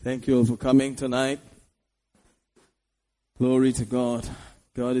Thank you all for coming tonight. Glory to God.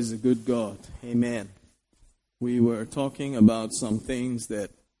 God is a good God. Amen. We were talking about some things that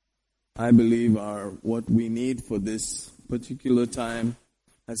I believe are what we need for this particular time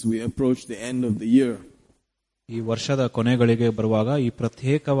as we approach the end of the year. ಈ ವರ್ಷದ ಕೊನೆಗಳಿಗೆ ಬರುವಾಗ ಈ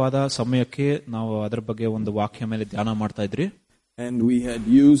ಪ್ರತ್ಯೇಕವಾದ ಸಮಯಕ್ಕೆ ನಾವು ಅದರ ಬಗ್ಗೆ ಒಂದು ವಾಕ್ಯ ಮೇಲೆ ಧ್ಯಾನ ಮಾಡ್ತಾ ಇದ್ರಿ. And we had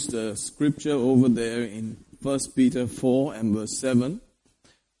used a scripture over there in 1 Peter 4 and verse 7.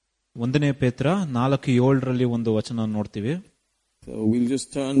 1 ಪೇತ್ರ 4:7 ಒಂದು ವಚನ ನೋಡ್ತೀವಿ. So we'll just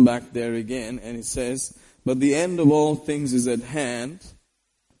turn back there again, and it says, "But the end of all things is at hand.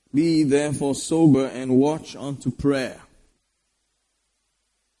 Be therefore sober and watch unto prayer."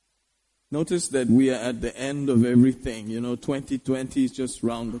 Notice that we are at the end of everything. 2020 is just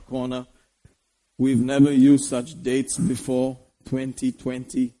round the corner. We've never used such dates before.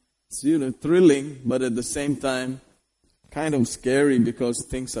 2020. It's thrilling, but at the same time kind of scary because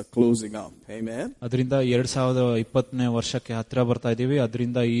things are closing up. Amen. ಅದರಿಂದ 2020ನೇ ವರ್ಷಕ್ಕೆ ಹತ್ರ ಬರ್ತಾ ಇದೀವಿ.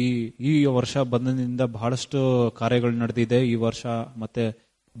 ಅದರಿಂದ ಈ ವರ್ಷ ಬಂದಿನಿಂದ ಬಹಳಷ್ಟು ಕಾರ್ಯಗಳು ನಡೆದಿದೆ ಈ ವರ್ಷ, ಮತ್ತೆ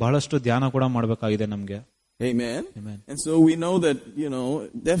ಬಹಳಷ್ಟು ಧ್ಯಾನ ಕೂಡ ಮಾಡಬೇಕಾಗಿದೆ ನಮಗೆ. Amen. Amen. And so we know that,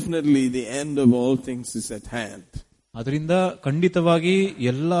 definitely the end of all things is at hand. ಅದರಿಂದ ಖಂಡಿತವಾಗಿ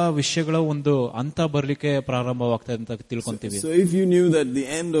ಎಲ್ಲಾ ವಿಷಯಗಳ ಒಂದು ಅಂತ ಬರ್ಲಿಕ್ಕೆ ಪ್ರಾರಂಭವಾಗ್ತದೆ ಅಂತ ತಿಳ್ಕೊಂತೀವಿ. So if you knew that the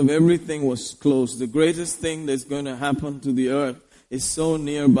end of everything was close, the greatest thing that's going to happen to the earth is so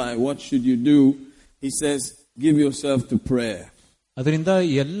nearby, what should you do? He says, give yourself to prayer. ಅದರಿಂದ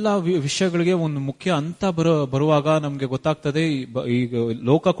ಎಲ್ಲಾ ವಿಷಯಗಳಿಗೆ ಒಂದು ಮುಖ್ಯ ಅಂತ ಬರುವಾಗ ನಮ್ಗೆ ಗೊತ್ತಾಗ್ತದೆ ಈಗ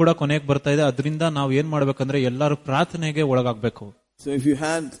ಲೋಕ ಕೂಡ ಕೊನೆಗೆ ಬರ್ತಾ ಇದೆ. ಅದರಿಂದ ನಾವು ಏನ್ ಮಾಡ್ಬೇಕಂದ್ರೆ ಎಲ್ಲರೂ ಪ್ರಾರ್ಥನೆಗೆ ಒಳಗಾಗಬೇಕು. So if you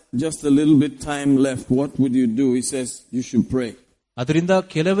had just a little bit time left, what would you do? He says you should pray. ಅದರಿಂದ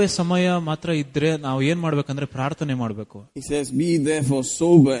ಕೆಲವೇ ಸಮಯ ಮಾತ್ರ ಇದ್ರೆ ನಾವು ಏನ್ ಮಾಡ್ಬೇಕಂದ್ರೆ ಪ್ರಾರ್ಥನೆ ಮಾಡಬೇಕು. He says be therefore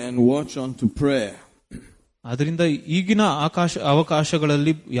sober and watch unto prayer. ಅದರಿಂದ ಈಗಿನ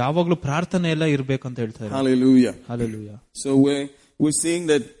ಅವಕಾಶಗಳಲ್ಲಿ ಯಾವಾಗಲೂ ಪ್ರಾರ್ಥನೆ ಎಲ್ಲ ಇರಬೇಕಂತ ಹೇಳ್ತಾರೆ. Hallelujah. Hallelujah. So we're seeing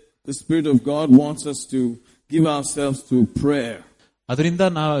that the Spirit of God wants us to give ourselves to prayer. ಅದರಿಂದ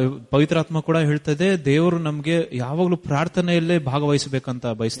ಪವಿತ್ರಾತ್ಮ ಕೂಡ ಹೇಳ್ತದೆ ದೇವರು ನಮ್ಗೆ ಯಾವಾಗಲೂ ಪ್ರಾರ್ಥನೆಯಲ್ಲೇ ಭಾಗವಹಿಸಬೇಕಂತ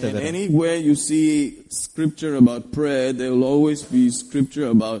ಬಯಸ್ತಾ ಇದ್ದಾರೆ. Anywhere you see scripture about prayer, there will always be scripture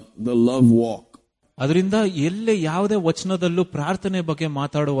about the love walk. ಅದರಿಂದ ಎಲ್ಲೇ ಯಾವುದೇ ವಚನದಲ್ಲೂ ಪ್ರಾರ್ಥನೆ ಬಗ್ಗೆ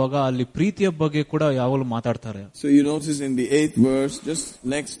ಮಾತಾಡುವಾಗ ಅಲ್ಲಿ ಪ್ರೀತಿಯ ಬಗ್ಗೆ ಕೂಡ ಯಾವಾಗಲೂ ಮಾತಾಡ್ತಾರೆ. So you notice in the 8th verse, just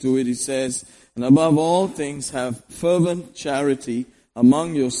next to it, it says, "And above all things have fervent charity among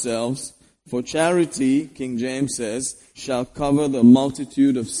yourselves, for charity," King James says, "shall cover the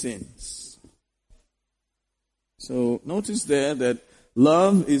multitude of sins." So notice there that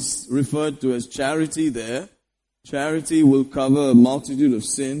love is referred to as charity there. Charity will cover a multitude of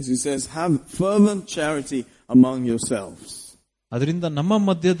sins. He says, have fervent charity among yourselves. ಅದರಿಂದ ನಮ್ಮ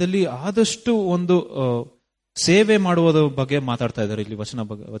ಮಧ್ಯದಲ್ಲಿ ಆದಷ್ಟು ಒಂದು ಸೇವೆ ಮಾಡುವುದರ ಬಗ್ಗೆ ಮಾತಾಡ್ತಾ ಇದ್ದಾರೆ ಇಲ್ಲಿ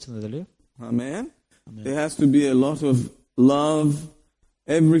ವಚನದಲ್ಲಿ. Amen. There has to be a lot of love.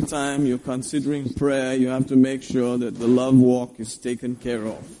 Every time you're considering prayer, you have to make sure that the love walk is taken care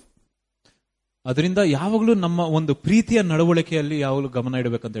of. ಅದರಿಂದ ಯಾವಾಗಲೂ ನಮ್ಮ ಒಂದು ಪ್ರೀತಿಯ ನಡವಳಿಕೆಯಲ್ಲಿ ಯಾವಾಗಲೂ ಗಮನ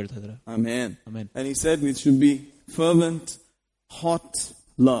ಇಡಬೇಕಂತ ಹೇಳ್ತಾ ಇದ್ದಾರೆ. Amen. Amen. And he said it should be fervent, hot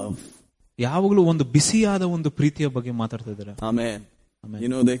love. ಯಾವಾಗಲೂ ಒಂದು ಬಿಸಿಯಾದ ಒಂದು ಪ್ರೀತಿಯ ಬಗ್ಗೆ ಮಾತಾಡ್ತಾ ಇದ್ದಾರೆ. Amen.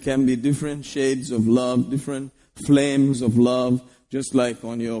 Amen. There can be different shades of love, different flames of love, just like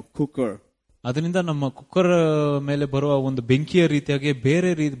on your cooker. ಅದರಿಂದ ನಮ್ಮ ಕುಕ್ಕರ್ ಮೇಲೆ ಬರುವ ಒಂದು ಬೆಂಕಿಯ ರೀತಿಯಾಗಿ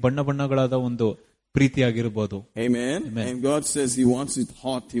ಬೇರೆ ಬಣ್ಣಗಳಾದ ಒಂದು ಪ್ರೀತಿಯಾಗಿರಬಹುದು. Amen. And God says He wants it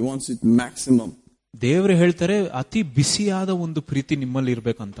hot. He wants it maximum. ದೇವರು ಹೇಳ್ತಾರೆ ಅತಿ ಬಿಸಿಯಾದ ಒಂದು ಪ್ರೀತಿ ನಿಮ್ಮಲ್ಲಿ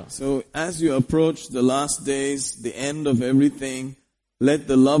ಇರಬೇಕಂತ. So as you approach the last days, the end of everything, let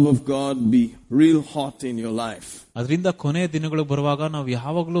the love of God be real hot in your life. ಅದರಿಂದ ಕೊನೆಯ ದಿನಗಳು ಬರುವಾಗ ನಾವು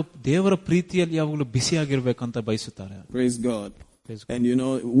ಯಾವಾಗಲೂ ದೇವರ ಪ್ರೀತಿಯಲ್ಲಿ ಯಾವಾಗಲೂ ಬಿಸಿಯಾಗಿರ್ಬೇಕಂತ ಬಯಸುತ್ತಾರೆ. Praise God. And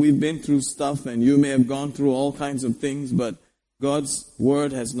we've been through stuff, and you may have gone through all kinds of things, but God's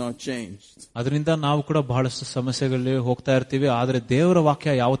word has not changed. ಅದರಿಂದ ನಾವು ಕೂಡ ಬಹಳಷ್ಟು ಸಮಸ್ಯೆಗಳಲ್ಲಿ ಹೋಗ್ತಾ ಇರ್ತೀವಿ, ಆದರೆ ದೇವರ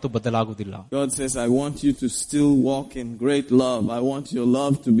ವಾಕ್ಯ ಯಾವತ್ತೂ ಬದಲಾಗುವುದಿಲ್ಲ. God says, I want you to still walk in great love. I want your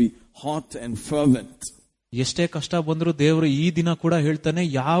love to be hot and fervent. ಎಷ್ಟೇ ಕಷ್ಟ ಬಂದರೂ ದೇವರು ಈ ದಿನ ಕೂಡ ಹೇಳ್ತಾನೆ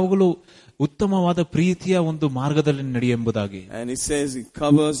ಯಾವಾಗಲೂ ಉತ್ತಮವಾದ ಪ್ರೀತಿಯ ಒಂದು ಮಾರ್ಗದಲ್ಲಿ ನಡಿ ಎಂಬುದಾಗಿ. And it says it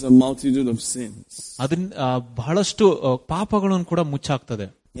covers a multitude of sins. ಅದರಿಂದ ಬಹಳಷ್ಟು ಪಾಪಗಳನ್ನು ಕೂಡ ಮುಚ್ಚಾಕ್ತದೆ.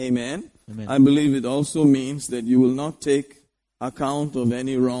 Amen. Amen. I believe it also means that you will not take account of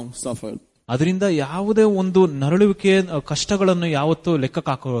any wrong suffered. ಅದರಿಂದ ಯಾವುದೇ ಒಂದು ನರಳುವಿಕೆ ಕಷ್ಟಗಳನ್ನು ಯಾವತ್ತೂ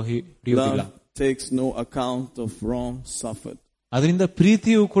ಲೆಕ್ಕಕ್ಕೆ ಹಿಡಿಯುವುದಿಲ್ಲ. Love takes no account of wrong suffered. ಅದರಿಂದ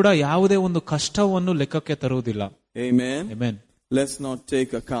ಪ್ರೀತಿಯು ಕೂಡ ಯಾವುದೇ ಒಂದು ಕಷ್ಟವನ್ನು ಲೆಕ್ಕಕ್ಕೆ ತರುವುದಿಲ್ಲ. Amen. Amen. Let's not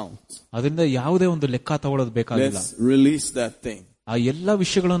take account. ಅದರಿಂದ ಯಾವುದೇ ಒಂದು ಲೆಕ್ಕ ತಗೊಳ್ಳೋದು ಬೇಕಾಗಿಲ್ಲ. Let's release that thing. ಆ ಎಲ್ಲಾ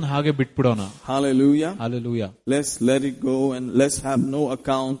ವಿಷಯಗಳನ್ನು ಹಾಗೆ ಬಿಟ್ಬಿಡೋಣ. Hallelujah. Hallelujah. Let's let it go and let's have no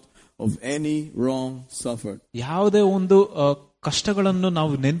account of any wrong suffered. ಯಾವುದೇ ಒಂದು ಕಷ್ಟಗಳನ್ನು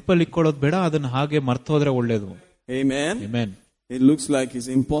ನಾವು ನೆನಪಲ್ಲಿ ಇಟ್ಕೊಳ್ಳೋದು ಬೇಡ, ಅದನ್ನ ಹಾಗೆ ಮರ್ತೋದ್ರೆ ಒಳ್ಳೇದು. Amen. Amen. It looks like it's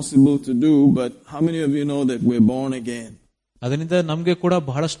impossible to do, but how many of you know that we're born again? ಅದರಿಂದ ನಮ್ಗೆ ಕೂಡ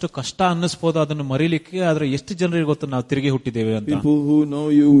ಬಹಳಷ್ಟು ಕಷ್ಟ ಅನ್ನಿಸ್ಬೋದು ಅದನ್ನು ಮರೀಲಿಕ್ಕೆ, ಆದ್ರೆ ಎಷ್ಟು ಜನರಿಗೆ ಗೊತ್ತು ನಾವು ತಿರುಗಿ ಹುಟ್ಟಿದ್ದೇವೆ ಅಂತ. People who know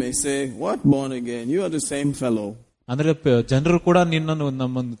you may say, "What born again? You are the same fellow." ಅಂದ್ರೆ ಜನರು ಕೂಡ ನಿನ್ನನ್ನು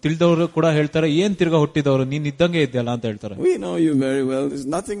ನಮ್ಮನ್ನು ತಿಳಿದವರು ಕೂಡ ಹೇಳ್ತಾರೆ, ಏನ್ ತಿರ್ಗಾ ಹುಟ್ಟಿದವರು, ನೀನ್ ಇದ್ದಂಗೆ ಇದ್ಯಲ್ಲ ಅಂತ ಹೇಳ್ತಾರೆ. We know you very well.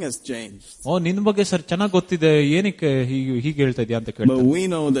 Nothing has changed. ನಿನ್ ಬಗ್ಗೆ ಸರ್ ಚೆನ್ನಾಗಿ ಗೊತ್ತಿದೆ, ಏನಕ್ಕೆ ಹೀಗೆ ಹೇಳ್ತಾ ಇದೆಯಾ ಅಂತ ಕೇಳ್ತಾರೆ. But we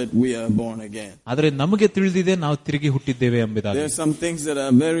know that we are born again. ಆದ್ರೆ ನಮಗೆ ತಿಳಿದಿದೆ ನಾವು ತಿರುಗಿ ಹುಟ್ಟಿದ್ದೇವೆ ಎಂಬುದಾಗಿ. There are some things that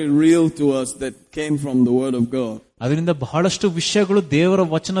are very real to us that came from the Word of God. ಅದರಿಂದ ಬಹಳಷ್ಟು ವಿಷಯಗಳು ದೇವರ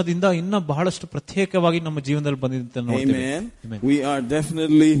ವಚನದಿಂದ ಇನ್ನ ಬಹಳಷ್ಟು ಪ್ರತ್ಯೇಕವಾಗಿ ನಮ್ಮ ಜೀವನದಲ್ಲಿ ಬಂದಿದೆ ನೋಡ್ತೇವೆ. Amen. We are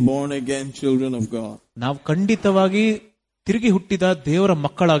definitely born again children of God. ನಾವು ಖಂಡಿತವಾಗಿ ತಿರುಗಿ ಹುಟ್ಟಿದ ದೇವರ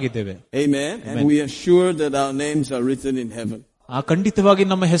ಮಕ್ಕಳಾಗಿದ್ದೇವೆ. Amen. And we are sure that our names are written in heaven. ಖಂಡಿತವಾಗಿ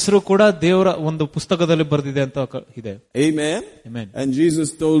ನಮ್ಮ ಹೆಸರು ಕೂಡ ದೇವರ ಒಂದು ಪುಸ್ತಕದಲ್ಲಿ ಬರೆದಿದೆ ಅಂತ ಇದೆ. Amen. Amen. And Jesus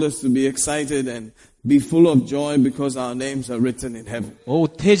told us to be excited and be full of joy because our names are written in heaven.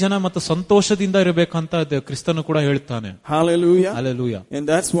 ಉತ್ತೇಜನ ಮತ್ತು ಸಂತೋಷದಿಂದ ಇರಬೇಕಂತ ಕ್ರಿಸ್ತನು ಕೂಡ ಹೇಳ್ತಾನೆ. Hallelujah. Hallelujah. And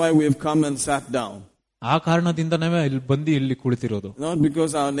that's why we have come and sat down. ಆ ಕಾರಣದಿಂದನೇ ಇಲ್ಲಿ ಬಂದು ಇಲ್ಲಿ ಕುಳಿತಿರೋದು. Not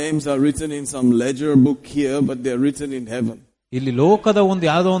because our names are written in some ledger book here, but they are written in heaven. ಇಲ್ಲಿ ಲೋಕದ ಒಂದು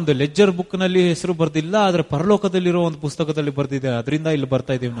ಯಾವ್ದೋ ಒಂದು ಲೆಡ್ಜರ್ ಬುಕ್ ನಲ್ಲಿ ಹೆಸರು ಬರ್ದಿಲ್ಲ, ಆದ್ರೆ ಪರಲೋಕದಲ್ಲಿರೋ ಒಂದು ಪುಸ್ತಕದಲ್ಲಿ ಬರ್ದಿದೆ, ಅದರಿಂದ ಇಲ್ಲಿ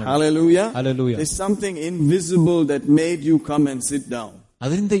ಬರ್ತಾ ಇದೀವಿ ನಾವು. Hallelujah. Hallelujah. There's something invisible that made you come and sit down.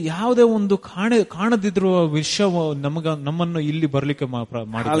 ಅದರಿಂದ ಯಾವುದೇ ಒಂದು ಕಾಣದಿರುವ ವಿಷಯ ನಮ್ಮನ್ನು ಇಲ್ಲಿ ಬರ್ಲಿಕ್ಕೆ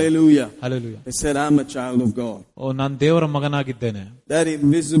ಮಾಡಿದೆ. Hallelujah. Hallelujah. They said, I'm a child of God. ನಾನು ದೇವರ ಮಗನಾಗಿದ್ದೇನೆ. That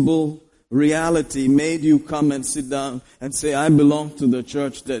invisible reality made you come and sit down and say, I belong to the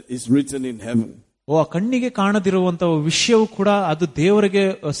church that is written in heaven. ಕಣ್ಣಿಗೆ ಕಾಣದಿರುವಂತಹ ವಿಷಯವು ಕೂಡ ಅದು ದೇವರಿಗೆ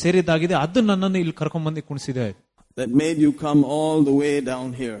ಸೇರಿದಾಗಿದೆ, ಅದು ನನ್ನನ್ನು ಇಲ್ಲಿ ಕರ್ಕೊಂಡ್ ಬಂದು ಕುಣಿಸಿದೆ. That made you come all the way down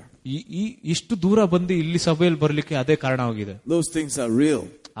here. ಇಷ್ಟು ದೂರ ಬಂದು ಇಲ್ಲಿ ಸಭೆಯಲ್ಲಿ ಬರ್ಲಿಕ್ಕೆ ಅದೇ ಕಾರಣವಾಗಿದೆ. Those things are real.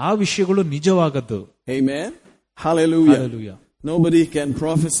 ಆ ವಿಷಯಗಳು ನಿಜವಾಗದ್ದು. Amen. Hallelujah. Hallelujah. Nobody can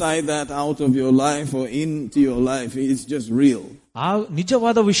prophesy that out of your life or into your life. It's just real. ಆ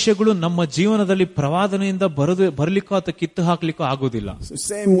ನಿಜವಾದ ವಿಷಯಗಳು ನಮ್ಮ ಜೀವನದಲ್ಲಿ ಪ್ರವಾದನೆಯಿಂದ ಬರಲಿಕ್ಕೋ ಅಥವಾ ಕಿತ್ತು ಹಾಕ್ಲಿಕ್ಕೋ ಆಗೋದಿಲ್ಲ. So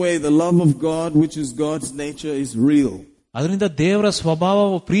same way the love of God, which is God's nature, is real. ಅದರಿಂದ ದೇವರ ಸ್ವಭಾವ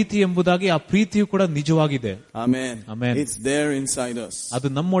ಪ್ರೀತಿ ಎಂಬುದಾಗಿ ಆ ಪ್ರೀತಿಯು ಕೂಡ ನಿಜವಾಗಿದೆ. Amen. Amen. It's there inside us. ಅದು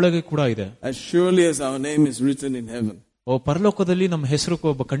ನಮ್ಮೊಳಗೆ ಕೂಡ ಇದೆ. As surely as our name is written in heaven. ಪರಲೋಕದಲ್ಲಿ ನಮ್ಮ ಹೆಸರು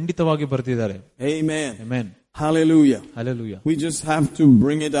ಖಂಡಿತವಾಗಿ ಬರೆದಿದ್ದಾರೆ. Amen. Amen. Hallelujah. Hallelujah. We just have to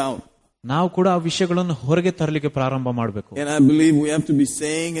bring it out. ನಾವು ಕೂಡ ಆ ವಿಷಯಗಳನ್ನು ಹೊರಗೆ ತರಲಿಕ್ಕೆ ಪ್ರಾರಂಭ ಮಾಡಬೇಕು. And I believe we have to be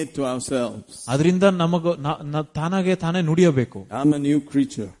saying it to ourselves. ಅದರಿಂದ ತಾನಾಗೆ ತಾನೇ ನುಡಿಯಬೇಕು. I'm a new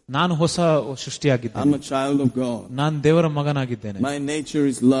creature. ನಾನು ಹೊಸ ಸೃಷ್ಟಿಯಾಗಿದ್ದೇನೆ. I'm a child of God. ನಾನು ದೇವರ ಮಗನಾಗಿದ್ದೇನೆ. My nature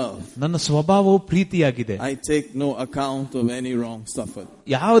is love. ನನ್ನ ಸ್ವಭಾವವು ಪ್ರೀತಿಯಾಗಿದೆ. I take no account of any wrong suffered.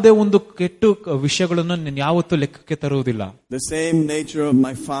 ಯಾವುದೇ ಒಂದು ಕೆಟ್ಟ ವಿಷಯಗಳನ್ನು ನಾನು ಯಾವತ್ತೂ ಲೆಕ್ಕಕ್ಕೆ ತರುವುದಿಲ್ಲ. The same nature of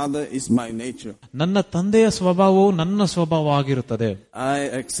my father is my nature. ನನ್ನ ತಂದೆಯ ಸ್ವಭಾವವು ನನ್ನ ಸ್ವಭಾವವಾಗಿರುತ್ತದೆ. I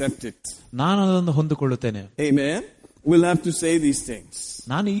accept it. ನಾನು ಅದನ್ನು ಹೊಂದಿಕೊಳ್ಳುತ್ತೇನೆ. Amen. We'll have to say these things.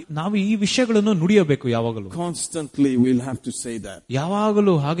 ನಾವು ಈ ವಿಷಯಗಳನ್ನು ನುಡಿಯಬೇಕು ಯಾವಾಗಲೂ. Constantly we'll have to say that.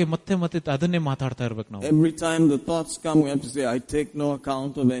 ಯಾವಾಗಲೂ ಹಾಗೆ ಮತ್ತೆ ಮತ್ತೆ ಅದನ್ನೇ ಮಾತಾಡ್ತಾ ಇರ್ಬೇಕು ನಾವು. Every time the thoughts come, we have to say, I take no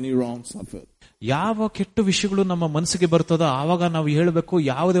account of any wrong suffered. ಯಾವ ಕೆಟ್ಟ ವಿಷಯಗಳು ನಮ್ಮ ಮನಸ್ಸಿಗೆ ಬರ್ತದೋ ಆವಾಗ ನಾವು ಹೇಳಬೇಕು,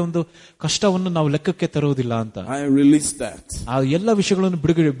 ಯಾವುದೇ ಒಂದು ಕಷ್ಟವನ್ನು ನಾವು ಲೆಕ್ಕಕ್ಕೆ ತರುವುದಿಲ್ಲ ಅಂತ. I release that. ಆ ಎಲ್ಲ ವಿಷಯಗಳನ್ನು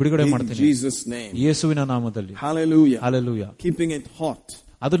ಬಿಡುಗಡೆ ಮಾಡ್ತೇನೆ in Jesus name. ಯೇಸುವಿನ ನಾಮದಲ್ಲಿ. Hallelujah. Hallelujah. Keeping it hot.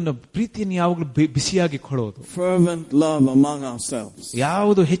 ಅದನ್ನ ಪ್ರೀತಿಯನ್ನು ಯಾವಾಗಲೂ ಬಿಸಿಯಾಗಿ ಕೊಡೋದು. Fervent love among ourselves.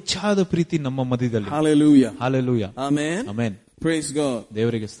 ಯಾವುದು ಹೆಚ್ಚಾದ ಪ್ರೀತಿ ನಮ್ಮ ಮಧ್ಯದಲ್ಲಿ. Hallelujah. Hallelujah. Amen. Amen. Praise God.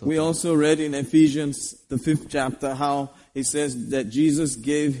 ದೇವರಿಗೆ ಸ್ತೋತ್ರ. We also read in Ephesians the 5th chapter how he says that Jesus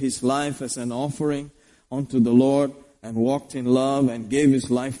gave his life as an offering unto the Lord and walked in love and gave his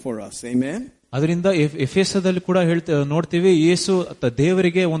life for us. Amen. ಅದರಿಂದ ಎಫೆಸದಲ್ಲಿ ಕೂಡ ನೋಡ್ತೀವಿ, ಯೇಸು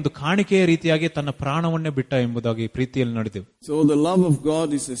ದೇವರಿಗೆ ಒಂದು ಕಾಣಿಕೆಯ ರೀತಿಯಾಗಿ ತನ್ನ ಪ್ರಾಣವನ್ನೇ ಬಿಟ್ಟ ಎಂಬುದಾಗಿ ಪ್ರೀತಿಯಲ್ಲಿ ನಡೆದೆವು. So the love of God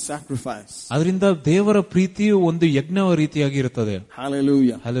is a sacrifice. ಅದರಿಂದ ದೇವರ ಪ್ರೀತಿಯು ಒಂದು ಯಜ್ಞ ರೀತಿಯಾಗಿ ಇರುತ್ತದೆ.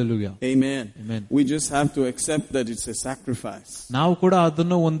 Hallelujah. Hallelujah. Amen. Amen. We just have to accept that it's a sacrifice. ನಾವು ಕೂಡ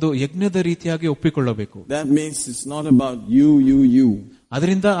ಅದನ್ನು ಒಂದು ಯಜ್ಞದ ರೀತಿಯಾಗಿ ಒಪ್ಪಿಕೊಳ್ಳಬೇಕು. That means it's not about you.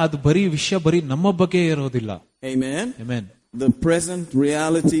 ಅದರಿಂದ ಅದು ವಿಷಯ ಬರೀ ನಮ್ಮ ಬಗ್ಗೆ ಇರೋದಿಲ್ಲ. Amen. Amen. The present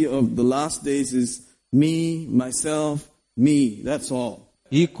reality of the last days is me, myself, me. That's all.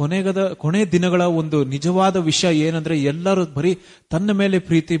 ಈ ಕೊನೆ ದಿನಗಳ ಒಂದು ನಿಜವಾದ ವಿಷಯ ಏನಂದ್ರೆ ಎಲ್ಲರೂ ಬರೀ ತನ್ನ ಮೇಲೆ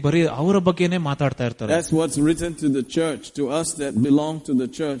ಪ್ರೀತಿ, ಬರೀ ಅವರ ಬಗ್ಗೆನೇ ಮಾತಾಡ್ತಾ ಇರ್ತಾರೆ. That's what's written to the church, to us that belong to the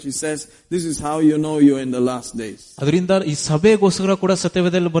church. He says, this is how you know you're in the last days. ಅದರಿಂದ ಈ ಸಭೆಗೋಸ್ಕರ ಕೂಡ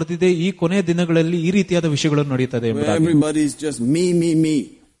ಸತ್ಯವೇದದಲ್ಲಿ ಬರ್ತಿದೆ, ಈ ಕೊನೆ ದಿನಗಳಲ್ಲಿ ಈ ರೀತಿಯಾದ ವಿಷಯಗಳು ನಡೀತದೆ. Everybody is just me.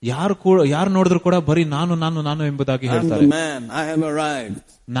 ಯಾರು ನೋಡಿದ್ರು ಕೂಡ ಬರೀ ನಾನು ಎಂಬುದಾಗಿ ಹೇಳ್ತಾರೆ.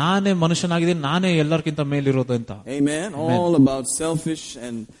 ನಾನೇ ಮನುಷ್ಯನಾಗಿದೆ, ನಾನೇ ಎಲ್ಲರಿಗಿಂತ ಮೇಲಿರೋದು ಅಂತ. Amen. All about selfish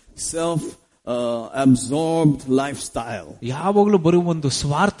and absorbed lifestyle. ಯಾವಾಗಲೂ ಬರುವ ಒಂದು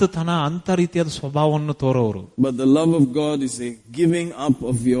ಸ್ವಾರ್ಥತನ, ಅಂತ ರೀತಿಯಾದ ಸ್ವಭಾವವನ್ನು ತೋರೋರು. But the love of God is a giving up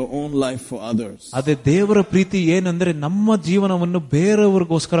of your own life for others. ಅದೇ ದೇವರ ಪ್ರೀತಿ ಏನಂದ್ರೆ ನಮ್ಮ ಜೀವನವನ್ನು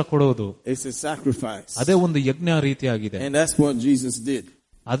ಬೇರೆಯವರಿಗೋಸ್ಕರ ಕೊಡೋದು. It's a sacrifice. ಅದೇ ಒಂದು ಯಜ್ಞ ರೀತಿಯಾಗಿದೆ. And that's what Jesus did.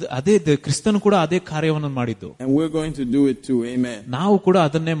 ಅದೇ ಕ್ರಿಸ್ತನು ಕೂಡ ಅದೇ ಕಾರ್ಯವನ್ನು ಮಾಡಿದ್ದು. And we're going to do it too. Amen. ನಾವು ಕೂಡ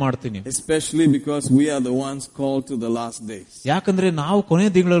ಅದನ್ನೇ ಮಾಡ್ತೀನಿ. Especially because we are the ones called to the last days. ಯಾಕಂದ್ರೆ ನಾವು ಕೊನೆ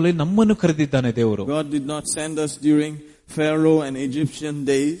ದಿನಗಳಲ್ಲಿ ನಮ್ಮನ್ನು ಕರೆದಿದ್ದಾನೆ ದೇವರು. God did not send us during Pharaoh and Egyptian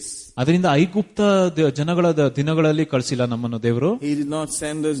days. ಅದರಿಂದ ಐಗುಪ್ತ ಜನಗಳ ದಿನಗಳಲ್ಲಿ ಕಳಿಸಿಲ್ಲ ನಮ್ಮನ್ನು ದೇವರು. He did not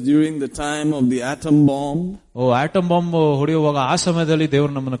send us during the time of the atom bomb. Atom bomb ಹೊಡೆಯುವಾಗ ಆ ಸಮಯದಲ್ಲಿ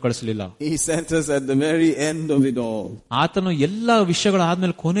ದೇವರು ನಮ್ಮನ್ನು ಕಳಿಸಲಿಲ್ಲ. He sent us at the very end of it all. ಆತನು ಎಲ್ಲಾ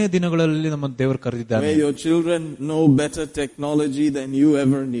ವಿಷಯಗಳಾದ್ಮೇಲೆ ಕೊನೆ ದಿನಗಳಲ್ಲಿ ನಮ್ಮ ದೇವರು ಕರೆದಿದ್ದಾನೆ. Where your children know better technology than you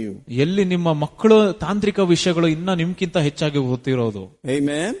ever knew. ಎಲ್ಲಿ ನಿಮ್ಮ ಮಕ್ಕಳು ತಾಂತ್ರಿಕ ವಿಷಯಗಳು ಇನ್ನ ನಿಮ್ಗಿಂತ ಹೆಚ್ಚಾಗಿ ಗೊತ್ತಿರೋದು.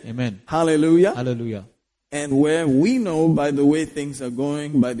 Amen. Amen. Hallelujah. Hallelujah. And where we know by the way things are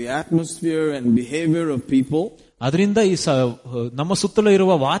going, by the atmosphere and behavior of people. ಅದರಿಂದ ಈ ನಮ್ಮ ಸುತ್ತಲೂ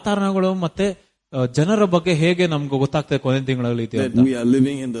ಇರುವ ವಾತಾವರಣಗಳು ಮತ್ತೆ ಜನರ ಬಗ್ಗೆ ಹೇಗೆ ನಮ್ಗೆ ಗೊತ್ತಾಗ್ತದೆ ಕೊನೆ ದಿನಗಳಲ್ಲಿ that we are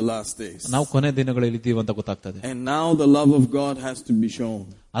living in the last days. ನಾವು ಕೊನೆ ದಿನಗಳಲ್ಲಿ ಇದ್ದೀವಿ ಅಂತ ಗೊತ್ತಾಗ್ತದೆ. And now the love of God has to be shown.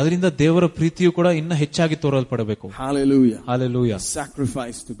 ಅದರಿಂದ ದೇವರ ಪ್ರೀತಿಯು ಕೂಡ ಇನ್ನ ಹೆಚ್ಚಾಗಿ ತೋರಲ್ಪಡಬೇಕು. Hallelujah. Hallelujah.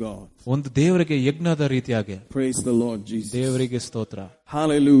 Sacrifice to God. ಒಂದು ದೇವರಿಗೆ ಯಜ್ಞದ ರೀತಿಯಾಗಿ. Praise the Lord Jesus. ದೇವರಿಗೆ ಸ್ತೋತ್ರ.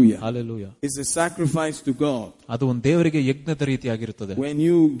 Hallelujah. Hallelujah. It's a sacrifice to God. ಅದು ಒಂದು ದೇವರಿಗೆ ಯಜ್ಞದ ರೀತಿಯಾಗಿರುತ್ತದೆ. When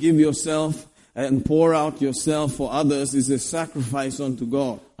you give yourself and pour out yourself for others, is a sacrifice unto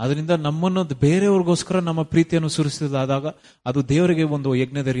God. ಅದರಿಂದ ನಮ್ಮನ್ನು ಬೇರೆಯವರಿಗೋಸ್ಕರ ನಮ್ಮ ಪ್ರೀತಿಯನ್ನು ಸುರಿಸಿದಾಗ ಅದು ದೇವರಿಗೆ ಒಂದು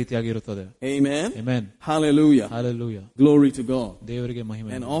ಯಜ್ಞದ ರೀತಿಯಾಗಿರುತ್ತದೆ. Amen. Amen. Hallelujah. Hallelujah. Glory to God. ದೇವರಿಗೆ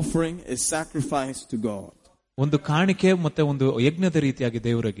ಮಹಿಮೆ. An offering is sacrifice to God. ಒಂದು ಕಾಣಿಕೆ ಮತ್ತೆ ಒಂದು ಯಜ್ಞದ ರೀತಿಯಾಗಿ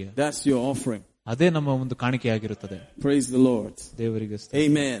ದೇವರಿಗೆ. That's your offering. ಅದೇ ನಮ್ಮ ಒಂದು ಕಾಣಿಕೆಯಾಗಿರುತ್ತದೆ. Praise the Lord. ದೇವರಿಗೆ.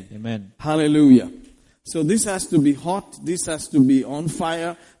 Amen. Amen. Hallelujah. So this has to be hot, this has to be on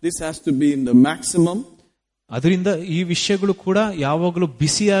fire, this has to be in the maximum. ಅದರಿಂದ ಈ ವಿಷಯಗಳು ಕೂಡ ಯಾವಾಗಲೂ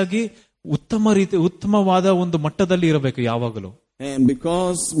ಬಿಸಿಯಾಗಿ ಉತ್ತಮವಾದ ಒಂದು ಮಟ್ಟದಲ್ಲಿ ಇರಬೇಕು ಯಾವಾಗಲೂ. And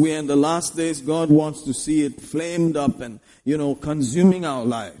because we are in the last days, God wants to see it flamed up and, consuming our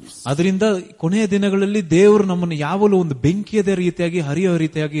lives. ಅದರಿಂದ ಕೊನೆಯ ದಿನಗಳಲ್ಲಿ ದೇವರು ನಮ್ಮನ್ನು ಯಾವಾಗಲೂ ಒಂದು ಬೆಂಕಿಯದ ರೀತಿಯಾಗಿ ಹರಿಯೋ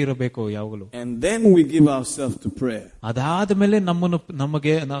ರೀತಿಯಾಗಿ ಇರಬೇಕು ಯಾವಾಗಲೂ. And then we give ourselves to prayer. ಅದಾದ ಮೇಲೆ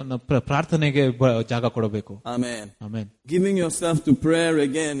ನಮಗೆ ಪ್ರಾರ್ಥನೆಗೆ ಜಾಗ ಕೊಡಬೇಕು. Amen. Amen. Giving yourself to prayer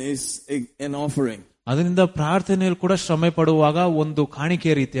again is an offering. ಅದರಿಂದ ಪ್ರಾರ್ಥನೆಯಲ್ಲಿ ಕೂಡ ಶ್ರಮೆ ಪಡುವಾಗ ಒಂದು ಕಾಣಿಕೆ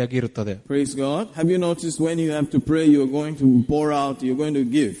ರೀತಿಯಾಗಿ ಇರುತ್ತದೆ. Praise God. Have you noticed when you have to pray, you are going to pour out, you are going to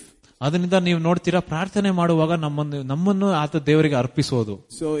give. ಅದರಿಂದ ನೀವು ನೋಡ್ತೀರಾ ಪ್ರಾರ್ಥನೆ ಮಾಡುವಾಗ ನಮ್ಮನ್ನು ಆತ ದೇವರಿಗೆ ಅರ್ಪಿಸೋದು.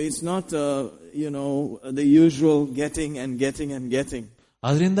 So it's not the usual getting.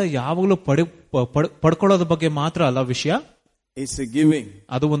 ಅದರಿಂದ ಯಾವಾಗಲೂ ಪಡ್ಕೊಳ್ಳೋದ ಬಗ್ಗೆ ಮಾತ್ರ ಅಲ್ಲ ವಿಷಯ. It's a giving.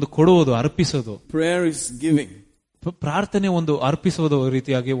 ಅದು ಒಂದು ಕೊಡುವುದು, ಅರ್ಪಿಸೋದು. Prayer is giving. ಪ್ರಾರ್ಥನೆ ಒಂದು ಅರ್ಪಿಸೋದು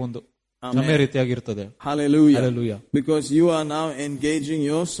ರೀತಿಯಾಗಿ ಒಂದು ಸಮಯ ರೀತಿಯಾಗಿರ್ತದೆ. Hallelujah. Hallelujah. Because you are now engaging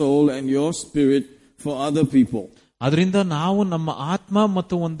your soul and your spirit for other people. ಅದರಿಂದ ನಾವು ನಮ್ಮ ಆತ್ಮ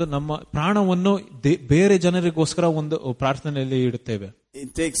ಮತ್ತು ಒಂದು ನಮ್ಮ ಪ್ರಾಣವನ್ನು ಬೇರೆ ಜನರಿಗೋಸ್ಕರ ಒಂದು ಪ್ರಾರ್ಥನೆಯಲ್ಲಿ ಇಡುತ್ತೇವೆ. It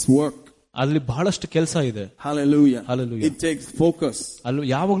takes work. ಅಲ್ಲಿ ಬಹಳಷ್ಟು ಕೆಲಸ ಇದೆ. Hallelujah. Hallelujah. It takes focus. ಅಲ್ಲಿ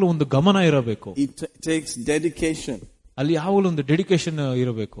ಯಾವಾಗಲೂ ಒಂದು ಗಮನ ಇರಬೇಕು. It takes dedication. ಅಲ್ಲಿ ಯಾವಾಗಲೂ ಒಂದು ಡೆಡಿಕೇಶನ್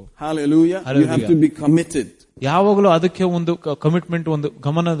ಇರಬೇಕು. Hallelujah. You have to be committed. ಯಾವಾಗಲೂ ಅದಕ್ಕೆ ಒಂದು ಕಮಿಟ್ಮೆಂಟ್, ಒಂದು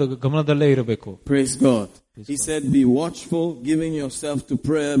ಗಮನದಲ್ಲೇ ಇರಬೇಕು. Praise God. He said, be watchful, giving yourself to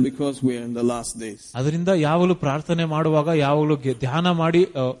prayer because we are in the last days. ಅದರಿಂದ ಯಾವಾಗಲೂ ಪ್ರಾರ್ಥನೆ ಮಾಡುವಾಗ ಯಾವಾಗಲೂ ಧ್ಯಾನ ಮಾಡಿ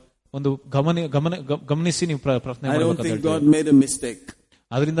ಒಂದು ಗಮನಿಸಿ ನೀವು ಪ್ರಾರ್ಥನೆ ಮಾಡಬೇಕು. I don't think God made a mistake.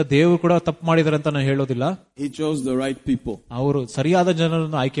 ಅದರಿಂದ ದೇವರು ಕೂಡ ತಪ್ಪು ಮಾಡಿದಾರೆ ಅಂತ ನಾನು ಹೇಳೋದಿಲ್ಲ. He chose the right people. ಅವರು ಸರಿಯಾದ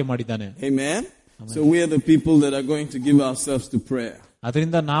ಜನರನ್ನು ಆಯ್ಕೆ ಮಾಡಿದ್ದಾನೆ. Amen. So we are the people that are going to give ourselves to prayer.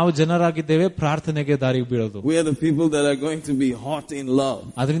 ಅದರಿಂದ ನಾವು ಜನರಾಗಿದ್ದೇವೆ ಪ್ರಾರ್ಥನೆಗೆ ದಾರಿಗೆ ಬೀಳೋದು. We are the people that are going to be hot in love.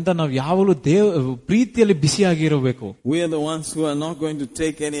 ಅದರಿಂದ ನಾವು ಯಾವಾಗಲೂ ಪ್ರೀತಿಯಲ್ಲಿ ಬಿಸಿಯಾಗಿ ಇರಬೇಕು. We are the ones who are not going to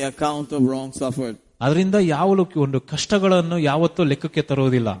take any account of wrong suffered. ಅದರಿಂದ ಯಾವಾಗಲೂ ಒಂದು ಕಷ್ಟಗಳನ್ನು ಯಾವತ್ತೂ ಲೆಕ್ಕಕ್ಕೆ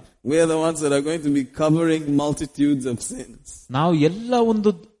ತರುವುದಿಲ್ಲ. We are the ones that are going to be covering multitudes of sins. ನಾವು ಎಲ್ಲ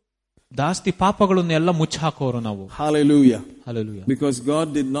ಒಂದು ಜಾಸ್ತಿ ಪಾಪಗಳನ್ನೆಲ್ಲ ಮುಚ್ಚಿ ಹಾಕೋರು ನಾವು. Hallelujah. Hallelujah. Because God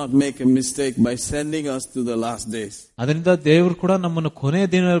did not make a mistake by sending us to the last days. ಅದರಿಂದ ದೇವರು ಕೂಡ ನಮ್ಮನ್ನು ಕೊನೆ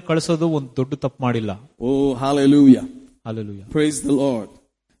ದಿನ ಕಳಿಸೋದು ಒಂದು ದೊಡ್ಡ ತಪ್ಪು ಮಾಡಿಲ್ಲ. Oh, hallelujah. Hallelujah. Praise the Lord.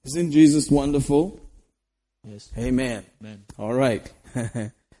 Isn't Jesus wonderful? Yes. Amen. Amen. All right.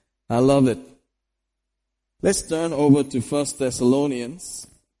 I love it. Let's turn over to 1 Thessalonians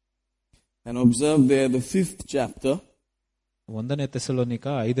and observe there the 5th chapter. 1 Thessalonica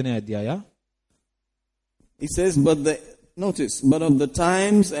 5ನೇ ಅಧ್ಯಾಯ. He says, but of the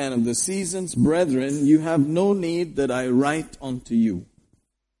times and of the seasons, brethren, you have no need that I write unto you.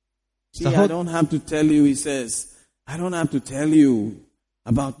 See, I don't have to tell you, he says, I don't have to tell you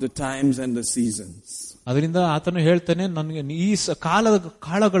about the times and the seasons. ಅದರಿಂದ ಆತನು ಹೇಳ್ತಾನೆ, ನನಗೆ ಈ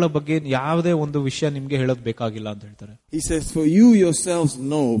ಕಾಲಗಳ ಬಗ್ಗೆ ಯಾವುದೇ ಒಂದು ವಿಷಯ ನಿಮ್ಗೆ ಹೇಳೋದು ಬೇಕಾಗಿಲ್ಲ ಅಂತ ಹೇಳ್ತಾರೆ. He says, for you yourselves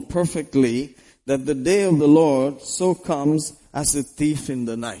know perfectly that the day of the Lord so comes as a thief in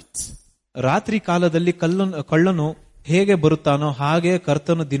the night. ರಾತ್ರಿ ಕಾಲದಲ್ಲಿ ಕಳ್ಳನು ಹೇಗೆ ಬರುತ್ತಾನೋ ಹಾಗೆ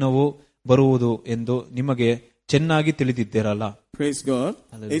ಕರ್ತನ ದಿನವು ಬರುವುದು ಎಂದು ನಿಮಗೆ ಚೆನ್ನಾಗಿ ತಿಳಿದಿದ್ದೀರಲ್ಲ. Praise God.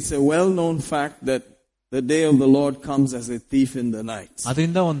 It's a well-known fact that the day of the Lord comes as a thief in the night.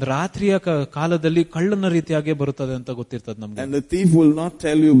 ಅದರಿಂದ ಒಂದು ರಾತ್ರಿಯ ಕಾಲದಲ್ಲಿ ಕಳ್ಳನ ರೀತಿಯಾಗಿ ಬರುತ್ತದೆ ಅಂತ ಗೊತ್ತಿರ್ತದೆ ನಮಗೆ. And the thief will not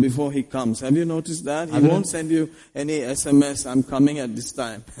tell you before he comes. Have you noticed that? He won't send you any SMS, I'm coming at this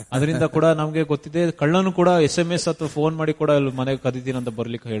time. ಅದರಿಂದ ಕೂಡ ನಮಗೆ ಗೊತ್ತಿದೆ, ಕಳ್ಳನು ಕೂಡ SMS ಅಥವಾ ಫೋನ್ ಮಾಡಿ ಕೂಡ ಮನೆಗೆ ಕದಿತೀನಿ ಅಂತ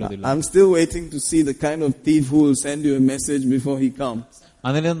ಬರ್ಲಿಕ್ಕೆ ಹೇಳೋದಿಲ್ಲ. I'm still waiting to see the kind of thief who will send you a message before he comes.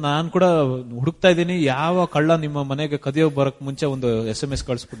 ಅದರಿಂದ ನಾನು ಕೂಡ ಹುಡುಕ್ತಾ ಇದ್ದೀನಿ, ಯಾವ ಕಳ್ಳ ನಿಮ್ಮ ಮನೆಗೆ ಕದಿಯೋ ಬರಕ್ ಮುಂಚೆ ಒಂದು SMS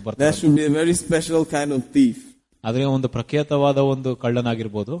ಕಳಿಸ್ಬಿಟ್ಟು ಬರ್ತಾರೆ. There should be a very special kind of thief. ಆದ್ರೆ ಒಂದು ಪ್ರಖ್ಯಾತವಾದ ಒಂದು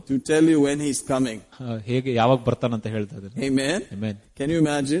ಕಳ್ಳನಾಗಿರ್ಬೋದು, to tell you when he's coming. ಹೇಗೆ ಯಾವಾಗ ಬರ್ತಾನಂತ ಹೇಳ್ತಾ ಇದ್ದಾರೆ. Amen. Amen. Can you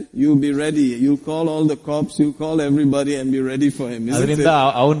imagine? You'll be ready. You'll call all the cops, you'll call everybody and be ready for him. ಅದರಿಂದ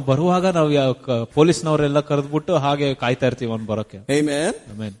ಅವನು ಬರುವಾಗ ನಾವು ಪೊಲೀಸ್ನವರೆಲ್ಲ ಕರೆದ್ಬಿಟ್ಟು ಹಾಗೆ ಕಾಯ್ತಾ ಇರ್ತೀವಿ ಅವನು ಬರೋಕೆ. Amen.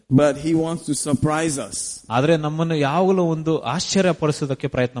 Amen. But he wants to surprise us. ಆದ್ರೆ ನಮ್ಮನ್ನು ಯಾವಾಗಲೂ ಒಂದು ಆಶ್ಚರ್ಯ ಪಡಿಸೋದಕ್ಕೆ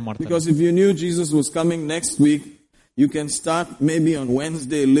ಪ್ರಯತ್ನ ಮಾಡ್ತಾನೆ. Because if you knew Jesus was coming next week, you can start maybe on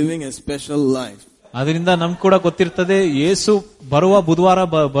Wednesday living a special life. ಅದರಿಂದ ನಮ್ ಕೂಡ ಗೊತ್ತಿರ್ತದೆ, ಯೇಸು ಬರುವ ಬುಧವಾರ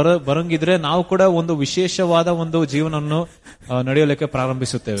ಬರಂಗಿದ್ರೆ ನಾವು ಕೂಡ ಒಂದು ವಿಶೇಷವಾದ ಒಂದು ಜೀವನವನ್ನು ನಡೆಯಲಿಕ್ಕೆ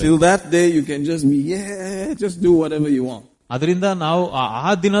ಪ್ರಾರಂಭಿಸುತ್ತೇವೆ. Till that day you can just be just do whatever you want. ಅದರಿಂದ ನಾವು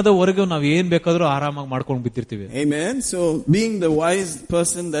ಆ ದಿನದವರೆಗೂ ನಾವು ಏನ್ ಬೇಕಾದ್ರೂ ಆರಾಮಾಗಿ ಮಾಡ್ಕೊಂಡು ಬಿಟ್ಟಿರ್ತೀವಿ. Amen. So being the wise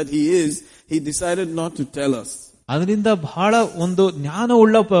person that he is, he decided not to tell us. ಅದರಿಂದ ಬಹಳ ಒಂದು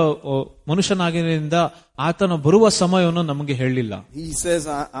ಜ್ಞಾನವುಳ್ಳ ಮನುಷ್ಯನಾಗಿದ್ದರಿಂದ ಆತನ ಬರುವ ಸಮಯವನ್ನು ನಮಗೆ ಹೇಳಲಿಲ್ಲ. He says,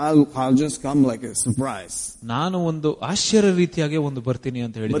 I'll just come like a surprise. ನಾನು ಒಂದು ಆಶ್ಚರ್ಯ ರೀತಿಯಾಗಿ ಒಂದು ಬರ್ತೀನಿ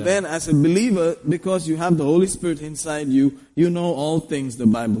ಅಂತ ಹೇಳಿದ. But then as a believer, because you have the Holy Spirit inside you, you know all things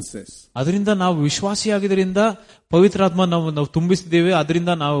the Bible says. ಅದರಿಂದ ನಾವು ವಿಶ್ವಾಸಿಯಾಗಿದ್ದರಿಂದ ಪವಿತ್ರಾತ್ಮ ನಾವು ತುಂಬಿಸಿದ್ದೇವೆ.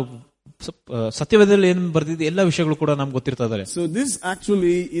 ಅದರಿಂದ ನಾವು ಸತ್ಯವೇದದಲ್ಲಿ ಏನು ಬರ್ತಿದೆ ಎಲ್ಲ ವಿಷಯಗಳು ಕೂಡ ನಮ್ಗೆ ಗೊತ್ತಿರ್ತದೆ. So this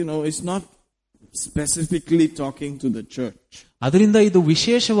actually, it's not specifically talking to the church. ಅದರಿಂದ ಇದು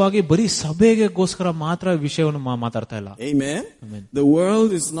ವಿಶೇಷವಾಗಿ ಬರೀ ಸಭೆಗೋಸ್ಕರ ಮಾತ್ರ ವಿಷಯವನ್ನು ಮಾತಾಡ್ತಾ ಇಲ್ಲ. Amen. Amen. The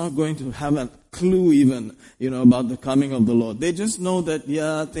world is not going to have a clue even, about the coming of the Lord. They just know that,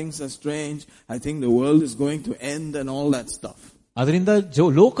 things are strange. I think the world is going to end and all that stuff. ಅದರಿಂದ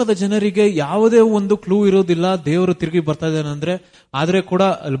ಲೋಕದ ಜನರಿಗೆ ಯಾವುದೇ ಒಂದು clue ಇರೋದಿಲ್ಲ, ದೇವರು ತಿರುಗಿ ಬರ್ತಾ ಇದ್ದಾನೆ ಅಂದ್ರೆ. ಆದ್ರೆ ಕೂಡ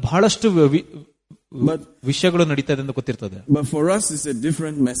ಬಹಳಷ್ಟು ವಿಷಯಗಳು ನಡೀತಾ ಇದೆ ಅಂತ ಗೊತ್ತಿರ್ತದೆ. But for us it's a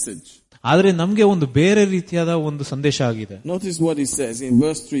different message. ಆದ್ರೆ ನಮ್ಗೆ ಒಂದು ಬೇರೆ ರೀತಿಯಾದ ಒಂದು ಸಂದೇಶ ಆಗಿದೆ. Notice what he says in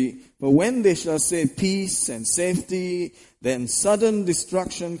verse 3. But when they shall say peace and safety, then sudden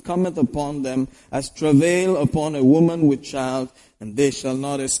destruction cometh upon them as travail upon a woman with child, and they shall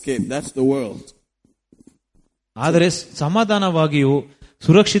not escape. That's the world. ಆದರೆ ಸಮಾಧಾನವಾಗಿಯೂ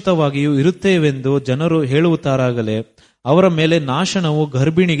ಸುರಕ್ಷಿತವಾಗಿಯೂ ಇರುತ್ತೇವೆಂದು ಜನರು ಹೇಳುತ್ತಾರಾಗಲೇ ಅವರ ಮೇಲೆ ನಾಶನವು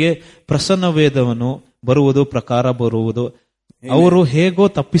ಗರ್ಭಿಣಿಗೆ ಪ್ರಸನ್ನವೇದವನ್ನು ಬರುವುದು ಪ್ರಕಾರ ಬರುವುದು. ಅವರು ಹೇಗೋ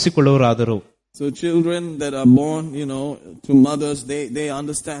ತಪ್ಪಿಸಿಕೊಳ್ಳುವರಾದರು. So children that are born, to mothers, they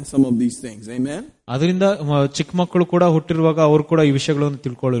understand some of these things. Amen. ಅದರಿಂದ ಚಿಕ್ಕ ಮಕ್ಕಳು ಕೂಡ ಹುಟ್ಟಿರುವಾಗ ಅವರು ಕೂಡ ಈ ವಿಷಯಗಳನ್ನು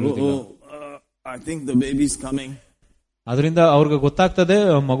ತಿಳ್ಕೊಳ್ಳೋದಿಲ್ಲ. I think the baby is coming. ಅದರಿಂದ ಅವ್ರಿಗೆ ಗೊತ್ತಾಗ್ತದೆ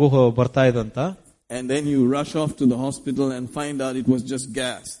ಮಗು ಬರ್ತಾ ಇದೆ ಅಂತ. And then you rush off to the hospital and find out it was just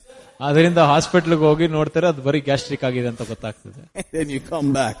gas. ಅದರಿಂದ ಹಾಸ್ಪಿಟಲ್ಗೆ ಹೋಗಿ ನೋಡ್ತಾರೆ ಅದು ಬರೀ ಗ್ಯಾಸ್ಟ್ರಿಕ್ ಆಗಿದೆ ಅಂತ ಗೊತ್ತಾಗ್ತದೆ. Then you come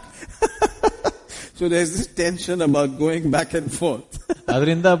back. So there's this tension about going back and forth.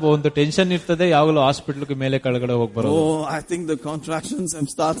 ಅದರಿಂದ ಒಂದು ಟೆನ್ಷನ್ ಇರ್ತದೆ, ಯಾವಾಗಲೂ ಹಾಸ್ಪಿಟಲ್ಗೆ ಮೇಲೆ ಕೆಳಗಡೆ ಹೋಗಿ ಬರೋದು. Oh, I think the contractions have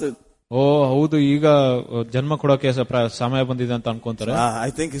started. ಹೌದು, ಈಗ ಜನ್ಮ ಕೊಡೋಕೆ ಸಮಯ ಬಂದಿದೆ ಅಂತ ಅನ್ಕೊಂತಾರೆ.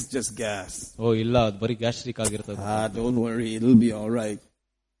 I think it's just gas. ಇಲ್ಲ, ಅದು ಬರೀ ಗ್ಯಾಸ್ಟ್ರಿಕ್ ಆಗಿರ್ತದೆ. Don't worry, it'll be all right.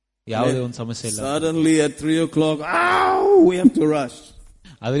 ಯಾವುದೇ ಒಂದು ಸಮಸ್ಯೆ ಇಲ್ಲ. Suddenly at 3 o'clock, we have to rush.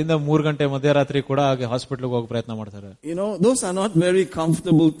 ಅದರಿಂದ 3 ಗಂಟೆ ಮಧ್ಯರಾತ್ರಿ ಕೂಡ ಹಾಗೆ ಹಾಸ್ಪಿಟಲ್ಗೆ ಹೋಗಿ ಪ್ರಯತ್ನ ಮಾಡ್ತಾರೆ. Those are not very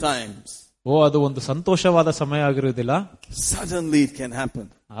comfortable times. ಅದು ಒಂದು ಸಂತೋಷವಾದ ಸಮಯ ಆಗಿರುವುದಿಲ್ಲ. Suddenly it can happen.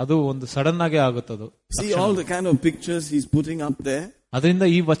 ಅದು ಒಂದು ಸಡನ್ ಆಗೇ ಆಗುತ್ತದು. See all the kind of pictures he's putting up there. ಅದರಿಂದ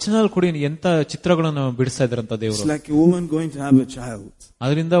ಈ ವಚನದಲ್ಲಿ ಕೂಡ ಎಂತ ಚಿತ್ರಗಳನ್ನು ಬಿಡಿಸ್ತಾ ಇದ್ರಂತ It's ದೇವರು. like a woman going to have a child.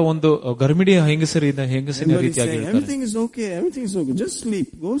 ಅದರಿಂದ ಒಂದು ಗರ್ಭಿಣಿ ಹೆಂಗಸಿನ Everybody ರೀತಿಯಾಗಿ saying, everything is okay, everything is okay. Just sleep.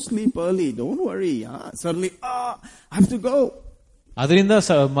 Go sleep early. Don't worry. Suddenly, I have to go. ಅದರಿಂದ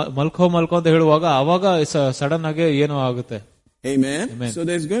ಮಲ್ಕೋ ಅಂತ ಹೇಳುವಾಗ ಅವಾಗ ಸಡನ್ ಆಗಿ ಏನೋ ಆಗುತ್ತೆ. Amen. Amen. So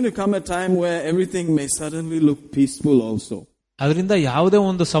there's going to come a time where everything may suddenly look peaceful also. ಅದರಿಂದ ಯಾವುದೇ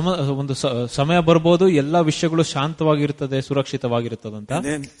ಒಂದು ಸಮಯ ಬರ್ಬೋದು, ಎಲ್ಲಾ ವಿಷಯಗಳು ಶಾಂತವಾಗಿರ್ತದೆ, ಸುರಕ್ಷಿತವಾಗಿರ್ತದಂತ. And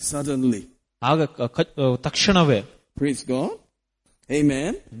then suddenly. ಆಗ ತಕ್ಷಣವೇ. Praise God.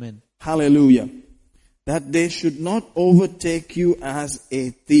 Amen. Amen. Hallelujah. That they should not overtake you as a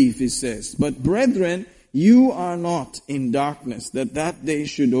thief, he says. But brethren, you are not in darkness, that day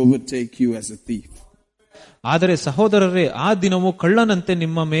should overtake you as a thief. ಆದರೆ ಸಹೋದರರೇ, ಆ ದಿನವು ಕಳ್ಳನಂತೆ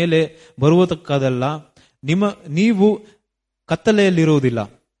ನಿಮ್ಮ ಮೇಲೆ ಬರುವುದಕ್ಕದಲ್ಲ, ನೀವು ಕತ್ತಲೆಯಲ್ಲಿರುವುದಿಲ್ಲ.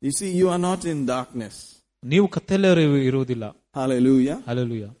 You see, you are not in darkness. ನೀವು ಕತ್ತಲೆಯಲ್ಲಿ ಇರುವುದಿಲ್ಲ. Hallelujah.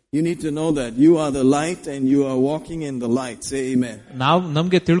 Hallelujah. You need to know that you are the light and you are walking in the light. Say amen.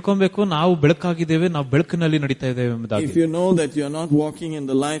 ನಮ್ಗೆ ತಿಳ್ಕೊಬೇಕು, ನಾವು ಬೆಳಕಾಗಿದ್ದೇವೆ, ನಾವು ಬೆಳಕಿನಲ್ಲಿ ನಡೀತಾ ಇದ್ದೇವೆ ಎಂಬುದಾಗಿ. If you know that you are not walking in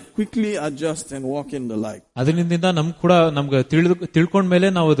the light, quickly adjust and walk in the light. ಅದರಿಂದ ನಮ್ಗೆ ತಿಳ್ಕೊಂಡ ಮೇಲೆ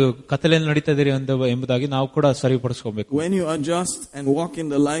ನಾವು ಅದು ಕತ್ತಲೆಯಲ್ಲಿ ನಡೀತಾ ಇದ್ದೀರಿ ಎಂಬುದಾಗಿ ನಾವು ಕೂಡ ಸರಿಪಡಿಸ್ಕೋಬೇಕು. When you adjust and walk in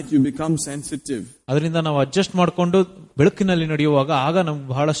the light, you become sensitive. ಅದರಿಂದ ನಾವು ಅಡ್ಜಸ್ಟ್ ಮಾಡಿಕೊಂಡು ಬೆಳಕಿನಲ್ಲಿ ನಡೆಯುವಾಗ ಆಗ ನಮ್ಗೆ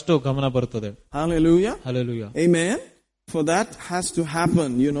ಬಹಳಷ್ಟು ಗಮನ ಬರುತ್ತದೆ. Hallelujah. Hallelujah. Amen. For that has to happen,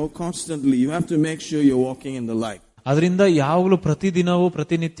 constantly. You have to make sure you're walking in the light. ಅದರಿಂದ ಯಾವಾಗಲೂ ಪ್ರತಿದಿನವೂ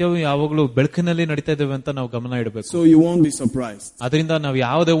ಪ್ರತಿನಿತ್ಯವೂ ಯಾವಾಗಲೂ ಬೆಳಕಿನಲ್ಲಿ ನಡೀತಾ ಇದ್ದೇವೆ ಅಂತ ನಾವು ಗಮನ ಇಡಬೇಕು. So you won't be surprised. ಅದರಿಂದ ನಾವು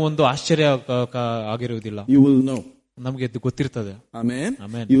ಯಾವುದೇ ಒಂದು ಆಶ್ಚರ್ಯ ಆಗಿರುವುದಿಲ್ಲ. You will know. ನಮ್ಗೆ ಗೊತ್ತಿರ್ತದೆ. Amen.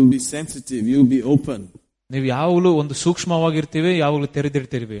 Amen. You'll be sensitive. You'll be open. ನೀವು ಯಾವಾಗಲೂ ಒಂದು ಸೂಕ್ಷ್ಮವಾಗಿರ್ತೀವಿ, ಯಾವಾಗಲೂ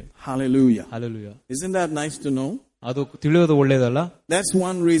ತೆರೆದಿರ್ತೀವಿ. Hallelujah. Hallelujah. Isn't that nice to know? ಅದು ತಿಳಿಯೋದು ಒಳ್ಳೇದಲ್ಲ. That's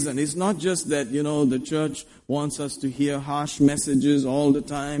one reason. It's not just that, the church wants us to hear harsh messages all the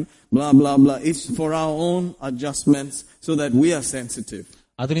time, blah, blah, blah. It's for our own adjustments so that we are sensitive.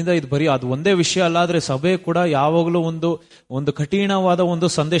 ಅದರಿಂದ ಇದು ಬರೀ ಅದು ಒಂದೇ ವಿಷಯ ಅಲ್ಲ, ಆದ್ರೆ ಸಭೆ ಕೂಡ ಯಾವಾಗಲೂ ಒಂದು ಕಠಿಣವಾದ ಒಂದು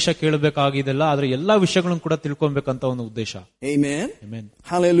ಸಂದೇಶ ಕೇಳಬೇಕಾಗಿದೆಲ್ಲ, ಆದ್ರೆ ಎಲ್ಲಾ ವಿಷಯಗಳನ್ನು ಕೂಡ ತಿಳ್ಕೊಬೇಕಂತ ಒಂದು ಉದ್ದೇಶ. Amen. Amen.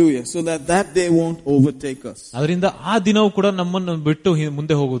 Hallelujah. So that day won't overtake us. ಅದರಿಂದ ಆ ದಿನವೂ ಕೂಡ ನಮ್ಮನ್ನು ಬಿಟ್ಟು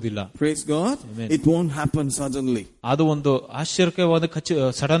ಮುಂದೆ ಹೋಗುವುದಿಲ್ಲ. Praise God. Amen. It won't happen suddenly. ಅದು ಒಂದು ಆಶ್ಚರ್ಯವಾದ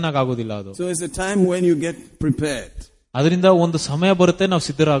ಸಡನ್ ಆಗಿ ಆಗೋದಿಲ್ಲ ಅದು. So it's a time when you get prepared. ಅದರಿಂದ ಒಂದು ಸಮಯ ಬರುತ್ತೆ ನಾವು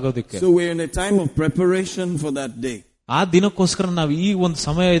ಸಿದ್ಧರಾಗೋದಕ್ಕೆ. So we're in a time of preparation for that day. ಆ ದಿನಕ್ಕೋಸ್ಕರ ನಾವು ಈ ಒಂದು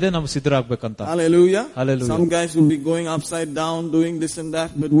ಸಮಯ ಇದೆ, ನಾವು ಸಿದ್ಧರಾಗಬೇಕಂತ. Hallelujah. Hallelujah. Some guys will be going upside down doing this and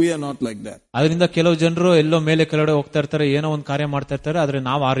that, but we are not like that. ಅದರಿಂದ ಕೆಲವು ಜನರು ಎಲ್ಲೋ ಮೇಲೆ ಕೆಳಗಡೆ ಹೋಗ್ತಾ ಇರ್ತಾರೆ, ಏನೋ ಒಂದು ಕಾರ್ಯ ಮಾಡ್ತಾ ಇರ್ತಾರೆ, ಆದ್ರೆ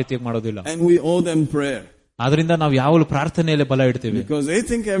ನಾವು ಆ ರೀತಿಯಾಗಿ ಮಾಡೋದಿಲ್ಲ. And we owe them prayer. ಅದರಿಂದ ನಾವು ಯಾವಾಗಲೂ ಪ್ರಾರ್ಥನೆಯಲ್ಲಿ ಬಲ ಇಡ್ತೀವಿ. Because they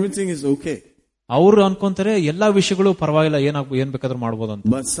think everything is okay. ಅವರು ಅನ್ಕೊಂತಾರೆ ಎಲ್ಲಾ ವಿಷಯಗಳು ಪರವಾಗಿಲ್ಲ, ಏನ್ ಬೇಕಾದ್ರೂ ಮಾಡ್ಬೋದು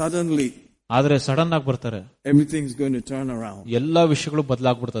ಅಂತ. But suddenly, ಆದ್ರೆ ಸಡನ್ ಆಗಿ ಬರ್ತಾರೆ, everything is going to turn around. ಎಲ್ಲಾ ವಿಷಯಗಳು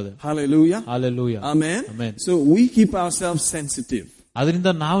ಬದಲಾಗ್ಬಿಡ್ತದೆ. Hallelujah. Hallelujah. Amen. Amen. So we keep ourselves sensitive. ಅದರಿಂದ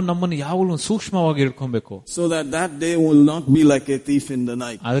ನಾವು ನಮ್ಮನ್ನು ಯಾವಾಗಲೂ ಸೂಕ್ಷ್ಮವಾಗಿ ಇಟ್ಕೊಬೇಕು. So that day will not be like a thief in the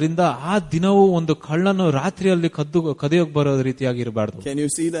night. ಅದರಿಂದ ಆ ದಿನವೂ ಒಂದು ಕಳ್ಳನು ರಾತ್ರಿಯಲ್ಲಿ ಕದಿಯೋಕ್ ಬರೋ ರೀತಿಯಾಗಿ ಇರಬಾರ್ದು. Can you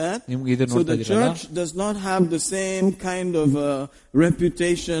see that? ನಿಮ್ಗೆ ಇದು So ನೋಡ್ತಾ the ಇದ್ದೀರಲ್ಲ, church does not have the same kind of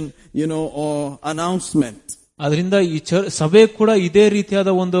reputation, or announcement. ಅದರಿಂದ ಈ ಸಭೆ ಕೂಡ ಇದೇ ರೀತಿಯಾದ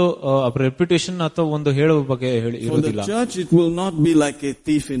ಒಂದು ರೆಪ್ಯುಟೇಷನ್ ಅಥವಾ ಒಂದು ಹೇಳುವ ಬಗ್ಗೆ ಇರುವುದಿಲ್ಲ. For the church, it will not be like a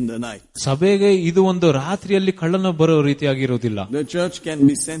thief in the night. ಸಭೆಗೆ ಇದು ಒಂದು ರಾತ್ರಿಯಲ್ಲಿ ಕಳ್ಳನ ಬರೋ ರೀತಿಯಾಗಿ ಇರುವುದಿಲ್ಲ. The church can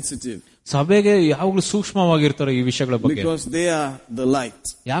be sensitive. ಸಭೆಗೆ ಯಾವಾಗಲೂ ಸೂಕ್ಷ್ಮವಾಗಿರ್ತಾರೆ ಈ ವಿಷಯಗಳ ಬಗ್ಗೆ. Because they are the light.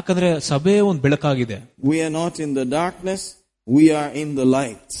 ಯಾಕಂದ್ರೆ ಸಭೆ ಒಂದು ಬೆಳಕಾಗಿದೆ. We are not in the darkness. We are in the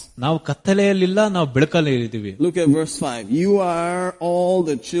light. ನಾವು ಕತ್ತಲೆಯಲ್ಲಿಲ್ಲ, ನಾವು ಬೆಳಕಲ್ಲಿ ಇದ್ದೀವಿ. Look at verse 5. You are all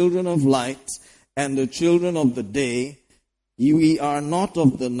the children of light and the children of the day. We are not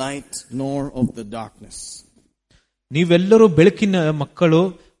of the night nor of the darkness. ನೀವೆಲ್ಲರೂ ಬೆಳಕಿನ ಮಕ್ಕಳು,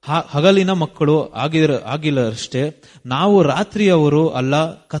 ಹಗಲಿನ ಮಕ್ಕಳು ಆಗಿಲ್ಲಷ್ಟೇ. ನಾವು ರಾತ್ರಿಯವರು ಅಲ್ಲ,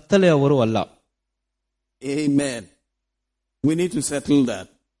 ಕತ್ತಲೆಯವರು ಅಲ್ಲ. Amen. We need to settle that.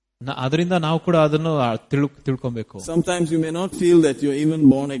 ಅದರಿಂದ ನಾವು ಕೂಡ ಅದನ್ನು ತಿಳ್ಕೊಬೇಕು. Sometimes you may not feel that you're even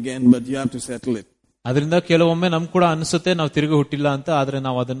born again, but you have to settle it. ಅದರಿಂದ ಕೆಲವೊಮ್ಮೆ ನಮ್ ಕೂಡ ಅನಿಸುತ್ತೆ ನಾವು ತಿರುಗಿ ಹುಟ್ಟಿಲ್ಲ ಅಂತ, ಆದ್ರೆ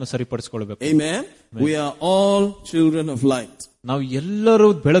ನಾವು ಅದನ್ನು ಸರಿಪಡಿಸ್ಕೊಳ್ಬೇಕು. Amen. We are all children of light. ನಾವು ಎಲ್ಲರೂ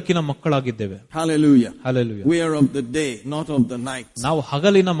ಬೆಳಕಿನ ಮಕ್ಕಳಾಗಿದ್ದೇವೆ. Hallelujah. Hallelujah. We are of the day, not of the night. ನಾವು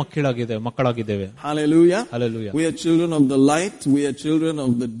ಹಗಲಿನ ಮಕ್ಕಳಾಗಿದ್ದೇವೆ. Hallelujah. Hallelujah. We are children of the light. We are children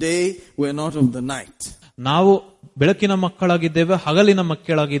of the day. We are not of the night. ನಾವು ಬೆಳಕಿನ ಮಕ್ಕಳಾಗಿದ್ದೇವೆ, ಹಗಲಿನ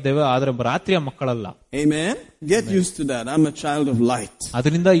ಮಕ್ಕಳಾಗಿದ್ದೇವೆ, ಆದ್ರೆ ರಾತ್ರಿಯ ಮಕ್ಕಳಲ್ಲ. Amen. Get used to that. I'm a child of light.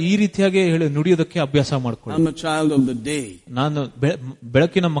 ಅದರಿಂದ ಈ ರೀತಿಯಾಗಿ ನುಡಿಯೋದಕ್ಕೆ ಅಭ್ಯಾಸ ಮಾಡ್ಕೊಳ್ಳಿ. I'm a child of the day. ನಾನು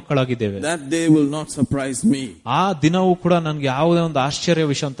ಬೆಳಕಿನ ಮಕ್ಕಳಾಗಿದ್ದೇವೆ. That day will not surprise me. ಆ ದಿನವೂ ಕೂಡ ನನ್ಗೆ ಯಾವುದೇ ಒಂದು ಆಶ್ಚರ್ಯ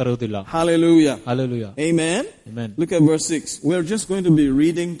ವಿಷಯ ತರುವುದಿಲ್ಲ. Hallelujah. Hallelujah. Amen. Amen. Look at verse 6. We're just going to be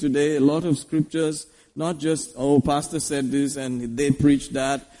reading today a lot of scriptures, not just, oh, pastor said this and they preached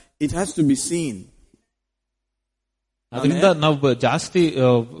that. It has to be seen. ಅದರಿಂದ ನಾವು ಜಾಸ್ತಿ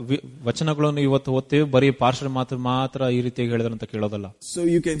ವಚನಗಳನ್ನು ಇವತ್ತು ಓದ್ತೇವೆ, ಬರೀ partial ಮಾತ್ರ ಈ ರೀತಿಯಾಗಿ ಹೇಳಿದ್ರೆ ಅಂತ ಕೇಳೋದಲ್ಲ. So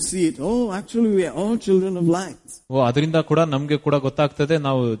you can see it. Oh, actually we are all children of light. ಅದರಿಂದ ಕೂಡ ನಮ್ಗೆ ಕೂಡ ಗೊತ್ತಾಗ್ತದೆ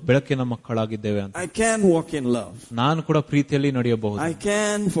ನಾವು ಬೆಳಕಿನ ಮಕ್ಕಳಾಗಿದ್ದೇವೆ ಅಂತ. I can walk in love. ನಾನು ಕೂಡ ಪ್ರೀತಿಯಲ್ಲಿ ನಡೆಯಬಹುದು. I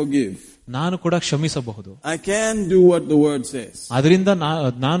can forgive. ನಾನು ಕೂಡ ಕ್ಷಮಿಸಬಹುದು. I can do what the word says. ಅದರಿಂದ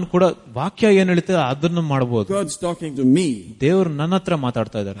ನಾನು ಕೂಡ ವಾಕ್ಯ ಏನ್ ಹೇಳ್ತದೆ ಅದನ್ನು ಮಾಡಬಹುದು. God's talking to me. ದೇವರು ನನ್ನ ಹತ್ರ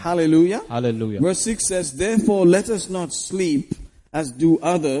ಮಾತಾಡ್ತಾ ಇದ್ದಾರೆ. Hallelujah. Hallelujah. Verse 6 says, therefore let us not sleep as do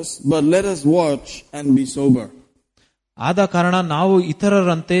others, but let us watch and be sober. ಆದ ಕಾರಣ ನಾವು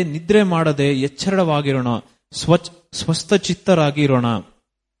ಇತರರಂತೆ ನಿದ್ರೆ ಮಾಡದೆ ಎಚ್ಚರವಾಗಿರೋಣ, ಸ್ವಸ್ಥಚಿತ್ತರಾಗಿ ಇರೋಣ.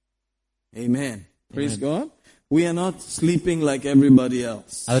 Amen. Praise God. We are not sleeping like everybody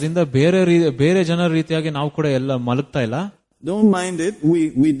else. ಅದರಿಂದ ಬೇರೆ ಜನರ ರೀತಿಯಾಗಿ ನಾವು ಕೂಡ ಎಲ್ಲ ಮಲಗ್ತಾ ಇಲ್ಲ. Don't mind it.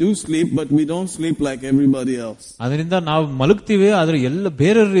 We do sleep, but we don't sleep like everybody else. ಅದರಿಂದ ನಾವು ಮಲಗ್ತೀವಿ, ಆದ್ರೆ ಎಲ್ಲ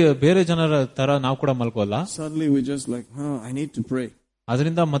ಬೇರೆ ಜನರ ತರ ನಾವು ಕೂಡ ಮಲ್ಕೋಲ್ಲ. Suddenly we just like, I need to pray.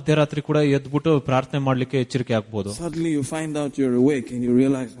 ಅದರಿಂದ ಮಧ್ಯರಾತ್ರಿ ಕೂಡ ಎದ್ಬಿಟ್ಟು ಪ್ರಾರ್ಥನೆ ಮಾಡ್ಲಿಕ್ಕೆ ಎಚ್ಚರಿಕೆ ಆಗ್ಬಹುದು. Suddenly you find out you're awake and you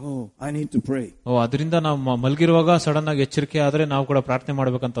realize, I need to pray. ಅದರಿಂದ ನಾವು ಮಲಗಿರುವಾಗ ಸಡನ್ ಆಗಿ ಎಚ್ಚರಿಕೆ ಆದ್ರೆ ನಾವು ಕೂಡ ಪ್ರಾರ್ಥನೆ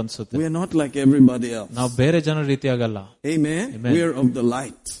ಮಾಡ್ಬೇಕಂತ ಅನ್ಸುತ್ತೆ. We are not like everybody else. ನಾವು ಬೇರೆ ಜನರ ರೀತಿಯಾಗಲ್ಲ. Amen. We are of the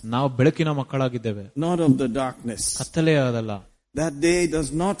light. ನಾವು ಬೆಳಕಿನ ಮಕ್ಕಳಾಗಿದ್ದೇವೆ, not of the darkness. ಕತ್ತಲೆ ಅದಲ್ಲ. That day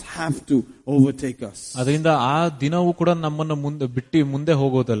does not have to overtake us. ಅದರಿಂದ ಆ ದಿನವೂ ಕೂಡ ನಮ್ಮನ್ನು ಮುಂದೆ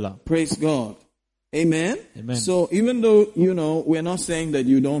ಹೋಗೋದಲ್ಲ. Praise God. Amen. Amen. So even though, we're not saying that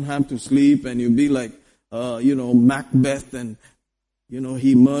you don't have to sleep and you be like, Macbeth and,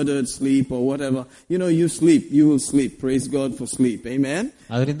 he murdered sleep or whatever. You sleep, you will sleep. Praise God for sleep. Amen.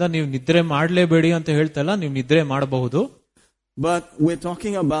 ಅದರಿಂದ ನೀವು ನಿದ್ರೆ ಮಾಡಲೇಬೇಡಿ ಅಂತ ಹೇಳ್ತಲ್ಲ, ನೀವು ನಿದ್ರೆ ಮಾಡಬಹುದು. But we're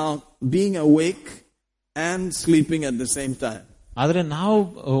talking about being awake and sleeping at the same time. ಆದ್ರೆ ನಾವು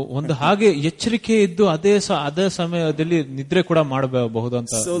ಒಂದು ಹಾಗೆ ಎಚ್ಚರಿಕೆ ಇದ್ದು ಅದೇ ಸಮಯದಲ್ಲಿ ನಿದ್ರೆ ಕೂಡ ಮಾಡಬಹುದು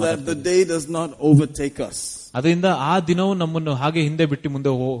ಅಂತ. So that the day does not overtake us. ಅದರಿಂದ ಆ ದಿನವು ನಮ್ಮನ್ನು ಹಾಗೆ ಹಿಂದೆ ಬಿಟ್ಟು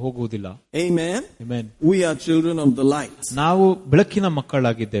ಮುಂದೆ ಹೋಗುವುದಿಲ್ಲ. Amen. Amen. We are children of the light. ನಾವು ಬೆಳಕಿನ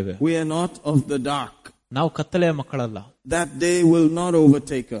ಮಕ್ಕಳಾಗಿದ್ದೇವೆ. We are not of the dark. ನಾವು ಕತ್ತಲೆಯ ಮಕ್ಕಳಲ್ಲ. That day will not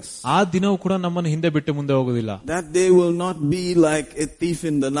overtake us. ಆ ದಿನವೂ ಕೂಡ ನಮ್ಮನ್ನು ಹಿಂದೆ ಬಿಟ್ಟು ಮುಂದೆ ಹೋಗುವುದಿಲ್ಲ. That day will not be like a thief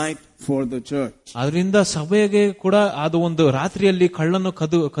in the night for the church. ಅದರಿಂದ ಸಭೆಗೆ ಕೂಡ ಅದು ಒಂದು ರಾತ್ರಿಯಲ್ಲಿ ಕಳ್ಳನ್ನು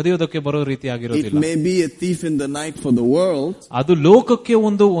ಕದಿಯೋದಕ್ಕೆ ಬರೋ ರೀತಿಯಾಗಿರೋದಿಲ್ಲ. It may be a thief in the night for the world. ಅದು ಲೋಕಕ್ಕೆ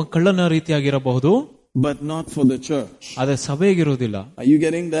ಒಂದು ಕಳ್ಳನ ರೀತಿಯಾಗಿರಬಹುದು, but not for the church. ಅದೇ ಸಭೆಗಿರುವುದಿಲ್ಲ. Are you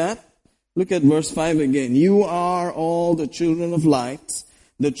getting that? Look at verse 5 again. You are all the children of light,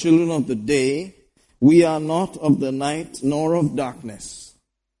 the children of the day. We are not of the night nor of darkness.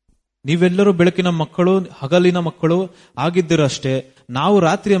 ನೀವೆಲ್ಲರೂ ಬೆಳಕಿನ ಮಕ್ಕಳು, ಹಗಲಿನ ಮಕ್ಕಳು ಆಗಿದ್ದೀರಷ್ಟೇ. ನಾವು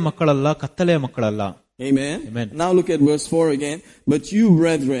ರಾತ್ರಿಯ ಮಕ್ಕಳಲ್ಲ, ಕತ್ತಲೆಯ ಮಕ್ಕಳಲ್ಲ. Amen. Amen. Now look at verse 4 again. But you,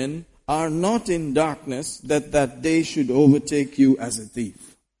 brethren, are not in darkness, that day should overtake you as a thief.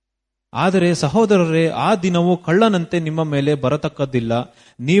 ಆದರೆ ಸಹೋದರರೇ, ಆ ದಿನವು ಕಳ್ಳನಂತೆ ನಿಮ್ಮ ಮೇಲೆ ಬರತಕ್ಕದ್ದಿಲ್ಲ,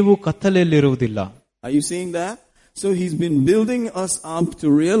 ನೀವು ಕತ್ತಲೆಯಲ್ಲಿರುವುದಿಲ್ಲ. Are you seeing that? So he's been building us up to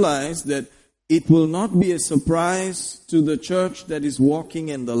realize that it will not be a surprise to the church that is walking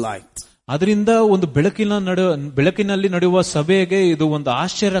in the light. ಅದರಿಂದ ಒಂದು ಬೆಳಕಿನಲ್ಲಿ ನಡೆಯುವ ಸಭೆಗೆ ಇದು ಒಂದು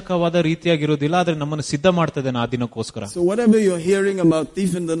ಆಶ್ಚರ್ಯಕವಾದ ರೀತಿಯಾಗಿರೋದಿಲ್ಲ, ಆದ್ರೆ ನಮ್ಮನ್ನು ಸಿದ್ಧ ಮಾಡ್ತದೆ ಆ ದಿನಕ್ಕೋಸ್ಕರ. So whatever you're hearing about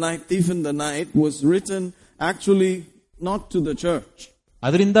thief in the night was written actually not to the church.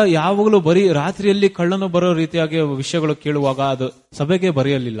 ಅದರಿಂದ ಯಾವಾಗಲೂ ಬರೀ ರಾತ್ರಿಯಲ್ಲಿ ಕಳ್ಳನು ಬರೋ ರೀತಿಯಾಗಿ ವಿಷಯಗಳು ಕೇಳುವಾಗ ಅದು ಸಭೆಗೆ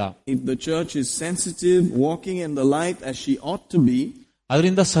ಬರೆಯಲಿಲ್ಲ. If the church is sensitive, walking in the light as she ought to be,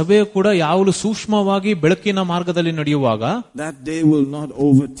 ಅದರಿಂದ ಸಭೆಯು ಕೂಡ ಯಾವಾಗಲೂ ಸೂಕ್ಷ್ಮವಾಗಿ ಬೆಳಕಿನ ಮಾರ್ಗದಲ್ಲಿ ನಡೆಯುವಾಗ that day will not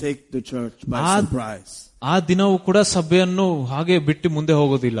overtake the church by surprise. ಆ ದಿನವೂ ಕೂಡ ಸಭೆಯನ್ನು ಹಾಗೆ ಬಿಟ್ಟು ಮುಂದೆ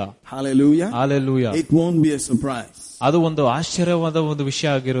ಹೋಗೋದಿಲ್ಲ. Hallelujah. Hallelujah. It won't be a surprise. ಅದು ಒಂದು ಆಶ್ಚರ್ಯವಾದ ಒಂದು ವಿಷಯ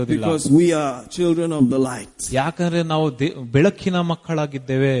ಆಗಿರೋದಿಲ್ಲ. Because we are children of the light. ಯಾಕಂದ್ರೆ ನಾವು ಬೆಳಕಿನ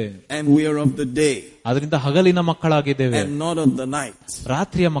ಮಕ್ಕಳಾಗಿದ್ದೇವೆ. And we are of the day. ಅದರಿಂದ ಹಗಲಿನ ಮಕ್ಕಳಾಗಿದ್ದೇವೆ. And not of the night.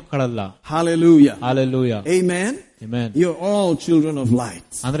 ರಾತ್ರಿಯ ಮಕ್ಕಳಲ್ಲ. Hallelujah. Hallelujah. Amen. Amen. You're all children of light.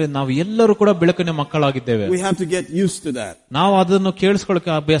 ಅಂದ್ರೆ ನಾವು ಎಲ್ಲರೂ ಕೂಡ ಬೆಳಕಿನ ಮಕ್ಕಳಾಗಿದ್ದೇವೆ. We have to get used to that. ನಾವು ಅದನ್ನು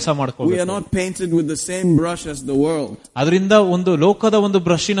ಕೇಳಿಸ್ಕೊಳ್ಳಕ್ಕೆ ಅಭ್ಯಾಸ ಮಾಡ್ಕೊಳ್ಳಬೇಕು. We are not painted with the same brush as the world. ಅದರಿಂದ ಒಂದು ಲೋಕದ ಒಂದು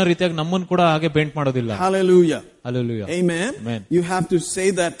ಬ್ರಷಿನ ರೀತಿಯಾಗಿ ನಮ್ಮನ್ನು ಕೂಡ ಹಾಗೆ ಪೇಂಟ್ ಮಾಡೋದಿಲ್ಲ. Hallelujah. Hallelujah. Amen. Amen. You have to say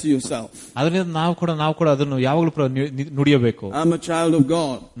that to yourself. ಅದರಿಂದ ನಾವು ಕೂಡ ಅದನ್ನು ಯಾವಾಗಲೂ ನುಡಿಯಬೇಕು. I'm a child of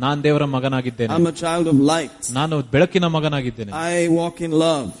God. ನಾನು ದೇವರ ಮಗನಾಗಿದ್ದೇನೆ. I'm a child of light. ನಾನು ಬೆಳಕಿನ ಮಗನಾಗಿದ್ದೇನೆ. I walk in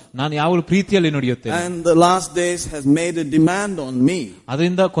love. ನಾನು ಯಾವಾಗಲೂ ಪ್ರೀತಿಯಲ್ಲಿ ನುಡಿಯುತ್ತೇನೆ. And the last days has made a demand on me.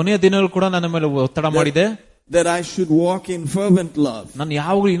 ಅದರಿಂದ ಕೊನೆಯ ದಿನಗಳು ಕೂಡ ನನ್ನ ಮೇಲೆ ಒತ್ತಡ ಮಾಡಿದೆ. That I should walk in fervent love. ನಾನು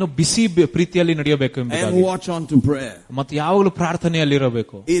ಯಾವಾಗಲೂ ಇನ್ನೂ ಬಿಸಿ ಪ್ರೀತಿಯಲ್ಲಿ ನಡೆಯಬೇಕು and watch on to prayer. ಮತ್ತು ಯಾವಾಗಲೂ ಪ್ರಾರ್ಥನೆಯಲ್ಲಿ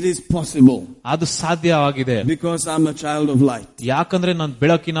ಇರಬೇಕು. It is possible. ಅದು ಸಾಧ್ಯವಾಗಿದೆ. Because I'm a child of light. ಯಾಕಂದ್ರೆ ನಾನು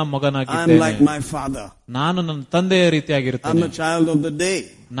ಬೆಳಕಿನ ಮಗನಾಗಿದ್ದೇನೆ. I'm like my father. ನಾನು ನನ್ನ ತಂದೆಯ ರೀತಿಯಾಗಿರುತ್ತೇನೆ. I'm a child of the day.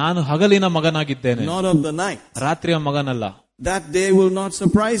 ನಾನು ಹಗಲಿನ ಮಗನಾಗಿದ್ದೇನೆ. Not of the night. ರಾತ್ರಿಯ ಮಗನಲ್ಲ. That day will not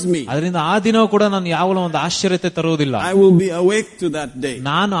surprise me. ಅದರಿಂದ ಆ ದಿನವೂ ಕೂಡ ನಾನು ಯಾವಾಗಲೂ ಒಂದು ಆಶ್ಚರ್ಯತೆ ತರುವುದಿಲ್ಲ. I will be awake to that day.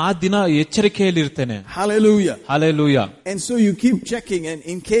 ನಾನು ಆ ದಿನ ಎಚ್ಚರಿಕೆಯಲ್ಲಿ ಇರ್ತೇನೆ. Hallelujah. Hallelujah. And so you keep checking, and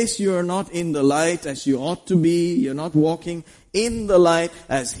in case you are not in the light as you ought to be, you're not walking in the light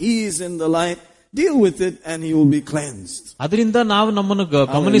as he is in the light, deal with it and he will be cleansed. ಅದರಿಂದ ನಾವು ನಮ್ಮನ್ನು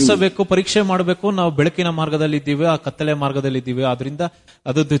ಗಮನಿಸಬೇಕು, ಪರೀಕ್ಷೆ ಮಾಡಬೇಕು. ನಾವು ಬೆಳಕಿನ ಮಾರ್ಗದಲ್ಲಿ ಇದ್ದೀವಿ, ಆ ಕತ್ತಲೆ ಮಾರ್ಗದಲ್ಲಿ ಇದ್ದೀವಿ. ಅದರಿಂದ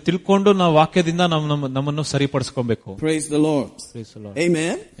ಅದು ತಿಳ್ಕೊಂಡು ನಾವು ವಾಕ್ಯದಿಂದ ನಮ್ಮನ್ನು ಸರಿಪಡಿಸ್ಕೊಬೇಕು. Praise the Lord. Praise the Lord.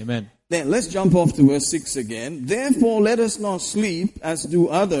 Amen. Amen. Then let's jump off to verse 6 again. Therefore let us not sleep as do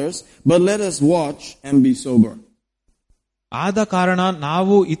others, but let us watch and be sober. ಆದ ಕಾರಣ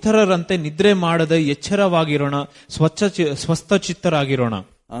ನಾವು ಇತರರಂತೆ ನಿದ್ರೆ ಮಾಡದೆ ಎಚ್ಚರವಾಗಿರೋಣ, ಸ್ವಸ್ಥಚಿತ್ತರಾಗಿರೋಣ.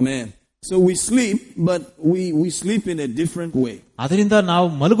 Amen. So we sleep, but we sleep in a different way. ಅದರಿಂದ ನಾವು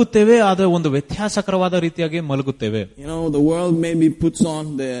ಮಲಗುತ್ತೇವೆ, ಆದರೆ ಒಂದು ವ್ಯತ್ಯಾಸಕರವಾದ ರೀತಿಯಾಗಿ ಮಲಗುತ್ತೇವೆ. You know, the world maybe puts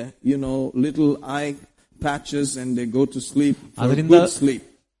on their, little eye patches and they go to sleep for good sleep.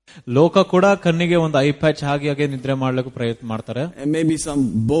 ಲೋಕ ಕೂಡ ಕಣ್ಣಿಗೆ ಒಂದು ಐ ಪ್ಯಾಚ್ ಹಾಗೆ ನಿದ್ರೆ ಮಾಡ್ಲಿಕ್ಕೆ ಪ್ರಯತ್ನ ಮಾಡ್ತಾರೆ. And maybe some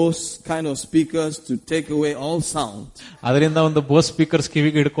Bose kind of speakers to take away all sound. ಅದರಿಂದ ಒಂದು ಬೋಸ್ ಸ್ಪೀಕರ್ಸ್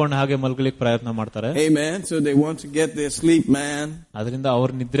ಕಿವಿಗೆ ಹಿಡ್ಕೊಂಡು ಹಾಗೆ ಮಲಗಲಿಕ್ಕೆ ಪ್ರಯತ್ನ ಮಾಡ್ತಾರೆ. Amen. So they want to get their sleep, man. ಅದರಿಂದ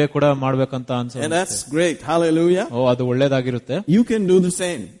ಅವ್ರ ನಿದ್ರೆ ಕೂಡ ಮಾಡ್ಬೇಕಂತ ಅನ್ಸುತ್ತೆ. And that's great. Hallelujah. ಅದು ಒಳ್ಳೇದಾಗಿರುತ್ತೆ. You can do the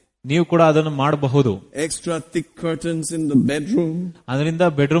same. ನೀವು ಕೂಡ ಅದನ್ನು ಮಾಡಬಹುದು. Extra thick curtains in the bedroom. ಅದರಿಂದ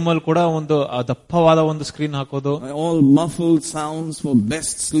ಬೆಡ್ರೂಮ್ ಅಲ್ಲಿ ಕೂಡ ಒಂದು ದಪ್ಪವಾದ ಒಂದು ಸ್ಕ್ರೀನ್ ಹಾಕೋದು. All muffled sounds for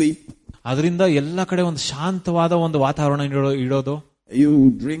best sleep. ಅದರಿಂದ ಎಲ್ಲ ಕಡೆ ಒಂದು ಶಾಂತವಾದ ಒಂದು ವಾತಾವರಣ ಇಡೋದು. You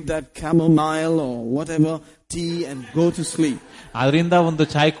drink that chamomile or whatever tea and go to sleep. ಅದರಿಂದ ಒಂದು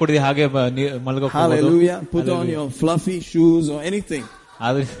ಚಾಯ್ ಕುಡಿದು ಹಾಗೆ ಮಲಗೋಕೆ. Hallelujah. Put on your fluffy shoes or anything.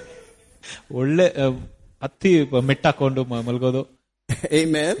 ಒಳ್ಳೆ ಹತ್ತಿ ಮೆಟ್ಟಾಕೊಂಡು ಮಲಗೋದು.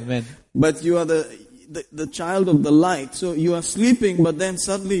 Amen. Amen. But you are the child of the light. So you are sleeping, but then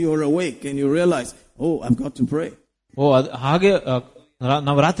suddenly you're awake and you realize, oh, I've got to pray. ಹಾಗೆ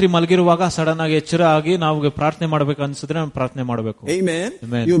ನಾವು ರಾತ್ರಿ ಮಲಗಿರುವಾಗ sudden ಆಗಿ ಎಚ್ಚರ ಆಗಿ ನಾವು ಪ್ರಾರ್ಥನೆ ಮಾಡಬೇಕು ಅನ್ಸಿದ್ರೆ ನಾವು ಪ್ರಾರ್ಥನೆ ಮಾಡಬೇಕು. Amen.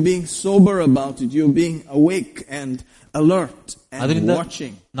 You're being sober about it. You're being awake and alert and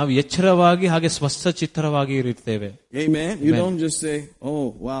watching. ನಾವು ಎಚ್ಚರವಾಗಿ ಹಾಗೆ ಸ್ವಸ್ಥಚಿತ್ತರವಾಗಿ ಇರುತ್ತೇವೆ. Amen. You don't just say, oh,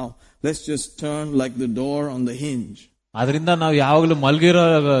 wow, let's just turn like the door on the hinge. ಅದರಿಂದ ನಾವು ಯಾವಾಗಲೂ ಮಲಗಿರೋ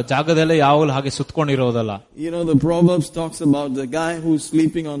ಜಾಗದಲ್ಲೇ ಯಾವಾಗಲೂ ಹಾಗೆ ಸುತ್ತಕೊಂಡಿರೋದಲ್ಲ. The Proverbs talks about the guy who's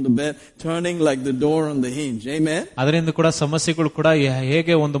sleeping on the bed turning like the door on the hinge. Amen. ಅದರಿಂದ ಕೂಡ ಸಮಸ್ಯೆಗಳು ಕೂಡ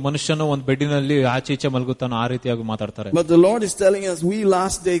ಹೇಗೆ ಒಂದು ಮನುಷ್ಯನು ಒಂದು ಬೆಡ್ಡಿನಲ್ಲಿ ಆಚೆ ಈಚೆ ಮಲಗುತ್ತಾನೋ ಆ ರೀತಿಯಾಗಿ ಮಾತಾಡ್ತಾರೆ. But the Lord is telling us, we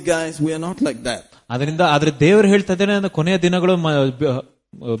last day guys, we are not like that. ಅದರಿಂದ ಆದ್ರೆ ದೇವರು ಹೇಳ್ತಾ ಇದ್ದಾನೆ, ಕೊನೆಯ ದಿನಗಳು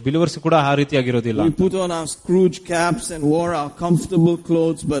ಬಿಲಿವರ್ಸ್ ಕೂಡ ಆ ರೀತಿಯಾಗಿರೋದಿಲ್ಲ. We put on our Scrooge caps and wore our comfortable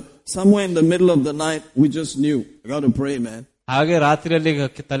clothes, but somewhere in the middle of the night we just knew, I got to pray, man. ಹಾಗೆ ರಾತ್ರಿಯಲ್ಲಿ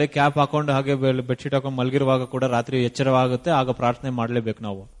ತಲೆ ಕ್ಯಾಪ್ ಹಾಕೊಂಡು ಹಾಗೆ ಬೆಡ್ಶೀಟ್ ಹಾಕೊಂಡು ಮಲಗಿರುವಾಗ ಕೂಡ ರಾತ್ರಿ ಎಚ್ಚರವಾಗುತ್ತೆ, ಆಗ ಪ್ರಾರ್ಥನೆ ಮಾಡಲೇಬೇಕು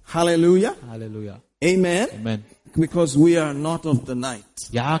ನಾವು. Hallelujah. Hallelujah. Amen. Amen. Because we are not of the night.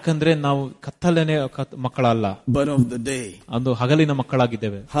 ಯಾಕಂದ್ರೆ ನಾವು ಕತ್ತಲೆನೆ ಮಕ್ಕಳಲ್ಲ, but of the day. ಅಂದು ಹಗಲಿನ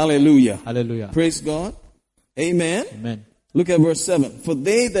ಮಕ್ಕಳಾಗಿದ್ದೇವೆ. Hallelujah. Hallelujah. Praise God. Amen. Amen. Look at verse 7. For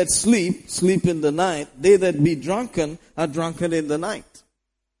they that sleep, sleep in the night. They that be drunken are drunken in the night.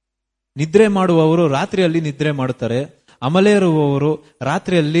 ನಿದ್ರೆ ಮಾಡುವವರು ರಾತ್ರಿಯಲ್ಲಿ ನಿದ್ರೆ ಮಾಡುತ್ತಾರೆ, ಅಮಲೇರುವವರು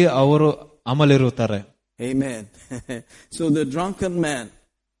ರಾತ್ರಿಯಲ್ಲಿ ಅವರು ಅಮಲೇರುತ್ತಾರೆ. Amen. So the drunken man.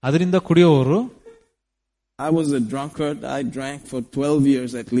 ಅದರಿಂದ ಕುಡಿಯುವವರು. I was a drunkard. I drank for 12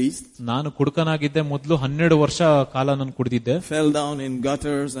 years at least. ನಾನು ಕುಡುಕನಾಗಿದ್ದೆ, ಮೊದಲು 12 ವರ್ಷ ಕಾಲ ನಾನು ಕುಡಿದಿದ್ದೆ. Fell down in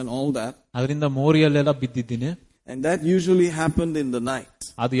gutters and all that. ಅದರಿಂದ ಮೋರಿಯಲ್ಲೆಲ್ಲ ಬಿದ್ದಿದ್ದೀನಿ. And that usually happened in the night.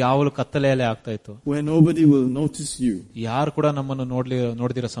 ಅದು ಯಾವಾಗಲೂ ಕತ್ತಲೆಯಲ್ಲೇ ಆಗ್ತಾ ಇತ್ತು. Where nobody will notice you. ಯಾರು ಕೂಡ ನಮ್ಮನ್ನು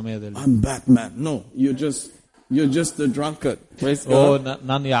ನೋಡ್ದಿರೋ ಸಮಯದಲ್ಲಿ. I'm Batman. No, you're just a drunkard. Praise God.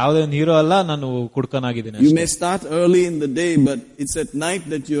 ನಾನು ಯಾವುದೇ ಹೀರೋ ಅಲ್ಲ, ನಾನು ಕುಡುಕನಾಗಿದ್ದೀನಿ. You may start early in the day, but it's at night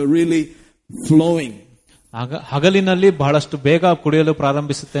that you're really flowing. ಹಗಲಿನಲ್ಲಿ ಬಹಳಷ್ಟು ಬೇಗ ಕುಡಿಯಲು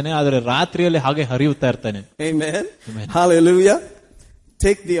ಪ್ರಾರಂಭಿಸುತ್ತೇನೆ, ಆದರೆ ರಾತ್ರಿಯಲ್ಲಿ ಹಾಗೆ ಹರಿಯುತ್ತಾ ಇರ್ತೇನೆ. Amen. Hallelujah.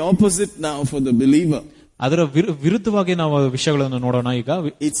 Take the opposite now for the believer. ಅದರ ವಿರುದ್ಧವಾಗಿ ನಾವು ವಿಷಯಗಳನ್ನು ನೋಡೋಣ ಈಗ.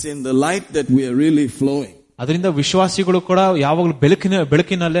 It's in the light that we are really flowing. ಅದರಿಂದ ವಿಶ್ವಾಸಿಗಳು ಕೂಡ ಯಾವಾಗಲೂ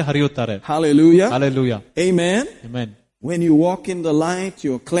ಬೆಳಕಿನಲ್ಲೇ ಹರಿಯುತ್ತಾರೆ. Hallelujah. Hallelujah. Amen. Amen. When you walk in the light,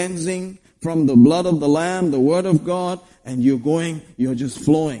 you're cleansing from the blood of the Lamb, the Word of God, and you're just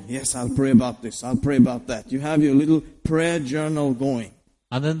flowing. Yes, I'll pray about this. I'll pray about that. You have your little prayer journal going.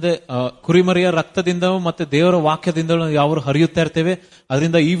 ಅದಂದ್ರೆ ಕುರಿಮರಿಯ ರಕ್ತದಿಂದ ಮತ್ತೆ ದೇವರ ವಾಕ್ಯದಿಂದ ಯಾವ ಹರಿಯುತ್ತಾ ಇರ್ತೇವೆ.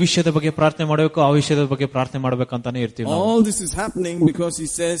 ಅದರಿಂದ ಈ ವಿಷಯದ ಬಗ್ಗೆ ಪ್ರಾರ್ಥನೆ ಮಾಡಬೇಕು, ಆ ವಿಷಯದ ಬಗ್ಗೆ ಪ್ರಾರ್ಥನೆ ಮಾಡಬೇಕಂತಾನೆ ಇರ್ತೀವಿ. All this is happening because he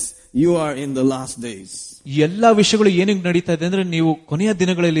says you are in the last days. ಈ ಎಲ್ಲಾ ವಿಷಯಗಳು ಏನಿಗೆ ನಡೀತಾ ಇದೆ ಅಂದ್ರೆ ನೀವು ಕೊನೆಯ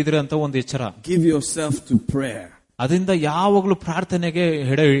ದಿನಗಳಲ್ಲಿ ಇದ್ರೆ ಅಂತ ಒಂದು ಎಚ್ಚರ. Give yourself to prayer. ಅದರಿಂದ ಯಾವಾಗಲೂ ಪ್ರಾರ್ಥನೆಗೆ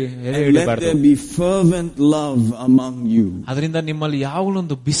let there be fervent love among you. ಅದರಿಂದ ನಿಮ್ಮಲ್ಲಿ ಯಾವಾಗಲೂ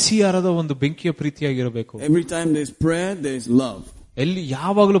ಒಂದು ಬಿಸಿಯಾರದ ಒಂದು ಬೆಂಕಿಯ ಪ್ರೀತಿಯಾಗಿರಬೇಕು. Every time there's prayer, there's love. ಎಲ್ಲಿ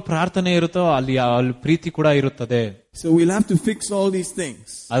ಯಾವಾಗಲೂ ಪ್ರಾರ್ಥನೆ ಇರುತ್ತೋ ಅಲ್ಲಿ ಪ್ರೀತಿ ಕೂಡ ಇರುತ್ತದೆ. So we'll have to fix all these things.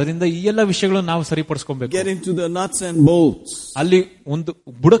 ಅದರಿಂದ ಈ ಎಲ್ಲ ವಿಷಯಗಳನ್ನು ನಾವು ಸರಿಪಡಿಸ್ಕೊಬೇಕು. Get into the nuts and bolts. ಅಲ್ಲಿ ಒಂದು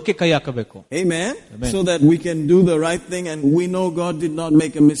ಬುಡಕ್ಕೆ ಕೈ ಹಾಕಬೇಕು. Amen. So that we can do the right thing and we know God did not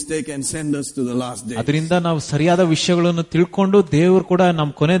make a mistake and send us to the last day. ಅದರಿಂದ ನಾವು ಸರಿಯಾದ ವಿಷಯಗಳನ್ನು ತಿಳ್ಕೊಂಡು ದೇವರು ಕೂಡ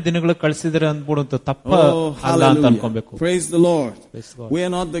ನಮ್ಮ ಕೊನೆ ದಿನಗಳು ಕಳಿಸಿದರೆ ಅಂದ್ಬಿಡುವಂತ ತಪ್ಪ ಅಲ್ಲ ಅಂತ ಅನ್ಕೊಬೇಕು. Praise the Lord. We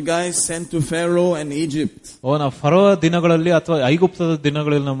are not the guys sent to Pharaoh and Egypt. ನಾವು ಫರೋ ದಿನಗಳಲ್ಲಿ ಅಥವಾ ಐಗುಪ್ತದ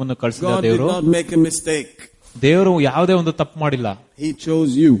ದಿನಗಳಲ್ಲಿ ನಮ್ಮನ್ನು ಕಳಿಸಿದ ದೇವರು. God did not make a mistake. ದೇವರು ಯಾವುದೇ ಒಂದು ತಪ್ಪು ಮಾಡಿಲ್ಲ. He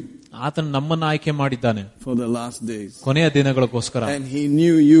chose you. ಆತನು ನಮ್ಮನ್ನು ಆಯ್ಕೆ ಮಾಡಿದ್ದಾನೆ for the last days. ಕೊನೆಯ ದಿನಗಳಿಗೋಸ್ಕರ. And he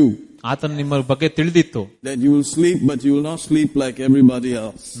knew you. ಆತನು ನಿಮ್ಮ ಬಗ್ಗೆ ತಿಳಿದಿತ್ತು. that you will sleep but you will not sleep like everybody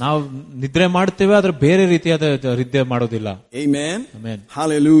else. ನಾವು ನಿದ್ರೆ ಮಾಡುತ್ತೇವೆ ಆದ್ರೆ ಬೇರೆ ರೀತಿಯಾದ ನಿದ್ರೆ ಮಾಡೋದಿಲ್ಲ. Amen. Amen.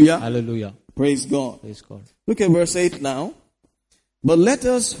 Hallelujah. Hallelujah. Praise God. Praise God. Look at verse 8 now. But let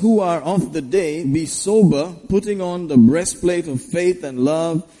us who are of the day be sober, putting on the breastplate of faith and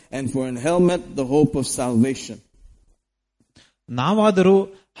love, and for an helmet the hope of salvation. ನಾವಾದರೂ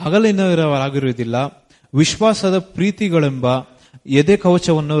ಹಗಲಿನವರಾಗಿರುವುದಿಲ್ಲ, ವಿಶ್ವಾಸದ ಪ್ರೀತಿಗಳೆಂಬ ಎದೆ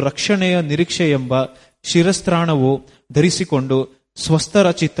ಕವಚವನ್ನು, ರಕ್ಷಣೆಯ ನಿರೀಕ್ಷೆ ಎಂಬ ಶಿರಸ್ತ್ರಾಣವು ಧರಿಸಿಕೊಂಡು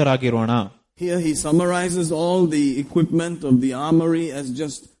ಸ್ವಸ್ಥಚಿತ್ತರಾಗಿರೋಣ. Here he summarizes all the equipment of the armory as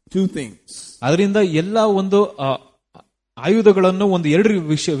just two things. ಅದರಿಂದ ಎಲ್ಲ ಒಂದು ಆಯುಧಗಳನ್ನು ಒಂದು ಎರಡು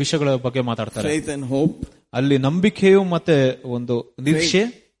ವಿಷಯಗಳ ಬಗ್ಗೆ ಮಾತಾಡ್ತಾರೆ. Faith and hope. ಅಲ್ಲಿ ನಂಬಿಕೆಯು ಮತ್ತೆ ಒಂದು ನಿರೀಕ್ಷೆ.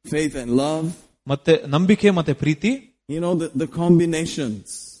 Faith and love. ಮತ್ತೆ ನಂಬಿಕೆ ಮತ್ತೆ ಪ್ರೀತಿ. You know the combinations.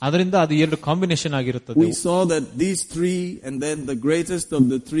 ಅದರಿಂದ ಅದು ಎರಡು ಕಾಂಬಿನೇಷನ್ ಆಗಿರುತ್ತದೆ. We saw that these three and then the greatest of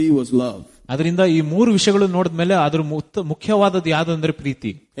the three was love. ಅದರಿಂದ ಈ ಮೂರು ವಿಷಯಗಳು ನೋಡಿದ್ಮೇಲೆ ಅದ್ರ ಮುಖ್ಯವಾದದ್ದು ಯಾವ್ದಂದ್ರೆ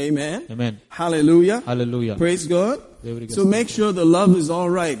ಪ್ರೀತಿ. Amen. Amen. Hallelujah. Hallelujah. Praise God. So make sure the love is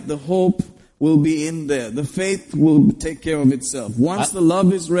all right. The hope will be in there. The faith will take care of itself. Once the love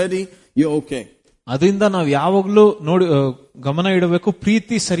is ready, you're okay. ಅದರಿಂದ ನಾವು ಯಾವಾಗ್ಲೂ ನೋಡಿ ಗಮನ ಇಡಬೇಕು,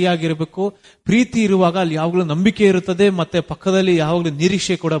 ಪ್ರೀತಿ ಸರಿಯಾಗಿರಬೇಕು. ಪ್ರೀತಿ ಇರುವಾಗ ಅಲ್ಲಿ ಯಾವಾಗಲೂ ನಂಬಿಕೆ ಇರುತ್ತದೆ, ಮತ್ತೆ ಪಕ್ಕದಲ್ಲಿ ಯಾವಾಗಲೂ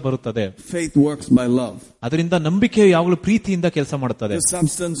ನಿರೀಕ್ಷೆ ಕೂಡ ಬರುತ್ತದೆ. Faith works by love. ಅದರಿಂದ ನಂಬಿಕೆ ಯಾವಾಗಲೂ ಪ್ರೀತಿಯಿಂದ ಕೆಲಸ ಮಾಡುತ್ತದೆ. The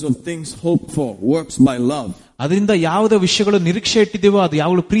substance of things hoped for works by love. ಅದರಿಂದ ಯಾವುದೇ ವಿಷಯಗಳು ನಿರೀಕ್ಷೆ ಇಟ್ಟಿದ್ದೀವೋ ಅದು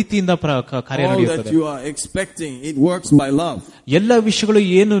ಯಾವಾಗಲೂ ಪ್ರೀತಿಯಿಂದ ಕಾರ್ಯನಿರ್ವಹಿಸುತ್ತದೆ. All that you are expecting, it works by love. ಎಲ್ಲ ವಿಷಯಗಳು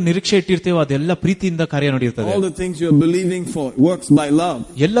ಏನು ನಿರೀಕ್ಷೆ ಇಟ್ಟಿರ್ತೇವೋ ಅದೆಲ್ಲ ಪ್ರೀತಿಯಿಂದ ಕಾರ್ಯನಿರ್ವಹಿಸುತ್ತದೆ. All the things you are believing for works by love.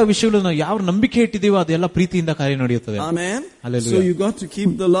 ಎಲ್ಲ ವಿಷಯಗಳು ನಾವು ಯಾವ ನಂಬಿಕೆ ಇಟ್ಟಿದ್ದೀವೋ ಅದೆಲ್ಲ ಪ್ರೀತಿಯಿಂದ ಕಾರ್ಯನಿರ್ವಹಿಸುತ್ತದೆ. Amen. Hallelujah. So you got to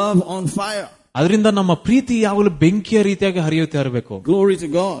keep the love on fire. ಅದರಿಂದ ನಮ್ಮ ಪ್ರೀತಿ ಯಾವಾಗಲೂ ಬೆಂಕಿಯ ರೀತಿಯಾಗಿ ಹರಿಯುತ್ತಾ ಇರಬೇಕು. Glory to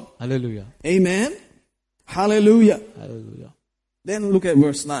God. Hallelujah. Amen. Hallelujah. Hallelujah. Then look at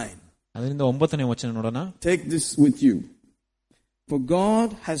verse 9. ಅದರಿಂದ 9ನೇ ವಚನ ನೋಡೋಣ. Take this with you. For God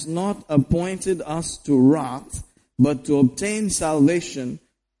has not appointed us to wrath, but to obtain salvation,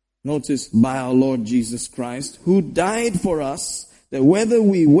 notice, by our Lord Jesus Christ, who died for us, that whether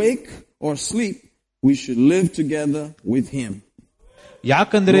we wake or sleep, we should live together with him.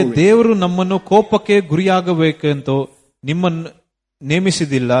 ಯಾಕಂದ್ರೆ ದೇವರು ನಮ್ಮನ್ನು ಕೋಪಕ್ಕೆ ಗುರಿಯಾಗಬೇಕೆಂದು ನಿಮ್ಮನ್ನು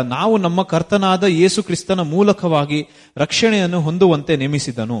ನೇಮಿಸಿದಿಲ್ಲ, ನಾವು ನಮ್ಮ ಕರ್ತನಾದ ಯೇಸು ಕ್ರಿಸ್ತನ ಮೂಲಕವಾಗಿ ರಕ್ಷಣೆಯನ್ನು ಹೊಂದುವಂತೆ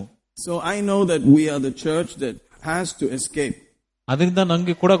ನೇಮಿಸಿದನು. So I know that we are the church that has to escape. ಅದರಿಂದ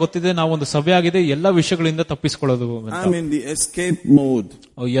ನಂಗೆ ಕೂಡ ಗೊತ್ತಿದೆ ನಾವೊಂದು ಸಭೆಯಾಗಿದೆ ಎಲ್ಲ ವಿಷಯಗಳಿಂದ ತಪ್ಪಿಸಿಕೊಳ್ಳೋದು. I'm in the escape mode.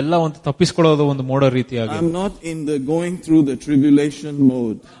 ಎಲ್ಲ ಒಂದು ತಪ್ಪಿಸಿಕೊಳ್ಳೋದು ಒಂದು ಮೋಡ ರೀತಿಯಾಗಿ. I'm not in the going through the tribulation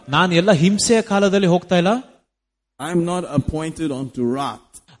mode. ನಾನು ಎಲ್ಲ ಹಿಂಸೆಯ ಕಾಲದಲ್ಲಿ ಹೋಗ್ತಾ ಇಲ್ಲ. I'm not appointed onto wrath.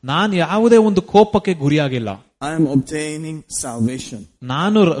 ನಾನು ಯಾವುದೇ ಒಂದು ಕೋಪಕ್ಕೆ ಗುರಿಯಾಗಿಲ್ಲ. I am obtaining salvation.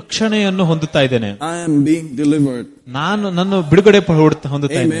 ನಾನು ರಕ್ಷಣೆಯನ್ನು ಹೊಂದುತ್ತಾ ಇದ್ದೇನೆ. I am being delivered. ನಾನು ನನ್ನ ಬಿಡುಗಡೆ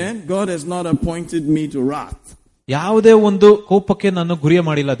ಹೊಂದುತ್ತಾ ಇದ್ದೇನೆ. Amen. God has not appointed me to wrath. ಯಾವುದೇ ಒಂದು ಕೋಪಕ್ಕೆ ನಾನು ಗುರಿಯ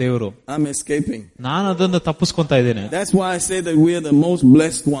ಮಾಡಿಲ್ಲ ದೇವರು. I'm escaping. ನಾನು ಅದನ್ನು ತಪ್ಪಿಸ್ಕೊಂತಾ ಇದ್ದೇನೆ. That's why I say that we are the most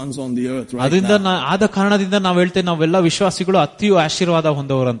blessed ones on the earth right ಅದರಿಂದ now. ಆದ ಕಾರಣದಿಂದ ನಾವು ಹೇಳ್ತೇವೆ ನಾವೆಲ್ಲ ವಿಶ್ವಾಸಿಗಳು ಅತಿಯು ಆಶೀರ್ವಾದ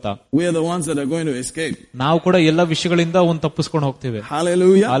ಹೊಂದವರಂತ. We are the ones that are going to escape. ನಾವು ಕೂಡ ಎಲ್ಲ ವಿಷಯಗಳಿಂದ ಒಂದು ತಪ್ಪಿಸ್ಕೊಂಡು ಹೋಗ್ತೇವೆ.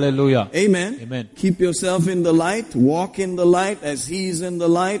 Hallelujah. Hallelujah. Amen. Amen. Keep yourself in the light, walk in the light as he is in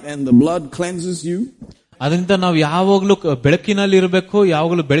the light, and the blood cleanses you. ಅದರಿಂದ ನಾವು ಯಾವಾಗ್ಲೂ ಬೆಳಕಿನಲ್ಲಿ ಇರಬೇಕು,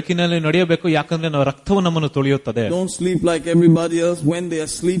 ಯಾವಾಗಲೂ ಬೆಳಕಿನಲ್ಲಿ ನಡೆಯಬೇಕು. ಯಾಕಂದ್ರೆ ನಾವು ರಕ್ತವು ನಮ್ಮನ್ನು ತೊಳೆಯುತ್ತದೆ. Don't sleep like everybody else. When they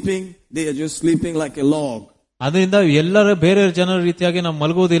are sleeping, they are just sleeping like a log. ಅದರಿಂದ ಎಲ್ಲರ ಬೇರೆ ಜನರ ರೀತಿಯಾಗಿ ನಾವು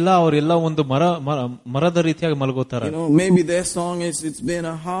ಮಲಗುವುದಿಲ್ಲ, ಅವರೆಲ್ಲ ಒಂದು ಮರದ ರೀತಿಯಾಗಿ ಮಲಗುತ್ತಾರೆ. Maybe their song is, it's been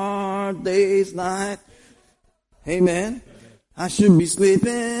a hard day's night. Amen. I should be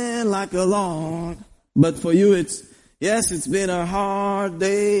sleeping like a log. But for you it's, yes, it's been a hard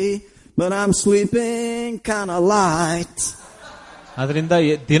day, but I'm sleeping kind of light. ಅದರಿಂದ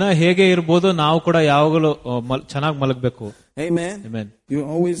ದಿನ ಹೇಗೆ ಇರಬಹುದು, ನಾವು ಕೂಡ ಯಾವಾಗಲೂ ಚೆನ್ನಾಗಿ ಮಲಗಬೇಕು. Amen. Amen. You're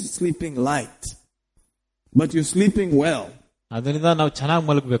always sleeping light, but you're sleeping well. ಅದರಿಂದ ನಾವು ಚೆನ್ನಾಗಿ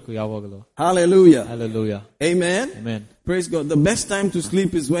ಮಲಗಬೇಕು ಯಾವಾಗಲೂ. Hallelujah. Hallelujah. Amen. Amen. Praise God. The best time to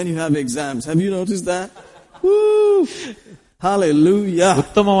sleep is when you have exams. Have you noticed that? Woo! Hallelujah.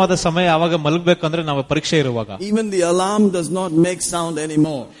 ಉತ್ತಮವಾದ ಸಮಯ ಯಾವಾಗ ಮಲಗಬೇಕಂದ್ರೆ ನಾವು ಪರೀಕ್ಷೆ ಇರುವಾಗ. Even the alarm does not make sound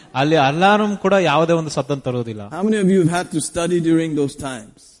anymore. ಅಲ್ಲಿ ಅಲಾರ್ಮ್ ಕೂಡ ಯಾವುದೇ ಒಂದು ಸದ್ದನ್ನು ತರುವುದಿಲ್ಲ. How many of you have had to study during those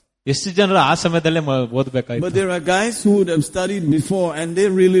times? ಎಷ್ಟು ಜನರು ಆ ಸಮಯದಲ್ಲೇ ಓದಬೇಕಾಯ್ತು. But there are guys who would have studied before and they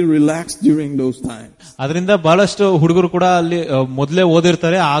really relaxed during those times. ಅದರಿಂದ ಬಹಳಷ್ಟು ಹುಡುಗರು ಕೂಡ ಅಲ್ಲಿ ಮೊದಲೇ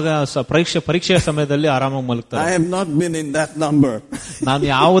ಓದಿರ್ತಾರೆ, ಆಗ ಪರೀಕ್ಷೆಯ ಸಮಯದಲ್ಲಿ ಆರಾಮಾಗಿ ಮಲಗ್ತಾರೆ. I have not been in that number. ನಾನು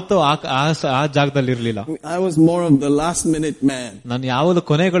ಯಾವತ್ತೂ ಆ ಜಾಗದಲ್ಲಿ ಇರಲಿಲ್ಲ. I was more of the last minute man. ನಾನು ಯಾವತ್ತು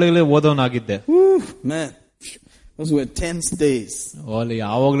ಕೊನೆಗಳಲ್ಲಿ ಓದೋನಾಗಿದ್ದೆ. Man, those were tense days. ಅಲ್ಲಿ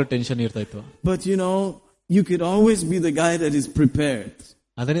ಯಾವಾಗ್ಲೂ ಟೆನ್ಷನ್ ಇರ್ತಾ ಇತ್ತು. But you could always be the guy that is prepared.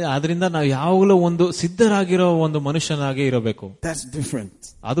 ಅದರಿಂದ ನಾವು ಯಾವಾಗಲೂ ಒಂದು ಸಿದ್ಧರಾಗಿರೋ ಒಂದು ಮನುಷ್ಯನಾಗಿ ಇರಬೇಕು. That's different.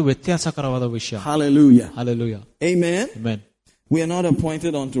 ಅದು ವ್ಯತ್ಯಾಸಕರವಾದ ವಿಷಯ. Hallelujah. Hallelujah. Amen. Amen. We are not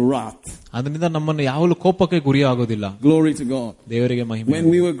appointed unto wrath. ಅದರಿಂದ ನಮ್ಮನ್ನು ಯಾವಾಗಲೂ ಕೋಪಕ್ಕೆ ಗುರಿ ಆಗೋದಿಲ್ಲ. Glory to God. ದೇವರಿಗೆ ಮಹಿಮೆ. When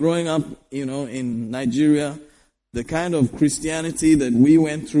we were growing up, in Nigeria, the kind of Christianity that we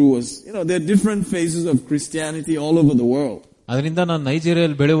went through was, there are different phases of Christianity all over the world. ಅದರಿಂದ ನಾನು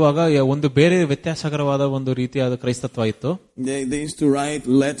ನೈಜೀರಿಯಲ್ಲಿ ಬೆಳೆಯುವಾಗ ಒಂದು ಬೇರೆ ವ್ಯತ್ಯಾಸಕರವಾದ ಒಂದು ರೀತಿಯಾದ ಕ್ರೈಸ್ತತ್ವ ಇತ್ತು. They used to write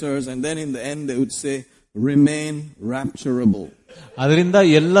letters and then in the end they would say, remain rapturable. ಅದರಿಂದ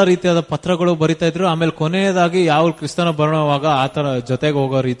ಎಲ್ಲ ರೀತಿಯಾದ ಪತ್ರಗಳು ಬರಿತಾ ಇದ್ರು. ಆಮೇಲೆ ಕೊನೆಯದಾಗಿ ಯಾವ ಕ್ರಿಸ್ತನ ಬರುವಾಗ ಆತರ ಜೊತೆಗೆ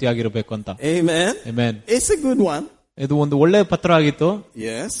ಹೋಗೋ ರೀತಿಯಾಗಿರ್ಬೇಕು ಅಂತ. Amen. Amen. It's a good one. ಇದು ಒಂದು ಒಳ್ಳೆ ಪತ್ರ ಆಗಿತ್ತು.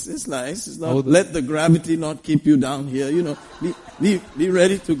 Yes, it's nice. It's not, let the gravity not keep you down here. Be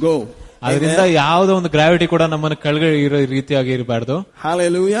ready to go. ಅದರಿಂದ ಯಾವುದೋ ಒಂದು ಗ್ರಾವಿಟಿ ಕೂಡ ನಮ್ಮನ್ನು ಕೆಳಗಡೆ ಇರೋ ರೀತಿಯಾಗಿ ಇರಬಾರ್ದು.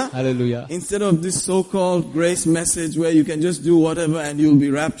 Hallelujah. Hallelujah. Instead of this so-called grace message where you can just do whatever and you'll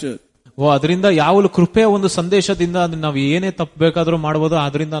be raptured. ಅದರಿಂದ ಯಾವಲು ಕೃಪೆಯ ಒಂದು ಸಂದೇಶದಿಂದ ನಾವು ಏನೇ ತಪ್ಪು ಬೇಕಾದ್ರೂ ಮಾಡಬಹುದು.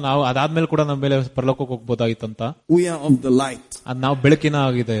 ಅದರಿಂದ ನಾವು ಅದಾದ್ಮೇಲೆ ಕೂಡ ನಮ್ಮ ಮೇಲೆ ಪರಲೋಕಕ್ಕೆ ಹೋಗಬಹುದಾಗಿತ್ತಂತ. We are of the light. ನಾವು ಬೆಳಕಿನ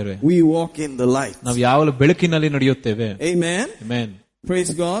ಆಗಿದ್ದೇವೆ. We walk in the light. ನಾವು ಯಾವಲು ಬೆಳಕಿನಲ್ಲಿ ನಡೆಯುತ್ತೇವೆ. Amen. Amen.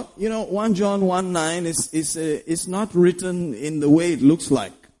 Praise God. 1 John 1:9 is not written in the way it looks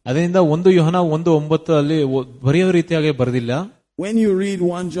like. ಅದರಿಂದ 1 ಯೋಹನ 1:9 ಅಲ್ಲಿ ಬರೆಯೋ ರೀತಿಯಾಗಿ ಬರೆದಿಲ್ಲ. When you read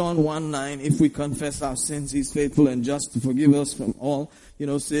 1 John 1:9, if we confess our sins, He's faithful and just to forgive us from all,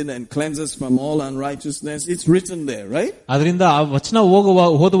 sin and cleanse us from all unrighteousness. It's written there, right? ಅದರಿಂದ ಆ ವಚನ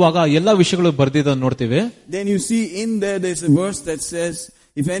ಓದುವಾಗ ಎಲ್ಲಾ ವಿಷಯಗಳು ಬರೆದಿದ್ದನ್ನು ನೋಡ್ತೀವಿ. Then you see in there's a verse that says,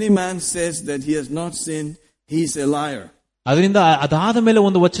 if any man says that he has not sinned, he is a liar. ಅದರಿಂದ ಅದಾದ ಮೇಲೆ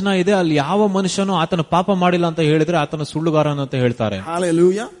ಒಂದು ವಚನ ಇದೆ, ಅಲ್ಲಿ ಯಾವ ಮನುಷ್ಯನು ಆತನ ಪಾಪ ಮಾಡಿಲ್ಲ ಅಂತ ಹೇಳಿದ್ರೆ ಆತನ ಸುಳ್ಳುಗಾರನು ಅಂತ ಹೇಳ್ತಾರೆ.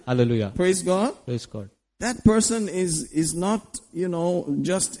 Hallelujah. Hallelujah. Praise God. Praise God. That person is not,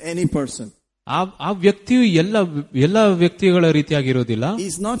 just any person. ಆ ವ್ಯಕ್ತಿಯು ಎಲ್ಲ ವ್ಯಕ್ತಿಗಳ ರೀತಿಯಾಗಿರೋದಿಲ್ಲ.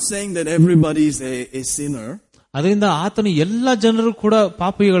 He's not saying that everybody is a sinner. ಅದರಿಂದ ಆತನು ಎಲ್ಲ ಜನರು ಕೂಡ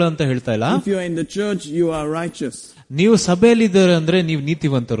ಪಾಪಿಗಳು ಅಂತ ಹೇಳ್ತಾ ಇಲ್ಲ. If you are in the church, you are righteous. ನೀವು ಸಭೆಯಲ್ಲಿದ್ದೀರ ಅಂದ್ರೆ ನೀವು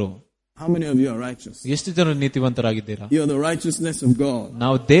ನೀತಿವಂತರು. How many of you are righteous? ಎಷ್ಟು ಜನರು ನೀತಿವಂತರಾಗಿದ್ದೀರಾ? You are the righteousness of God.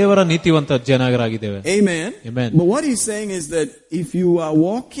 ನಾವು ದೇವರ ನೀತಿವಂತ ಜನರಾಗಿದ್ದೇವೆ. Amen. Amen. But what he's saying is that if you are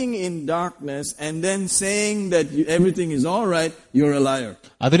walking in darkness and then saying that everything is all right, you're a liar.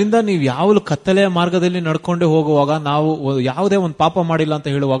 ಅದರಿಂದ ನೀವು ಯಾವಾಗಲೂ ಕತ್ತಲೆಯ ಮಾರ್ಗದಲ್ಲಿ ನಡ್ಕೊಂಡೆ ಹೋಗುವಾಗ ನಾವು ಯಾವುದೇ ಒಂದು ಪಾಪ ಮಾಡಿಲ್ಲ ಅಂತ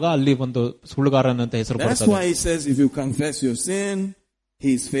ಹೇಳುವಾಗ ಅಲ್ಲಿ ಒಂದು ಸುಳ್ಳುಗಾರನಂತ ಹೆಸರು ಬರ್ತದೆ. That's why he says if you confess your sin,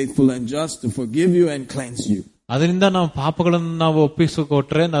 he is faithful and just to forgive you and cleanse you. ಅದರಿಂದ ನಾವು ಪಾಪಗಳನ್ನು ನಾವು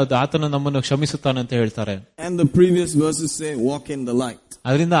ಒಪ್ಪಿಸಿಕೊಟ್ರೆ ಆತನು ನಮ್ಮನ್ನು ಕ್ಷಮಿಸುತ್ತಾನೆ ಅಂತ ಹೇಳ್ತಾರೆ. And the previous verses say walk in the light.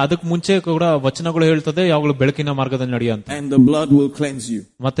 ಅದರಿಂದ ಅದಕ್ಕೆ ಮುಂಚೆ ಕೂಡ ವಚನಗಳು ಹೇಳ್ತದೆ ಯಾವಾಗಲೂ ಬೆಳಕಿನ ಮಾರ್ಗದಲ್ಲಿ ನಡೆಯುವಂತ. And the blood will cleanse you.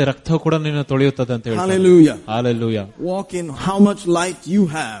 ಮತ್ತೆ ರಕ್ತ ಕೂಡ ನಿನ್ನ ತೊಳೆಯುತ್ತದೆ ಅಂತ ಹೇಳ್ತಾರೆ. Hallelujah. Hallelujah. Walk in how much light you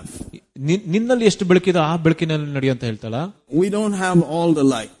have. ನಿನ್ನಲ್ಲಿ ಎಷ್ಟು ಬೆಳಕಿದೆ ಆ ಬೆಳಕಿನಲ್ಲಿ ನಡೆಯುವಂತ ಹೇಳ್ತಲ್ಲ. We don't have all the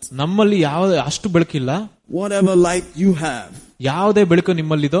light. ನಮ್ಮಲ್ಲಿ ಅಷ್ಟು ಬೆಳಕಿಲ್ಲ. Whatever light you have, ಯಾವುದೇ ಬೆಳಕು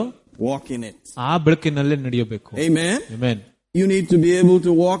ನಿಮ್ಮಲ್ಲಿದೋ walk in it. ಆ ಬೆಳಕಿನಲ್ಲೇ ನಡೆಯಬೇಕು. Amen. Amen. You need to be able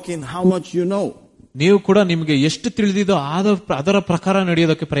to walk in how much you know. ನೀವು ಕೂಡ ನಿಮಗೆ ಎಷ್ಟು ತಿಳಿದಿದೋ ಅದರ ಪ್ರಕಾರ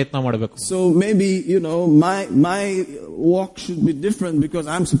ನಡೆಯೋದಕ್ಕೆ ಪ್ರಯತ್ನ ಮಾಡಬೇಕು. So maybe, my walk should be different because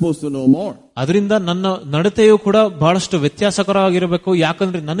I'm supposed to know more. ಅದರಿಂದ ನನ್ನ ನಡತೆಯು ಕೂಡ ಬಹಳಷ್ಟು ವ್ಯತ್ಯಾಸಕರವಾಗಿರಬೇಕು,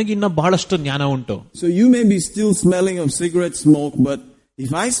 ಯಾಕಂದ್ರೆ ನನಗಿನ್ನ ಬಹಳಷ್ಟು ಜ್ಞಾನ ಉಂಟು. So you may be still smelling of cigarette smoke, but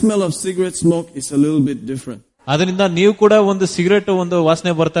if I smell of cigarette smoke, it's a little bit different. ಅದರಿಂದ ನೀವು ಕೂಡ ಒಂದು ಸಿಗರೇಟ್ ಒಂದು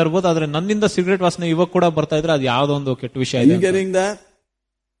ವಾಸನೆ ಬರ್ತಾ ಇರಬಹುದು, ಆದ್ರೆ ನನ್ನಿಂದ ಸಿಗರೇಟ್ ವಾಸನೆ ಇವಾಗ ಕೂಡ ಬರ್ತಾ ಇದ್ರೆ ಅದು ಯಾವ್ದೋ ಒಂದು ಕೆಟ್ಟ ವಿಷಯ. Are you getting that?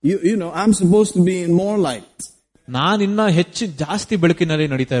 I'm supposed to be in more light. ನಾನಿನ್ನ ಹೆಚ್ಚು ಜಾಸ್ತಿ ಬೆಳಕಿನಲ್ಲಿ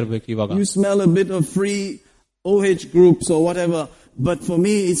ನಡೀತಾ ಇರ್ಬೇಕು. ಇವಾಗ you smell a bit of free OH groups or whatever, but for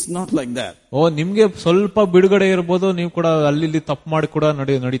me it's not like that. ನಿಮ್ಗೆ ಸ್ವಲ್ಪ ಬಿಡುಗಡೆ ಇರಬಹುದು, ನೀವು ಕೂಡ ಅಲ್ಲಿ ತಪ್ಪು ಮಾಡಿ ಕೂಡ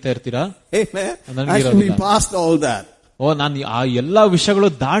ನಡೀತಾ ಇರ್ತೀರಾ. Amen. I should be past all that. ನಾನು ಆ ಎಲ್ಲಾ ವಿಷಯಗಳು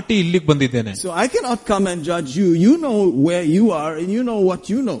ದಾಟಿ ಇಲ್ಲಿಗೆ ಬಂದಿದ್ದೇನೆ. So I cannot come and judge you. You know where you are and you know what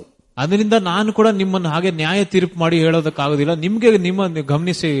you know. ಅದರಿಂದ ನಾನು ಕೂಡ ನಿಮ್ಮನ್ನು ಹಾಗೆ ನ್ಯಾಯ ತೀರ್ಪು ಮಾಡಿ ಹೇಳೋದಕ್ಕಾಗೋದಿಲ್ಲ, ನಿಮ್ಗೆ ನಿಮ್ಮನ್ನು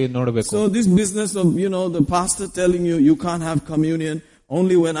ಗಮನಿಸಿ ನೋಡಬೇಕು. So this business of the pastor telling you can't have communion,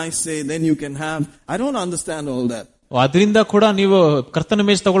 only when I say then you can have, I don't understand all that. ಅದರಿಂದ ಕೂಡ ನೀವು ಕರ್ತನ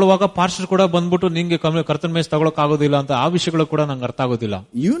ಮೇಜ್ ತಗೊಳ್ಳುವಾಗ ಪಾಸ್ಟರ್ ಕೂಡ ಬಂದ್ಬಿಟ್ಟು ನಿಂಗೆ ಕರ್ತನ ಮೇಜ್ ತಗೊಳಕ್ ಆಗೋದಿಲ್ಲ ಅಂತ ಆ ವಿಷಯಗಳು ಕೂಡ ನಂಗೆ ಅರ್ಥ ಆಗೋದಿಲ್ಲ.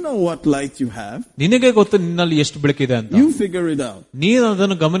 You know what light you have. ನಿನಗೆ ಗೊತ್ತು ನಿನ್ನಲ್ಲಿ ಎಷ್ಟು ಬೆಳಕಿದೆ ಅಂತ. You figure it out. ನೀನು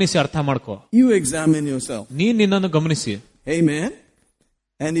ಅದನ್ನು ಗಮನಿಸಿ ಅರ್ಥ ಮಾಡ್ಕೋ. You examine yourself. ನೀನ್ ನಿನ್ನನ್ನು ಗಮನಿಸಿ. Amen.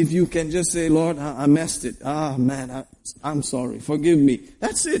 And if you can just say, Lord, I messed it. Man, I'm sorry. Forgive me.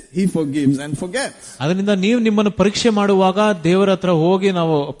 That's it. He forgives and forgets. ಅದರಿಂದ ನೀವು ನಿಮ್ಮನ್ನು ಪರೀಕ್ಷೆ ಮಾಡುವಾಗ ದೇವರ ಹತ್ರ ಹೋಗಿ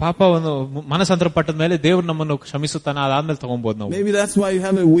ನಾವು ಪಾಪವನ್ನು ಮನಸ್ಸಾಂತರ ಪಟ್ಟದ ಮೇಲೆ ದೇವರು ನಮ್ಮನ್ನು ಕ್ಷಮಿಸುತ್ತಾನೆ, ಅದಾದ್ಮೇಲೆ ತಗೊಬಹುದು ನಾವು. Maybe that's why you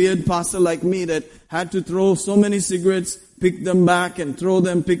have a weird pastor like me that had to throw so many cigarettes, pick them back and throw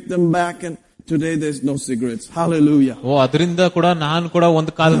them, pick them back, and today there's no cigarettes. Hallelujah. ಅದರಿಂದ ಕೂಡ ನಾನು ಕೂಡ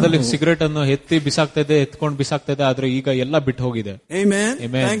ಒಂದು ಕಾಲದಲ್ಲಿ cigarette ಅನ್ನು ಎತ್ಕೊಂಡು ಬಿಸಾಕ್ತಾ ಇದ್ದೆ, ಆದ್ರೆ ಈಗ ಎಲ್ಲ ಬಿಟ್ಟು ಹೋಗಿದೆ. Amen.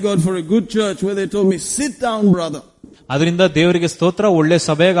 Thank God for a good church where they told me, sit down, brother. ಅದರಿಂದ ದೇವರಿಗೆ ಸ್ತೋತ್ರ, ಒಳ್ಳೆ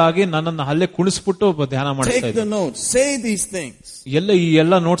ಸಭೆಗಾಗಿ ನನ್ನನ್ನು ಅಲ್ಲೇ ಕುಣಿಸ್ಬಿಟ್ಟು ಧ್ಯಾನ ಮಾಡ್ತಾ ಇದ್ದೆ. Take the notes, say these things. ಈ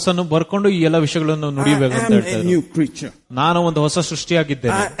ಎಲ್ಲ ನೋಟ್ಸ್ ಅನ್ನು ಬರ್ಕೊಂಡು ಈ ಎಲ್ಲ ವಿಷಯಗಳನ್ನು ನುಡಿಬೇಕು ಅಂತ ಹೇಳ್ತಾರೆ. ನಾನು ಒಂದು ಹೊಸ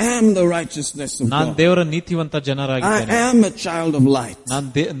ಸೃಷ್ಟಿಯಾಗಿದ್ದೇನೆ. I am the righteousness of God. ನಾನು ದೇವರ ನೀತಿವಂತ ಜನರಾಗಿದ್ದೇನೆ. I am a child of light. ನಾನು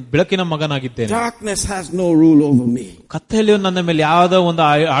ಬೆಳಕಿನ ಮಗನಾಗಿದ್ದೇನೆ. Darkness has no rule over me. ಕತ್ತಲೆಯು ನನ್ನ ಮೇಲೆ ಯಾವುದೋ ಒಂದು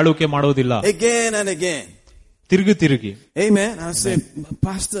ಆಳುವಿಕೆ ಮಾಡುವುದಿಲ್ಲ. Again and again. ತಿರುಗಿ. Amen. I say,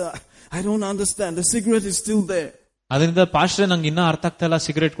 Pastor, I don't understand. The cigarette is still there. ಅದರಿಂದ ಪಾಸ್ಟರ್ ನಂಗೆ ಇನ್ನ ಅರ್ಥ ಆಗ್ತಾ ಇಲ್ಲ,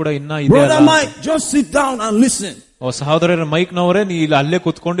 ಸಿಗರೇಟ್ ಕೂಡ ಇನ್ನ ಇದೆ. Brother Mike, just sit down and listen. ಸಹೋದರರ ಮೈಕ್ ನವರೇ, ನೀ ಇಲ್ಲಿ ಅಲ್ಲೇ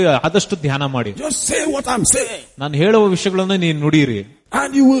ಕೂತ್ಕೊಂಡು ಆದಷ್ಟು ಧ್ಯಾನ ಮಾಡಿ. Just say what I'm saying. ನಾನು ಹೇಳುವ ವಿಷಯಗಳನ್ನು ನೀವು ನುಡಿಯಿರಿ. And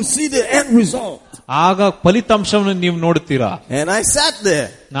you will see the end result. ಆಗ ಫಲಿತಾಂಶವನ್ನು ನೀವು ನೋಡುತ್ತೀರಾ. And I sat there.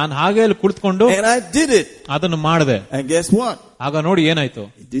 ನಾನು ಹಾಗೆ ಅಲ್ಲಿ ಕುಳಿತುಕೊಂಡು and I did it. ಅದನ್ನು ಮಾಡಿದೆ. And guess what? ಆಗ ನೋಡಿ ಏನಾಯ್ತು?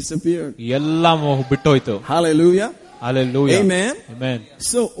 It disappeared. ಎಲ್ಲ ಬಿಟ್ಟೋಯ್ತು. Hallelujah. Hallelujah. Amen. Amen.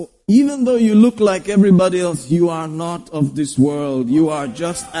 So even though you look like everybody else, you are not of this world. You are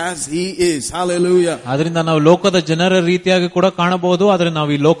just as he is. Hallelujah. ಅದರಿಂದ ನಾವು ಲೋಕದ ಜನರ ರೀತಿಯಾಗಿ ಕೂಡ ಕಾಣಬಹುದು, ಆದ್ರೆ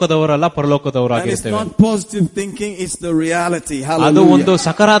ನಾವು ಈ ಲೋಕದವರಲ್ಲ, ಪರಲೋಕದವರಾಗಿರ್ತೇವೆ. And it's not positive thinking, it's the reality. Hallelujah. ಅದು ಒಂದು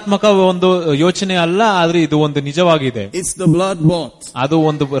ಸಕಾರಾತ್ಮಕ ಒಂದು ಯೋಚನೆ ಅಲ್ಲ, ಆದ್ರೆ ಇದು ಒಂದು ನಿಜವಾಗಿದೆ. It's the blood bought. ಅದು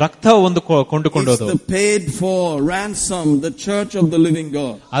ಒಂದು ರಕ್ತ ಒಂದು ಕೊಂಡುಕೊಂಡೋದು. It's the paid for ransom, the church of the living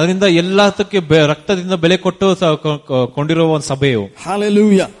God. ಅದರಿಂದ ಎಲ್ಲದಕ್ಕೆ ರಕ್ತದಿಂದ ಬೆಲೆ ಕೊಟ್ಟು ಕೊಂಡಿರುವ ಒಂದು ಸಭೆಯು.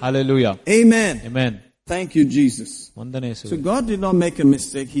 Hallelujah. Hallelujah. Amen. Amen. Thank you, Jesus. So God did not make a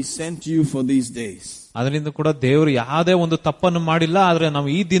mistake. He sent you for these days. ಅದರಿಂದ ಕೂಡ ದೇವರು ಯಾವುದೇ ಒಂದು ತಪ್ಪನ್ನು ಮಾಡಿಲ್ಲ, ಆದ್ರೆ ನಾವು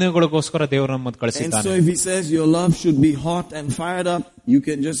ಈ ದಿನಗಳಿಗೋಸ್ಕರ ದೇವರು ನಮ್ಮನ್ನು ಕಳಿಸಿದ್ದಾನೆ. And so if he says your love should be hot and fired up, you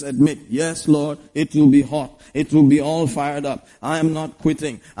can just admit, yes Lord, it will be hot. It will be all fired up. I am not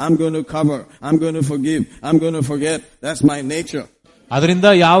quitting. I'm going to cover. I'm going to forgive. I'm going to forget. That's my nature. ಅದರಿಂದ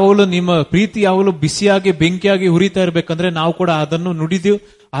ಯಾವಾಗಲೂ ನಿಮ್ಮ ಪ್ರೀತಿ ಯಾವಾಗಲೂ ಬಿಸಿಯಾಗಿ ಬೆಂಕಿಯಾಗಿ ಹುರಿತಾ ಇರಬೇಕಂದ್ರೆ ನಾವು ಕೂಡ ಅದನ್ನು ನುಡಿದು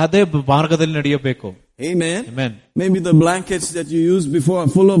ಅದೇ ಮಾರ್ಗದಲ್ಲಿ ನಡೆಯಬೇಕು. Amen. Amen. Maybe the blankets that you used before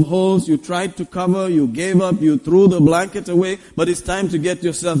are full of holes. You tried to cover, you gave up, you threw the blanket away, but it's time to get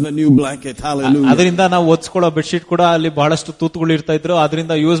yourself a new blanket. Hallelujah. ಅದರಿಂದ ನಾವು ಒದ್ಸ್ಕೊಳ್ಳೋ bedsheet ಕೂಡ ಅಲ್ಲಿ ಬಹಳಷ್ಟು ತೂತುಗಳು ಇರ್ತಾ ಇದ್ರು,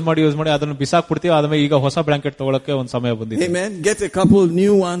 ಅದರಿಂದ use ಮಾಡಿ ಅದನ್ನು ಬಿಸಾಕ್ ಬಿಡ್ತೀವಿ. ಆದ್ಮೇಲೆ ಈಗ ಹೊಸ ಬ್ಲಾಂಕೆಟ್ ತಗೊಳಕ್ಕೆ ಒಂದು ಸಮಯ ಬಂದಿದೆ. Amen. Get a couple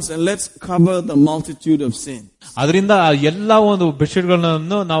new ones and let's cover the multitude of sin. ಅದರಿಂದ ಎಲ್ಲಾ ಒಂದು ಬೆಡ್ಶೀಟ್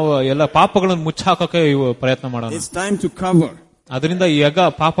ಗಳನ್ನು ನಾವು ಎಲ್ಲ ಪಾಪಗಳನ್ನು ಮುಚ್ಚಾಕಕ್ಕೆ ಪ್ರಯತ್ನ ಮಾಡೋಣ. It's time to cover. ಅದರಿಂದ ಈಗ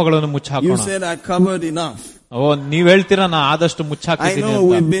ಪಾಪಗಳನ್ನು ಮುಚ್ಚಾಕೋಣ. You said I covered enough. ನೀವ್ ಹೇಳ್ತೀರಾ ನಾ ಆದಷ್ಟು ಮುಚ್ಚಾಕಿದ್ದೀನಿ. I know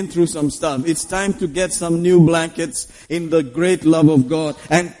we've been through some stuff. It's time to get some new blankets in the great love of God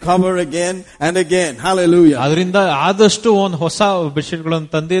and cover again and again. Hallelujah. ಅದರಿಂದ ಆದಷ್ಟು ಒಂದು ಹೊಸ bedsheet ಗಳನ್ನು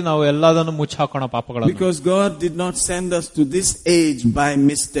ತಂದು ನಾವು ಎಲ್ಲದನ್ನು ಮುಚ್ಚಾಕೋಣ ಪಾಪಗಳನ್ನು. Because God did not send us to this age by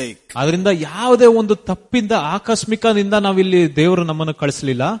mistake. ಅದರಿಂದ ಯಾವುದೇ ಒಂದು ತಪ್ಪಿಂದ ಆಕಸ್ಮಿಕದಿಂದ ನಾವಿಲ್ಲಿ ದೇವರು ನಮ್ಮನ್ನು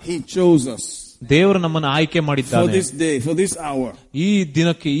ಕಳಿಸಲಿಲ್ಲ. He chose us. ದೇವರು ನಮ್ಮನ್ನು ಆಯ್ಕೆ ಮಾಡಿದ್ದಾನೆ. For this day, for this hour. ಈ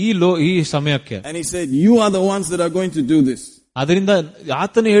ದಿನಕ್ಕೆ ಈ ಸಮಯಕ್ಕೆ. And he said, you are the ones that are going to do this. ಅದರಿಂದ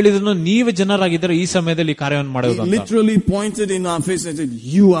ಆತನು ಹೇಳಿದನು ನೀವೇ ಜನರಾಗಿದ್ದರೆ ಈ ಸಮಯದಲ್ಲಿ ಈ ಕಾರ್ಯವನ್ನು He ಮಾಡುವುದು ಅಂತ. literally pointed in our face and said,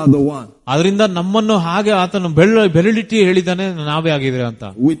 "You are the one." ಅದರಿಂದ ನಮ್ಮನ್ನು ಹಾಗೆ ಆತನು ಬೆರಳಿಟ್ಟಿ ಹೇಳಿದ್ದಾನೆ, ನಾವೇ ಆಗಿದ್ರೆ ಅಂತ.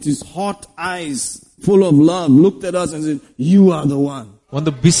 With his hot eyes, full of love, looked at us and said, "You are the one."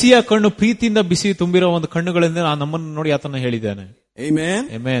 ಒಂದು ಬಿಸಿಯ ಕಣ್ಣು, ಪ್ರೀತಿಯಿಂದ ಬಿಸಿ ತುಂಬಿರೋ ಒಂದು ಕಣ್ಣುಗಳಿಂದ ನಮ್ಮನ್ನು ನೋಡಿ ಆತನ ಹೇಳಿದ್ದಾನೆ. Amen.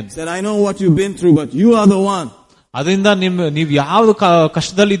 Amen. Said, "I know what you've been through, but you are the one." ಅದರಿಂದ ನೀವ್ ಯಾವ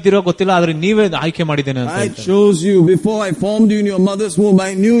ಕಷ್ಟದಲ್ಲಿ ಇದ್ದೀರೋ ಗೊತ್ತಿಲ್ಲ, ಆದ್ರೆ ನೀವೇ ಆಯ್ಕೆ ಮಾಡಿದ್ದೇನೆ ಅಂತ. I chose you before I formed you in your mother's womb.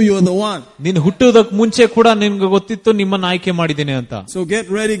 I knew you were the one. ನೀನು ಹುಟ್ಟುವುದಕ್ಕೆ ಮುಂಚೆ ಕೂಡ ನಿನ್ಗೆ ಗೊತ್ತಿತ್ತು ನಿಮ್ಮನ್ನ ಆಯ್ಕೆ ಮಾಡಿದ್ದೇನೆ ಅಂತ. So get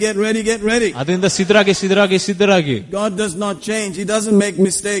ready, get ready, get ready. ಅದರಿಂದ ಸಿದ್ಧರಾಗಿ. God does not change. He doesn't make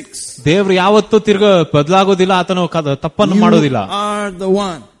mistakes. ದೇವ್ರು ಯಾವತ್ತೂ ಬದಲಾಗೋದಿಲ್ಲ, ಆತನು ತಪ್ಪನ್ನು ಮಾಡೋದಿಲ್ಲ. You are the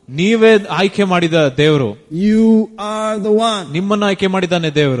one. ನೀವೇ ಆಯ್ಕೆ ಮಾಡಿದ ದೇವರು. You are the one. ನಿಮ್ಮನ್ನು ಆಯ್ಕೆ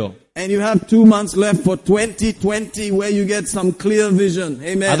ಮಾಡಿದ್ದಾನೆ ದೇವರು. And you have 2 months left for 2020 where you get some clear vision.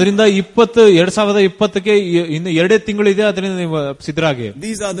 Amen. ಅದರಿಂದ 2020ಕ್ಕೆ ಇನ್ನು 2 ತಿಂಗಳಿದೆ, ಅದರಿಂದ ನೀವು ಸಿದ್ಧರಾಗಿ.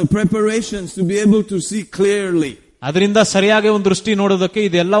 These are the preparations to be able to see clearly. ಅದರಿಂದ ಸರಿಯಾಗಿ ಒಂದು ದೃಷ್ಟಿ ನೋಡೋದಕ್ಕೆ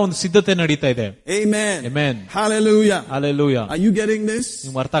ಇದೆಲ್ಲ ಒಂದು ಸಿದ್ಧತೆ ನಡೀತಾ ಇದೆ. Amen. Amen. Hallelujah. Hallelujah. Are you getting this?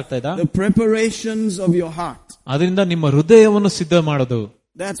 ನಿಮ್ಗೆ ಅರ್ಥ ಆಗ್ತಾ ಇದಾ? The preparations of your heart. ಅದರಿಂದ ನಿಮ್ಮ ಹೃದಯವನ್ನು ಸಿದ್ಧ ಮಾಡೋದು.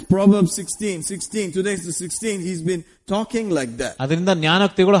 That's Proverbs 16. Today's the 16th. He's been talking like that. ಅದರಿಂದ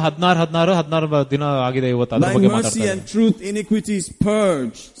ಜ್ಞಾನೋಕ್ತಿಗಳು 16 ದಿನ ಆಗಿದೆ ಇವತ್ತು ಅದರ ಬಗ್ಗೆ ಮಾತಾಡ್ತಾರೆ. By mercy and truth iniquity is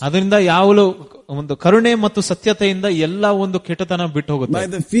purged. ಅದರಿಂದ ಯಾವಳು ಒಂದು ಕರುಣೆ ಮತ್ತು ಸತ್ಯತೆಯಿಂದ ಎಲ್ಲ ಒಂದು ಕೆಟ್ಟತನ ಬಿಟ್ಟು ಹೋಗುತ್ತೆ. By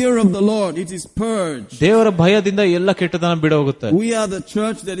the fear of the Lord it is purged. ದೇವರ ಭಯದಿಂದ ಎಲ್ಲ ಕೆಟ್ಟತನ ಬಿಟ್ಟು ಹೋಗುತ್ತೆ. We are the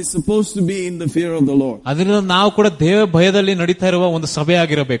church that is supposed to be in the fear of the Lord. ಅದರಿಂದ ನಾವು ಕೂಡ ದೇವರ ಭಯದಲ್ಲಿ ನಡೀತಾ ಇರುವ ಒಂದು ಸಭೆ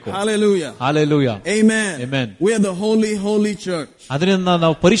ಆಗಿರಬೇಕು. Hallelujah. Hallelujah. Amen. Amen. We are the holy church. ಅದರಿಂದ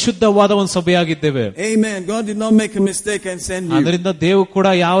ನಾವು ಪರಿಶುದ್ಧವಾದ ಒಂದು ಸಭೆಯಾಗಿದ್ದೇವೆ. Amen. God did not make a mistake and send you. ಅದರಿಂದ ದೇವರು ಕೂಡ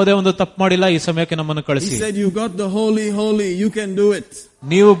ಯಾವುದೇ ಒಂದು ತಪ್ಪು ಮಾಡಿಲ್ಲ, ಈ ಸಮಯಕ್ಕೆ ನಮ್ಮನ್ನು ಕಳಿಸಿ. He said you got the holy, you can do it.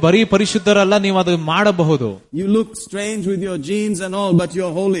 ನೀವು ಬರೀ ಪರಿಶುದ್ಧರಲ್ಲ, ನೀವು ಅದು ಮಾಡಬಹುದು. You look strange with your jeans and all, but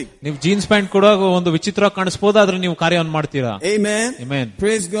you're holy. ನೀವು ಜೀನ್ಸ್ ಪ್ಯಾಂಟ್ ಕೂಡ ಒಂದು ವಿಚಿತ್ರ ಕಾಣಿಸಬಹುದು, ಆದ್ರೆ ನೀವು ಕಾರ್ಯವನ್ನು ಮಾಡ್ತೀರಾ. Amen. Amen.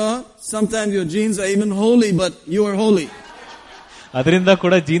 Praise God. Sometimes your jeans are even holy, but you are holy. ಅದರಿಂದ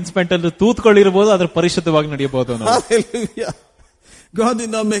ಕೂಡ ಜೀನ್ಸ್ ಪ್ಯಾಂಟ್ ಅಲ್ಲಿ ತೂತ್ಕೊಳ್ಳಿರಬಹುದು, ಆದ್ರೆ ಪರಿಶುದ್ಧವಾಗಿ ನಡೆಯಬಹುದು. Hallelujah. God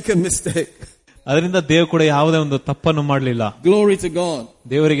did not make a mistake. ಅದರಿಂದ ದೇವರು ಕೂಡ ಯಾವುದೇ ಒಂದು ತಪ್ಪನ್ನು ಮಾಡಲಿಲ್ಲ. Glory to God.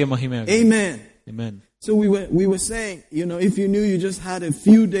 ದೇವರಿಗೆ ಮಹಿಮೆ. Amen. Amen. So we were saying, if you knew you just had a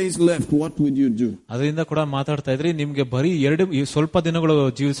few days left, what would you do? ಅದರಿಂದ ಕೂಡ ಮಾತಾಡ್ತಾ ಇದ್ರಿ, ನಿಮ್ಗೆ ಬರೀ ಸ್ವಲ್ಪ ದಿನಗಳು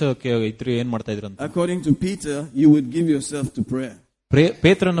ಜೀವಿಸೋಕೆ ಇದ್ರಿ, ಏನ್ ಮಾಡ್ತಾ ಇದ್ರಿ ಅಂತ. According to Peter, you would give yourself to prayer.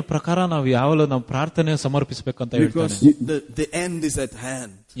 ಪೇತ್ರನ ಪ್ರಕಾರ ನಾವು ಪ್ರಾರ್ಥನೆ ಸಮರ್ಪಿಸಬೇಕಂತ ಹೇಳ್ತಾನೆ. Because the end is at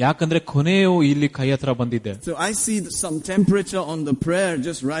hand. ಯಾಕಂದ್ರೆ ಕೊನೆಯು ಇಲ್ಲಿ ಕೈ ಹತ್ರ ಬಂದಿದೆ. So I see some temperature on the prayer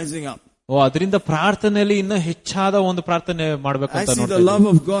just rising up. ಅದರಿಂದ ಪ್ರಾರ್ಥನೆಯಲ್ಲಿ ಇನ್ನೂ ಹೆಚ್ಚಾದ ಒಂದು ಪ್ರಾರ್ಥನೆ ಮಾಡಬೇಕಂತ I see the love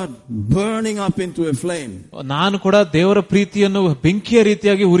of God burning up into a flame. ನಾನು ಕೂಡ ದೇವರ ಪ್ರೀತಿಯನ್ನು ಬೆಂಕಿಯ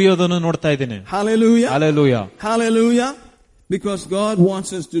ರೀತಿಯಾಗಿ ಉರಿಯೋದನ್ನು ನೋಡ್ತಾ ಇದ್ದೇನೆ. Hallelujah. Hallelujah. Hallelujah. Because God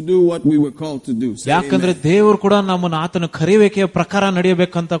wants us to do what we were called to do. ಯಾಕಂದ್ರೆ ದೇವರು ಕೂಡ ನಮ್ಮನ್ನು ಆತನ ಕರೆಯುವಿಕೆಯ ಪ್ರಕಾರ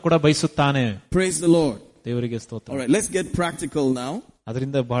ನಡೆಯಬೇಕಂತ ಕೂಡ ಬಯಸುತ್ತಾನೆ. Praise the Lord. ದೇವರಿಗೆ ಸ್ತೋತ್ರ. All right, let's get practical now.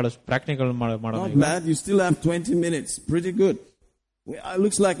 ಅದರಿಂದ ಬಹಳ ಪ್ರಾಕ್ಟಿಕಲ್ ಮಾಡೋಣ. Not bad. You still have 20 minutes. Pretty good. It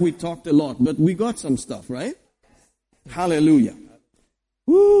looks like we talked a lot, but we got some stuff, right? Hallelujah.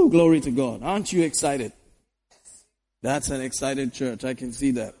 Woo, glory to God. Aren't you excited? That's an excited church. I can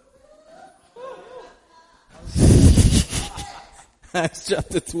see that. Acts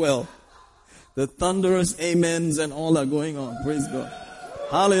chapter 12. The thunderous amens and all are going on. Praise God.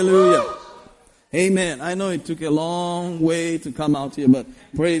 Hallelujah. Amen. I know it took a long way to come out here, but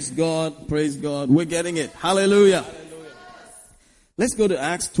praise God. Praise God. We're getting it. Hallelujah. Let's go to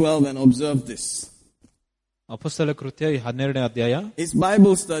Acts 12 and observe this. ಅಪೊಸ್ತಲ ಕೃತ್ಯ 12ನೇ ಅಧ್ಯಾಯ. It's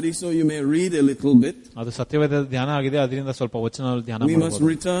Bible study, so you may read a little bit. ಅದು ಸತ್ಯವೇದ ಧ್ಯಾನ ಆಗಿದೆ, ಅದರಿಂದ ಸ್ವಲ್ಪ ವಚನ ಧ್ಯಾನ ಮಾಡಬಹುದು. We must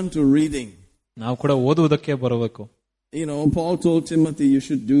return to reading. ನಾವು ಕೂಡ ಓದುವುದಕ್ಕೆ ಬರಬೇಕು. Paul told Timothy you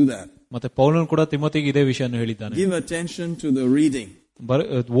should do that. ಮತ್ತೆ ಪೌಲನು ಕೂಡ ತಿಮೋತಿಗೆ ಇದೇ ವಿಷಯವನ್ನು ಹೇಳಿದ್ದಾನೆ. Give attention to the reading.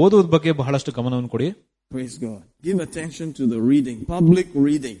 ಓದುವುದ ಬಗ್ಗೆ ಬಹಳಷ್ಟು ಗಮನವನ್ನು ಕೊಡಿ. Praise God. Give attention to the reading. Public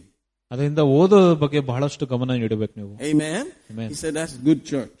reading. ಅದರಿಂದ ಓದೋದ ಬಗ್ಗೆ ಬಹಳಷ್ಟು ಗಮನ ನೀಡಬೇಕು ನೀವು. Amen. He said that's good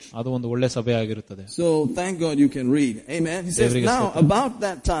church. ಅದು ಒಂದು ಒಳ್ಳೆ ಸಭೆ ಆಗಿರುತ್ತದೆ. So thank God you can read. Amen. He says now about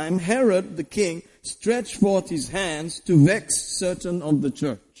that time Herod the king stretched forth his hands to vex certain of the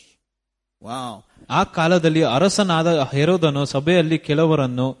church. Wow. ಆ ಕಾಲದಲ್ಲಿ ಅರಸನಾದ ಹೆರೋದನು ಸಭೆಯಲ್ಲಿ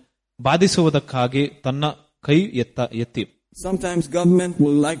ಕೆಲವರನ್ನು ಬಾಧಿಸುವುದಕ್ಕಾಗಿ ತನ್ನ ಕೈ ಎತ್ತಿ. Sometimes government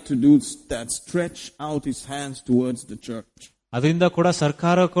will like to do that, stretch out his hands towards the church. ಅದರಿಂದ ಕೂಡ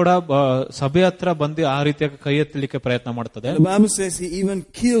ಸರ್ಕಾರ ಕೂಡ ಸಭೆ ಹತ್ರ ಬಂದು ಆ ರೀತಿಯಾಗಿ ಕೈ ಎತ್ತಲಿಕ್ಕೆ ಪ್ರಯತ್ನ ಮಾಡ್ತದೆ. The Bible says he even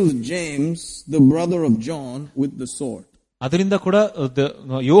killed James, the brother of John, with the sword. ಅದರಿಂದ ಕೂಡ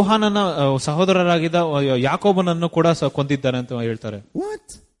ಯೋಹಾನನ ಸಹೋದರರಾಗಿದ್ದ ಯಾಕೋಬನನ್ನು ಕೂಡ ಕೊಂದಿದ್ದಾನೆ ಅಂತ ಹೇಳ್ತಾರೆ. What?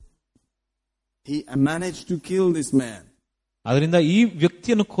 He managed to kill this man. ಅದರಿಂದ ಈ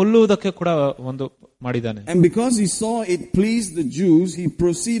ವ್ಯಕ್ತಿಯನ್ನು ಕೊಲ್ಲುವುದಕ್ಕೆ ಕೂಡ ಒಂದು ಮಾಡಿದ್ದಾನೆ. And because he saw it pleased the Jews, he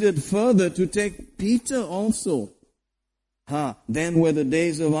proceeded further to take Peter also. Then were the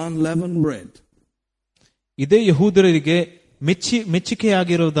days of unleavened bread. ಇದೇ ಯಹೂದರಿಗೆ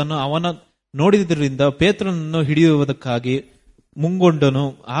ಮೆಚ್ಚಿಕೆಯಾಗಿರುವುದನ್ನು ಅವನ ನೋಡಿದ್ರಿಂದ ಪೇತ್ರನನ್ನು ಹಿಡಿಯುವುದಕ್ಕಾಗಿ ಮುಂಗೊಂಡನು.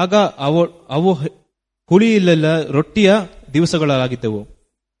 ಆಗ ಅವು ಹುಳಿಯಿಲ್ಲ ರೊಟ್ಟಿಯ ದಿವಸಗಳಾಗಿದ್ದವು.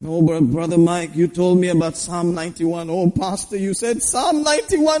 Oh, Brother Mike, you told me about Psalm 91. Oh, Pastor, you said Psalm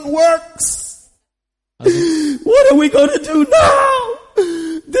 91 works. What are we going to do now?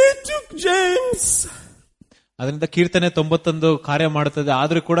 They took James. ಅದರಿಂದ ಕೀರ್ತನೆ 91 ಕಾರ್ಯ ಮಾಡುತ್ತದೆ,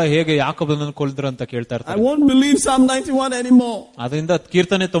 ಆದ್ರೂ ಕೂಡ ಹೇಗೆ ಯಾಕೋಬನನ್ನು ಕೊಲ್ಲಿದ್ರು ಅಂತ ಕೇಳ್ತಾ ಇರ್ತಾರೆ. I won't believe Psalm 91 anymore. ಅದರಿಂದ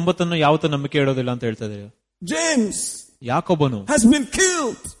ಕೀರ್ತನೆ 90 ಯಾವತ್ತೂ ನಂಬಿಕೆ ಇಡೋದಿಲ್ಲ ಅಂತ ಹೇಳ್ತಾರೆ. James ಯಾಕೋಬನು has been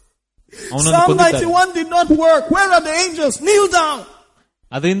killed. Psalm 91 did not work. Where are the angels? Kneel down.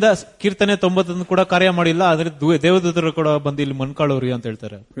 ಅದರಿಂದ ಕೀರ್ತನೆ 90 ಕೂಡ ಕಾರ್ಯ ಮಾಡಿಲ್ಲ, ಆದ್ರೆ ದೇವದೂತರು ಕೂಡ ಬಂದು ಇಲ್ಲಿ ಮನ್ಕಾಳೋರಿ ಅಂತ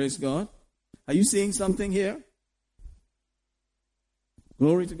ಹೇಳ್ತಾರೆ. Praise God. Are you seeing something here?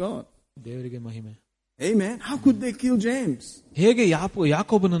 Glory to God. ದೇವರಿಗೆ ಮಹಿಮೆ. Amen. How could they kill James? ಹೇಗೆ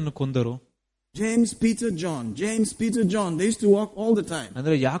ಯಾಕೋಬನನ್ನು ಕೊಂದರು? James, Peter, John. James, Peter, John. They used to walk all the time.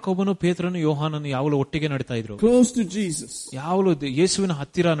 ಅಂದ್ರೆ ಯಾಕೋಬನು, ಪೇತ್ರನು, ಯೋಹಾನನು ಯಾವಾಗಲೂ ಒಟ್ಟಿಗೆ ನಡೀತಾ ಇದ್ರು. Close to Jesus. ಯಾವಾಗಲೂ ಯೇಸುವಿನ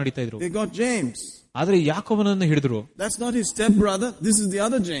ಹತ್ತಿರ ನಡೀತಾ ಇದ್ರು. They got James. ಆದ್ರೆ ಯಾಕೋಬನನ್ನು ಹಿಡಿದ್ರು. That's not his step brother. This is the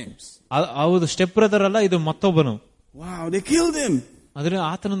other James. ಹೌದು, ಸ್ಟೆಪ್ ಬ್ರದರ್ ಅಲ್ಲ, ಇದು ಮತ್ತೊಬ್ಬನು. Wow, they killed him. ಆದ್ರೆ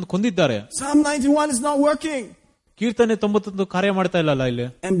ಆತನನ್ನು ಕೊಂದಿದ್ದಾರೆ. Psalm 91 is not working. ಕೀರ್ತನೆ 91 ಕಾರ್ಯ ಮಾಡ್ತಾ ಇಲ್ಲಲ್ಲ ಇಲ್ಲಿ.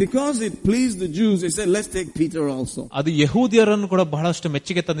 And because it pleased the Jews, they said, let's take Peter also. ಅದು ಯಹೂದ್ಯರನ್ನು ಕೂಡ ಬಹಳಷ್ಟು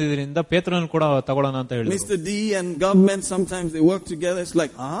ಮೆಚ್ಚುಗೆ ತಂದಿದ್ದರಿಂದ ಪೇತ್ರನನ್ನು ಕೂಡ ತಗೊಳ್ಳೋಣ ಅಂತ ಹೇಳಿದ್ರು. Mr. D and government, sometimes they work together. It's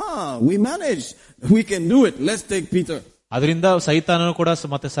like, we managed. We can do it. Let's take Peter. ಅದರಿಂದ ಸೈತಾನನು ಕೂಡ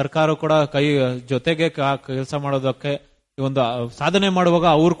ಮತ್ತೆ ಸರ್ಕಾರ ಕೂಡ ಕೈ ಜೊತೆಗೆ ಕೆಲಸ ಮಾಡೋದಕ್ಕೆ ಒಂದು ಸಾಧನೆ ಮಾಡುವಾಗ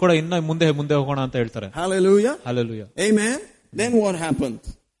ಅವರು ಕೂಡ ಇನ್ನ ಮುಂದೆ ಹೋಗೋಣ ಅಂತ ಹೇಳ್ತಾರೆ. Hallelujah. Hallelujah. Amen. Then what happened?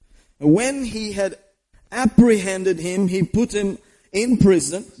 When he had apprehended him, he put him in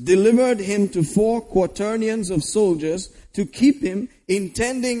prison, delivered him to 4 quaternions of soldiers to keep him,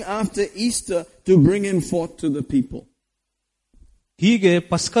 intending after Easter to bring him forth to the people. ಹೀಗೆ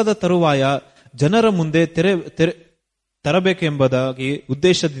ಪಸ್ಕದ ತರುವಾಯ ಜನರ ಮುಂದೆ ತರಬೇಕೆಂಬುದಾಗಿ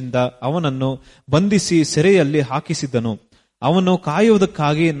ಉದ್ದೇಶದಿಂದ ಅವನನ್ನು ಬಂಧಿಸಿ ಸೆರೆಯಲ್ಲಿ ಹಾಕಿಸಿದನು. ಅವನು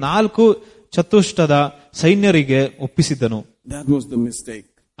ಕಾಯುವುದಕ್ಕಾಗಿ 4 ಚತುಷ್ಟದ ಸೈನ್ಯರಿಗೆ ಒಪ್ಪಿಸಿದನು. That was the mistake.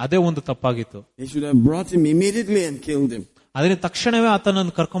 ಅದೇ ಒಂದು ತಪ್ಪಾಗಿತ್ತು. They should have brought him immediately and killed him. ಅದನ್ನ ತಕ್ಷಣವೇ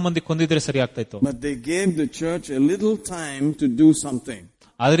ಆತನನ್ನು ಕರ್ಕೊಂಡ್ಬಂದು ಕೊಂದಿದ್ರೆ ಸರಿ ಆಗ್ತಾ ಇತ್ತು. But they gave the church a little time to do something.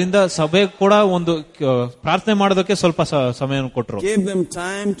 ಅದರಿಂದ ಸಭೆ ಕೂಡ ಒಂದು ಪ್ರಾರ್ಥನೆ ಮಾಡೋದಕ್ಕೆ ಸ್ವಲ್ಪ ಸಮಯವನ್ನು ಕೊಟ್ಟರು. Gave them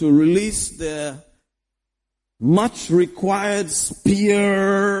time to release their much required spear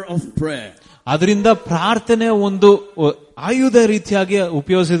of prayer. ಅದರಿಂದ ಪ್ರಾರ್ಥನೆ ಒಂದು ಆಯುಧ ರೀತಿಯಾಗಿ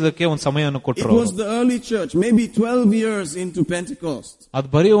ಉಪಯೋಗಿಸೋದಕ್ಕೆ ಒಂದು ಸಮಯವನ್ನು ಕೊಟ್ಟರು. It was the early church, maybe 12 years into Pentecost. ಅದು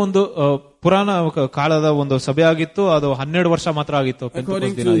ಬರೀ ಒಂದು ಪುರಾಣ ಕಾಲದ ಒಂದು ಸಭೆ ಆಗಿತ್ತು, ಅದು 12 ವರ್ಷ ಮಾತ್ರ ಆಗಿತ್ತು.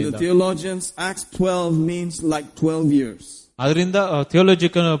 According to the theologians, Acts 12 means like 12 years. ಅದರಿಂದ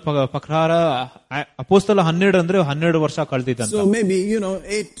ಥಿಯೋಲಜಿಕಲ್ ಪ್ರಕಾರ ಅಪೊಸ್ತಲ 12 ಅಂದ್ರೆ 12 ವರ್ಷ ಕಳೆದಿದ್ದಂತ. So maybe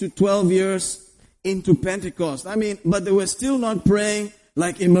 8 to 12 years into Pentecost. But they were still not praying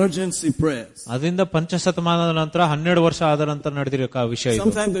like emergency prayers. ಅದರಿಂದ ಪಂಚಶತಮಾನದ ನಂತರ 12 ವರ್ಷ ಆದ ನಂತರ ನಡೆದಿರೋ ವಿಷಯ ಇದು.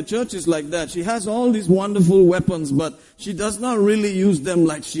 Sometimes the church is like that. She has all these wonderful weapons, but she does not really use them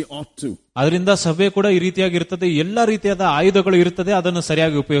like she ought to. ಅದರಿಂದ ಸಭೆ ಕೂಡ ಈ ರೀತಿಯಾಗಿರ್ತದೆ, ಎಲ್ಲಾ ರೀತಿಯಾದ ಆಯುಧಗಳು ಇರ್ತದೆ, ಅದನ್ನು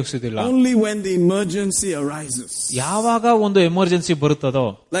ಸರಿಯಾಗಿ ಉಪಯೋಗಿಸುವುದಿಲ್ಲ. Only when the emergency arises. ಯಾವಾಗ ಒಂದು ಎಮರ್ಜೆನ್ಸಿ ಬರುತ್ತದೋ,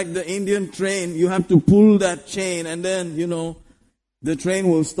 like the Indian train, you have to pull that chain and then the train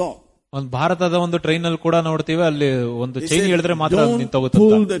will stop. ಒಂದು ಭಾರತದ ಒಂದು ಟ್ರೈನ್ ಅಲ್ಲಿ ಕೂಡ ನೋಡ್ತೀವಿ, ಅಲ್ಲಿ ಒಂದು ಚೈನ್ ಹೇಳಿದ್ರೆ ಮಾತ್ರ ನಿಂತೋಗುತ್ತೆ.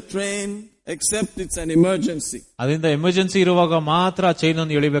 Pull the train except it's an emergency. ಅದರಿಂದ ಎಮರ್ಜೆನ್ಸಿ ಇರುವಾಗ ಮಾತ್ರ ಚೈನ್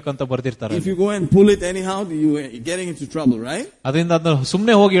ಅನ್ನು ಎಳಿಬೇಕಂತ ಬರ್ದಿರ್ತಾರೆ. If you go and pull it anyhow, you're getting into trouble, right? ಅದರಿಂದ ಅದನ್ನ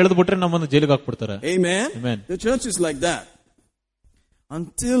ಸುಮ್ಮನೆ ಹೋಗಿ ಎಳೆದು ಬಿಟ್ರೆ ನಮ್ಮನ್ನು ಜೈಲಿಗೆ ಹಾಕ್ಬಿಡ್ತಾರೆ. Amen. Amen. The church is like that.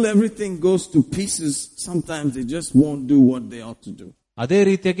 Until everything goes to pieces, sometimes they just won't do what they ought to do. ಅದೇ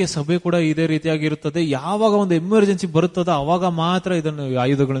ರೀತಿಯಾಗಿ ಸಭೆ ಕೂಡ ಇದೇ ರೀತಿಯಾಗಿ ಇರುತ್ತದೆ. ಯಾವಾಗ ಒಂದು ಎಮರ್ಜೆನ್ಸಿ ಬರುತ್ತದೋ ಅವಾಗ ಮಾತ್ರ ಇದನ್ನು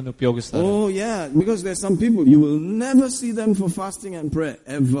ಆಯುಧಗಳನ್ನು ಉಪಯೋಗಿಸ್ತಾರೆ. Oh yeah, because there's some people you will never see them for fasting and prayer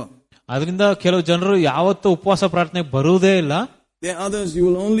ever. ಅದರಿಂದ ಕೆಲವು ಜನರು ಯಾವತ್ತೂ ಉಪವಾಸ ಪ್ರಾರ್ಥನೆಗೆ ಬರುವುದೇ ಇಲ್ಲ. There are others you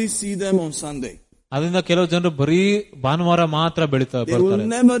will only see them on Sunday. ಅದರಿಂದ ಕೆಲವು ಜನರು ಬರೀ ಭಾನುವಾರ ಮಾತ್ರ ಬರ್ತಾರೆ. They will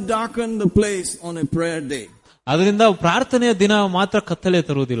never darken the place on a prayer day. ಅದರಿಂದ ಪ್ರಾರ್ಥನೆಯ ದಿನ ಮಾತ್ರ ಕತ್ತಲೆ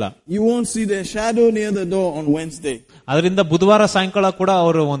ತರುವುದಿಲ್ಲ. You won't see their shadow near the door on Wednesday. ಅದರಿಂದ ಬುಧವಾರ ಸಾಯಂಕಾಲ ಕೂಡ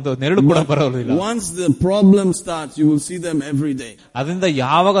ಅವರು ಒಂದು ನೆರಳು ಕೂಡ ಬರೋದಿಲ್ಲ. Once the problem starts, you will see them every day. ಅದರಿಂದ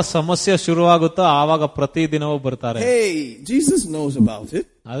ಯಾವಾಗ ಸಮಸ್ಯೆ ಶುರುವಾಗುತ್ತೋ ಆವಾಗ ಪ್ರತಿ ದಿನವೂ ಬರ್ತಾರೆ. Hey, Jesus knows about it.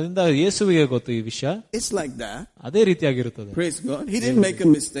 ಅದರಿಂದ ಯೇಸುವಿಗೆ ಗೊತ್ತು ಈ ವಿಷಯ. It's like that. ಅದೇ ರೀತಿಯಾಗಿರುತ್ತದೆ. Praise God. He didn't make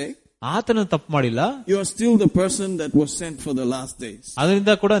a mistake. ಆತನ ತಪ್ಪು ಮಾಡಿಲ್ಲ. You are still the person that was sent for the last days.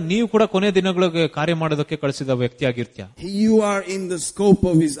 ಅದರಿಂದ ಕೂಡ ನೀವು ಕೂಡ ಕೊನೆ ದಿನಗಳಿಗೆ ಕಾರ್ಯ ಮಾಡೋದಕ್ಕೆ ಕಳಿಸಿದ ವ್ಯಕ್ತಿಯಾಗಿರ್ತೀಯ. You are in the scope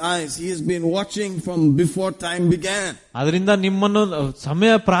of his eyes. He has been watching from before time began. ಅದರಿಂದ ನಿಮ್ಮನ್ನು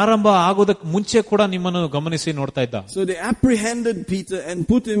ಸಮಯ ಪ್ರಾರಂಭ ಆಗೋದಕ್ಕೆ ಮುಂಚೆ ಕೂಡ ನಿಮ್ಮನ್ನು ಗಮನಿಸಿ ನೋಡ್ತಾ ಇದ್ದ. So they apprehended Peter and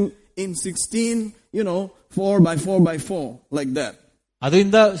put him in 16, 4 by 4 by 4 like that.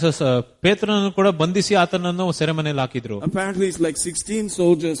 ಅದರಿಂದ ಪೇತ್ರನನ್ನು ಕೂಡ ಬಂಧಿಸಿ ಆತನನ್ನು ಸೆರೆಮನೆಯಲ್ಲಿ ಹಾಕಿದ್ರು. Apparently it's like 16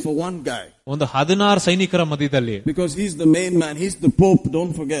 soldiers for one guy. ಒಂದು 16 ಸೈನಿಕರ ಮಧ್ಯದಲ್ಲಿ. Because he's the main man, he's the pope,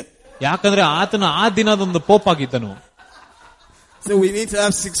 don't forget. ಯಾಕಂದ್ರೆ ಆತನ ಆ ದಿನದೊಂದು ಪೋಪ್ ಆಗಿದ್ದನು. So we need to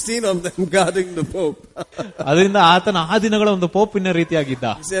have 16 of them guarding the pope. ಅದರಿಂದ ಆತನ ಆ ದಿನಗಳ ಒಂದು ಪೋಪಿನ ರೀತಿಯಾಗಿದ್ದ.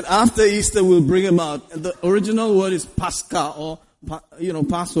 He said after Easter we'll bring him out. The original word is Pascha or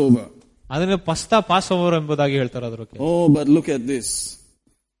Passover. ಅದನ್ನ ಪಾಸ್ ಓವರ್ ಎಂಬುದಾಗಿ ಹೇಳ್ತಾರೆ ಅದಕ್ಕೆ. Oh, but look at this.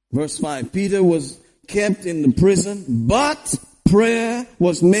 Verse 5. Peter was kept in the prison, but prayer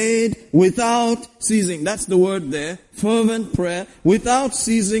was made without ceasing. That's the word there. Fervent prayer without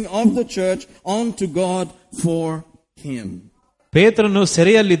ceasing of the church unto God for him. ಪೇತ್ರನು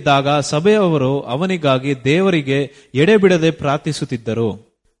ಸೆರೆಯಲ್ಲಿದ್ದಾಗ ಸಭೆಯವರು ಅವನಿಗಾಗಿ ದೇವರಿಗೆ ಎಡೆಬಿಡದೆ ಪ್ರಾರ್ಥಿಸುತ್ತಿದ್ದರು.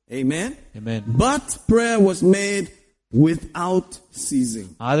 Amen. Amen. But prayer was made without ceasing.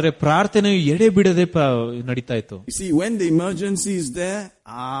 ಆದ್ರೆ ಪ್ರಾರ್ಥನೆಯು ಎಡೆಬಿಡದೆ ನಡೀತಾ ಇತ್ತು. You see, when the emergency is there,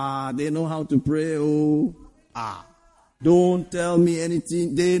 they know how to pray. Don't tell me anything.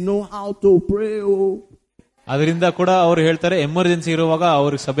 They know how to pray. ಅದರಿಂದ ಕೂಡ ಅವರು ಹೇಳ್ತಾರೆ ಎಮರ್ಜೆನ್ಸಿ ಇರುವಾಗ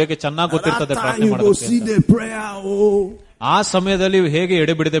ಅವ್ರ ಸಭೆಗೆ ಚೆನ್ನಾಗಿ ಗೊತ್ತಿರ್ತದೆ ಪ್ರಾರ್ಥನೆ ಮಾಡೋದು. ಆ ಸಮಯದಲ್ಲಿ ಹೇಗೆ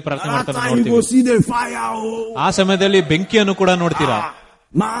ಎಡೆಬಿಡದೆ ಪ್ರಾರ್ಥನೆ ಮಾಡ್ತಾರೆ ನೋಡ್ತೀವಿ. ಆ ಸಮಯದಲ್ಲಿ ಬೆಂಕಿಯನ್ನು ಕೂಡ ನೋಡ್ತೀರಾ.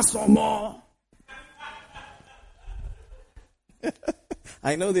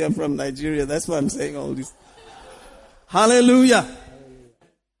 I know they are from Nigeria. That's why I'm saying all this. Hallelujah.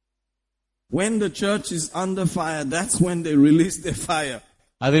 When the church is under fire, that's when they release their fire.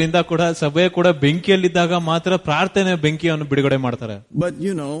 ಅದರಿಂದ ಕೂಡ ಸಭೆ ಕೂಡ ಬೆಂಕಿಯಲ್ಲಿದ್ದಾಗ ಮಾತ್ರ ಪ್ರಾರ್ಥನೆ ಬೆಂಕಿಯನ್ನು ಬಿಡುಗಡೆ ಮಾಡ್ತಾರೆ. But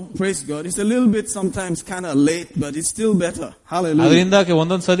praise God, it's a little bit sometimes kind of late, but it's still better. Hallelujah. ಅದರಿಂದ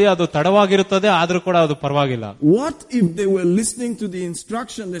ಒಂದೊಂದ್ಸಲಿ ಅದು ತಡವಾಗಿರುತ್ತದೆ, ಆದ್ರೂ ಕೂಡ ಅದು ಪರವಾಗಿಲ್ಲ. What if they were listening to the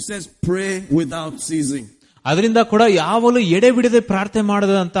instruction that says pray without ceasing? ಅದರಿಂದ ಕೂಡ ಯಾವಾಗಲೂ ಎಡೆಬಿಡದೆ ಪ್ರಾರ್ಥನೆ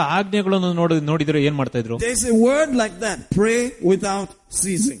ಮಾಡದಂತ ಆಜ್ಞೆಗಳನ್ನು ನೋಡಿದ್ರೆ ಏನ್ ಮಾಡ್ತಾ ಇದ್ರು? There's a word like that, pray without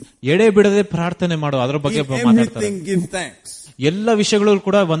ceasing. ಎಡೆಬಿಡದೆ ಪ್ರಾರ್ಥನೆ ಮಾಡು, ಅದರ ಬಗ್ಗೆ ಮಾತಾಡ್ತಾರೆ. Everything give thanks. ಎಲ್ಲ ವಿಷಯಗಳು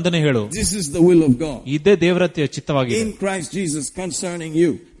ಕೂಡ ವಂದನೆ ಹೇಳು. This is the will of God. ಇದೇ ದೇವರ ಚಿತ್ತವಾಗಿದೆ. In Christ Jesus concerning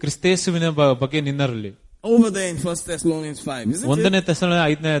you. ಕ್ರಿಸ್ತೇಸುವಿನ ಬಗ್ಗೆ ನಿನ್ನರಲ್ಲಿ. Over there in 1 Thessalonians 5, isn't it? 1 Thessalonians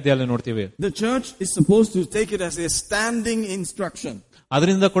 5ನೇ ಅಧ್ಯಾಯದಲ್ಲಿ ನೋಡ್ತೀವಿ. The church is supposed to take it as a standing instruction.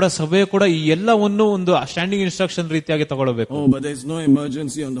 ಅದರಿಂದ ಕೂಡ ಸಭೆ ಕೂಡ ಈ ಎಲ್ಲವನ್ನು ಒಂದು ಸ್ಟ್ಯಾಂಡಿಂಗ್ ಇನ್ಸ್ಟ್ರಕ್ಷನ್ ರೀತಿಯಾಗಿ ತಗೊಳ್ಳಬೇಕು. Oh, but there's no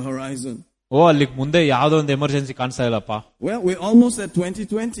emergency on the horizon. ಅಲ್ಲಿ ಮುಂದೆ ಯಾವ್ದೋ ಒಂದು ಎಮರ್ಜೆನ್ಸಿ ಕಾಣಿಸ್ತಾ ಇಲ್ಲಪ್ಪ. Well, we're almost at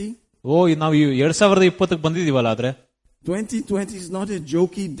 2020. ನಾವು 2020ಕ್ಕೆ ಬಂದಿದೀವಲ್ಲ. ಆದ್ರೆ 2020 is not a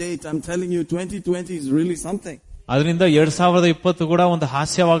jokey date. I'm telling you, 2020 is really something. ಅದರಿಂದ 2020 ಕೂಡ ಒಂದು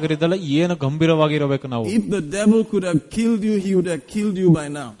ಹಾಸ್ಯವಾಗಿರೋದಲ್ಲ, ಏನು ಗಂಭೀರವಾಗಿರಬೇಕು ನಾವು. If the devil could have killed you, he would have killed you by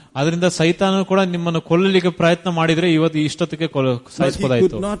now. ಅದರಿಂದ ಸೈತಾನ ಕೂಡ ನಿಮ್ಮನ್ನು ಕೊಲ್ಲಲಿಕ್ಕೆ ಪ್ರಯತ್ನ ಮಾಡಿದ್ರೆ ಇವತ್ತು ಇಷ್ಟೊತ್ತಿಗೆ ಸಾಯಿಸಬಹುದಾಯಿತು. But he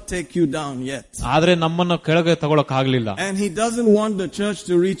could not take you down yet. ಆದ್ರೆ ನಮ್ಮನ್ನು ಕೆಳಗೆ ತಗೊಳಕ್ ಆಗ್ಲಿಲ್ಲ. And he doesn't want the church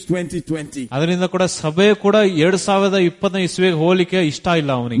to reach 2020. ಅದರಿಂದ ಕೂಡ ಸಭೆ ಕೂಡ 2020 ಇಸ್ವಿಗೆ ಹೋಲಿಕೆ ಇಷ್ಟ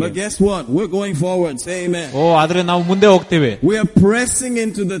ಇಲ್ಲ ಅವನಿಗೆ. But guess what? We're going forward. Say amen. ಆದ್ರೆ ನಾವು ಮುಂದೆ ಹೋಗ್ತೀವಿ. We are pressing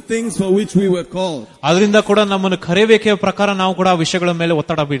into the things for which we were called. ಅದರಿಂದ ಕೂಡ ನಮ್ಮನ್ನು ಕರೆಯುವಿಕೆಯ ಪ್ರಕಾರ ನಾವು ಕೂಡ ವಿಷಯಗಳ ಮೇಲೆ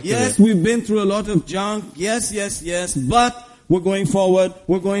ಒತ್ತಡ ಬೀರ್ತೀವಿ. Yes, we've been through a lot of junk. Yes. But we're going forward.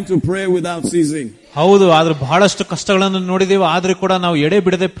 We're going to pray without ceasing. ಹೌದು, ಆದ್ರೆ ಬಹಳಷ್ಟು ಕಷ್ಟಗಳನ್ನು ನೋಡಿದೀವಿ, ಆದ್ರೆ ಕೂಡ ನಾವು ಎಡೆ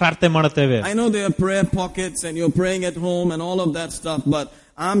ಬಿಡದೆ ಪ್ರಾರ್ಥನೆ ಮಾಡುತ್ತೇವೆ. I know there are prayer pockets and you're praying at home and all of that stuff, but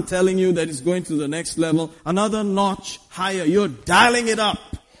I'm telling you that it's going to the next level, another notch higher. You're dialing it up.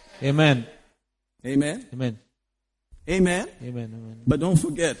 Amen. Amen. Amen. Amen. Amen. Amen. But don't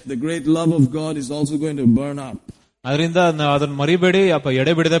forget, the great love of God is also going to burn up. ಅದರಿಂದ ಅದನ್ನು ಮರಿಬೇಡಿ.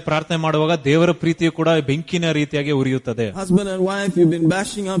 ಎಡೆ ಬಿಡದೆ ಪ್ರಾರ್ಥನೆ ಮಾಡುವಾಗ ದೇವರ ಪ್ರೀತಿಯು ಕೂಡ ಬೆಂಕಿನ ರೀತಿಯಾಗಿ ಉರಿಯುತ್ತದೆ. Husband and wife, you've been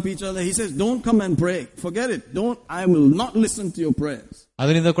bashing up each other. He says, don't come and pray. Forget it. I will not listen to your prayers.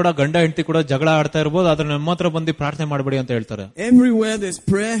 ಅದರಿಂದ ಕೂಡ ಗಂಡ ಹೆಂಡತಿ ಕೂಡ ಜಗಳ ಆಡ್ತಾ ಇರಬಹುದು, ಆದ್ರೆ ನಮ್ಮ ಹತ್ರ ಬಂದು ಪ್ರಾರ್ಥನೆ ಮಾಡಬೇಡಿ ಅಂತ ಹೇಳ್ತಾರೆ. Everywhere there's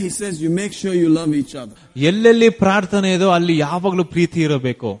prayer, he says, you make sure you love each other. ಎಲ್ಲೆಲ್ಲಿ ಪ್ರಾರ್ಥನೆ ಇದೋ ಅಲ್ಲಿ ಯಾವಾಗಲೂ ಪ್ರೀತಿ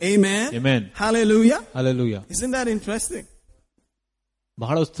ಇರಬೇಕು. Amen. Amen. Hallelujah. Hallelujah. Isn't that interesting?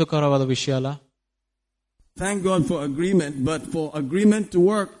 ಬಹಳ ಉತ್ಸುಕರವಾದ ವಿಷಯ ಅಲ್ಲ? Thank God for agreement, but for agreement to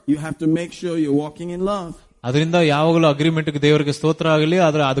work, you have to make sure you're walking in love. ಅದರಿಂದ ಯಾವಾಗಲೂ ಅಗ್ರಿಮೆಂಟ್ ದೇವರಿಗೆ ಸ್ತೋತ್ರ ಆಗಲಿ,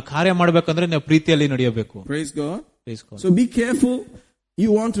 ಆದ್ರೆ ಅದು ಕಾರ್ಯ ಮಾಡಬೇಕಂದ್ರೆ ನಾವು ಪ್ರೀತಿಯಲ್ಲಿ ನಡೆಯಬೇಕು. Praise God. Praise God. So be careful. You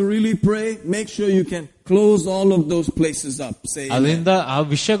want to really pray, make sure you can close all of those places up. Say amen. ಅದರಿಂದ ಆ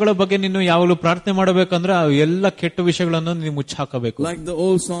ವಿಷಯಗಳ ಬಗ್ಗೆ ನೀನು ಯಾವಾಗಲೂ ಪ್ರಾರ್ಥನೆ ಮಾಡಬೇಕಂದ್ರೆ ಆ ಎಲ್ಲ ಕೆಟ್ಟ ವಿಷಯಗಳನ್ನು ನೀವು ಮುಚ್ಚಾಕಬೇಕು. Like the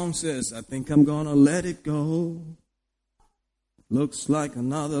old song says, I think I'm gonna let it go. Looks like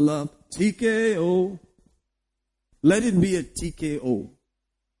another love. TKO. Let it be a TKO.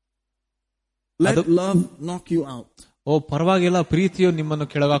 Let love knock you out. ಓ ಪರವಾಗಿಲ್ಲ, ಪ್ರೀತಿಯು ನಿಮ್ಮನ್ನು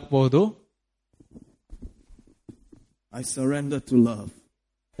ಕೆಳಗಾಕಬಹುದು. I surrender to love.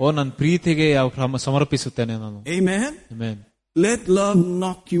 ಓ ನನ್ನ ಪ್ರೀತಿಗೆ ಸಮರ್ಪಿಸುತ್ತೇನೆ ನಾನು. Amen. Amen. Let love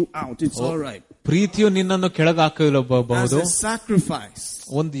knock you out. It's all right. ಪ್ರೀತಿಯು ನಿನ್ನನ್ನು ಕೆಳಗಾಕಬಹುದು. As a sacrifice.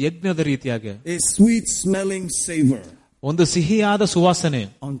 ಒಂದು ಯಜ್ಞದ ರೀತಿಯಾಗಿ. A sweet smelling savor. ಒಂದು ಸಿಹಿಯಾದ ಸುವಾಸನೆ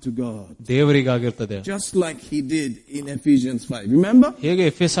unto God. ದೇವರಿಗಾಗಿರ್ತದೆ. Just like he did in Ephesians 5. Remember? ಹೇಗೆ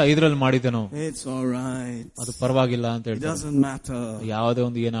ಎಫೆಸ 5ರಲ್ಲಿ ಮಾಡಿದನೋ. It's all right. ಅದು ಪರವಾಗಿಲ್ಲ ಅಂತ ಹೇಳ್ತಾರೆ. It doesn't matter. ಯಾವುದೇ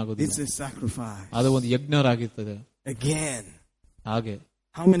ಒಂದು ಏನಾಗೋದಿಲ್ಲ. It's a sacrifice. ಅದು ಒಂದು ಯಜ್ಞರಾಗಿರ್ತದೆ. Again. ಹಾಗೆ.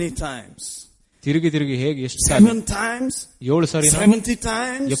 How many times? ತಿರುಗಿ ಹೇಗೆ ಎಷ್ಟು 7 times? 7 ಸಾಲಿನ? 70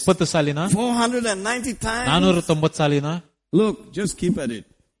 times? 70 ಸಾಲಿನ? 490 times? 490 ಸಾಲಿನ? Look, just keep at it.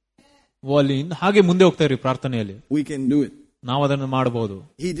 ಅಲ್ಲಿ ಹಾಗೆ ಮುಂದೆ ಹೋಗ್ತಾವ್ರಿ ಪ್ರಾರ್ಥನೆಯಲ್ಲಿ. We can do it. ನಾವು ಅದನ್ನು ಮಾಡಬಹುದು.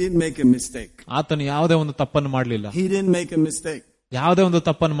 He didn't make a mistake. ಆತನು ಯಾವುದೇ ಒಂದು ತಪ್ಪನ್ನು ಮಾಡಲಿಲ್ಲ. He didn't make a mistake. ಯಾವುದೇ ಒಂದು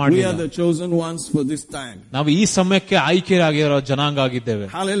ತಪ್ಪನ್ನು ಮಾಡಲಿಲ್ಲ. We are the chosen ones for this time. ನಾವು ಈ ಸಮಯಕ್ಕೆ ಆಯ್ಕೆಯಾಗಿರೋ ಜನಾಂಗ ಆಗಿದ್ದೇವೆ.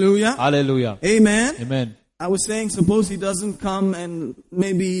 Hallelujah. Hallelujah. Amen. Amen. I was saying, suppose he doesn't come and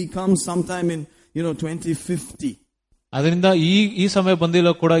maybe he comes sometime in 2050. ಅದರಿಂದ ಈ ಸಮಯ ಬಂದಿಲ್ಲ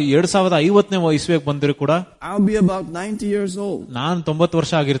ಕೂಡ 2050ನೇ ಇಸ್ವಿಗೆ ಬಂದಿರೋ ಕೂಡ I'll be about 90 years old. ನಾನು 90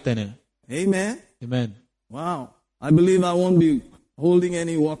 ವರ್ಷ ಆಗಿರ್ತೇನೆ. Amen. Amen. Wow. I believe I won't be holding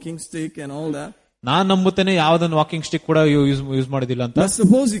any walking stick and all that. ನಾನು ನಂಬುತ್ತೇನೆ ಯಾವುದನ್ನು ವಾಕಿಂಗ್ ಸ್ಟಿಕ್ ಕೂಡ ಯೂಸ್ ಮಾಡೋದಿಲ್ಲ ಅಂತ. But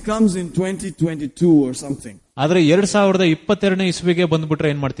suppose he comes in 2022 or something. ಆದ್ರೆ 2022ನೇ ಇಸ್ವಿಗೆ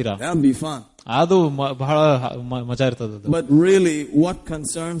ಬಂದ್ಬಿಟ್ರೆ ಏನ್ ಮಾಡ್ತೀರಾ? That'll be fun. ಅದು ಬಹಳ ಮಜಾ ಇರ್ತದೆ. But really what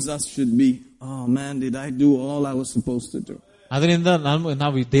concerns us should be, oh man, did I do all I was supposed to do? ಅದರಿಂದ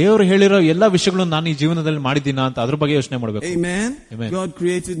ನಾವು ದೇವರು ಹೇಳಿರೋ ಎಲ್ಲಾ ವಿಷಯಗಳನ್ನು ನಾನು ಈ ಜೀವನದಲ್ಲಿ ಮಾಡಿದ್ದೀನಾ ಅಂತ ಅದ್ರ ಬಗ್ಗೆ ಯೋಚನೆ ಮಾಡಬೇಕು. Amen. God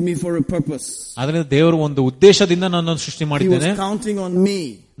created me for a purpose. ಅದರಿಂದ ದೇವರು ಒಂದು ಉದ್ದೇಶದಿಂದ ನನ್ನನ್ನು ಸೃಷ್ಟಿ ಮಾಡಿದ್ದಾನೆ. He was counting on me.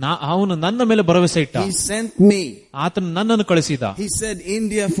 ಅವನು ನನ್ನ ಮೇಲೆ ಭರವಸೆ ಇಟ್ಟ. He sent me. ಆತನು ನನ್ನನ್ನು ಕಳಿಸಿದ. He said,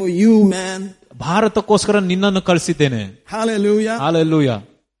 India for you, man. ಭಾರತಕ್ಕೋಸ್ಕರ ನಿನ್ನನ್ನು ಕಳಿಸಿದ್ದೇನೆ. Hallelujah. Hallelujah.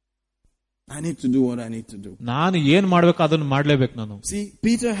 I need to do what I need to do. ನಾನು ಏನ್ ಮಾಡ್ಬೇಕು ಅದನ್ನು ಮಾಡ್ಲೇಬೇಕು ನಾನು. See,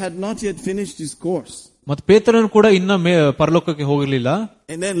 Peter had not yet finished his course. ಮತ್ತೆ ಪೇತ್ರನು ಕೂಡ ಇನ್ನ ಪರಲೋಕಕ್ಕೆ ಹೋಗಿರಲಿಲ್ಲ.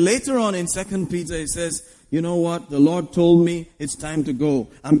 And then later on in 2 Peter he says, you know what, the Lord told me it's time to go.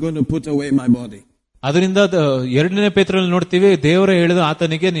 I'm going to put away my body. ಅದರಿಂದ 2ನೇ ಪೇತ್ರನಲ್ಲಿ ನೋಡ್ತೀವಿ ದೇವರೇ ಹೇಳಿದ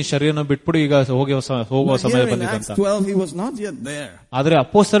ಆತನಿಗೆ ನೀ ಶರೀರನ ಬಿಟ್ಬಿಡು, ಈಗ ಹೋಗುವ ಸಮಯ ಬಂದಿದೆ ಅಂತ. 12 he was not yet there. ಆದ್ರೆ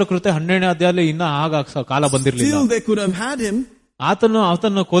ಅಪೊಸ್ತಲರ ಕೃತ್ಯ 12ನೇ ಅಧ್ಯಾಯದಲ್ಲಿ ಇನ್ನ ಆಗ ಕಾಲ ಬಂದಿರಲಿಲ್ಲ. Still they could have had him.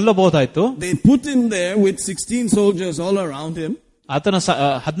 ಆತನು ಕೊಲ್ಲಬಹುದಾಯ್ತು. They put him there with 16 soldiers all around him. ಆತನ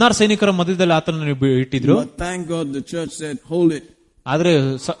 16 ಸೈನಿಕರ ಮಧ್ಯದಲ್ಲಿ ಆತನನ್ನು ಇಟ್ಟಿದ್ರು. But thank God the church said, hold it. ಆದ್ರೆ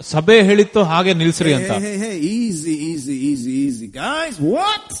ಸಭೆ ಹೇಳಿತ್ತು ಹಾಗೆ ನಿಲ್ಸ್ರಿ ಅಂತ. Hey, easy. Guys,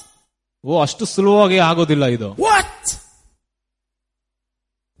 what? ಓ ಅಷ್ಟು ಸುಲಭವಾಗಿ ಆಗೋದಿಲ್ಲ ಇದು. What?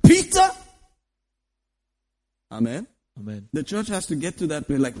 Peter? Amen. Amen. The church has to get to that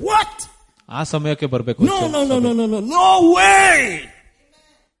place like, what? ಆ ಸಮಯಕ್ಕೆ ಬರಬೇಕು. No way.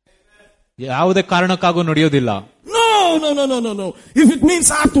 ಯಾವುದೇ ಕಾರಣಕ್ಕಾಗೂ ನಡೆಯೋದಿಲ್ಲ. No. If it means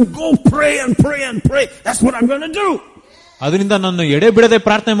I have to go pray, that's what I'm going to do. ಅದರಿಂದ ನಾನು ಎಡೆ ಬಿಡದೆ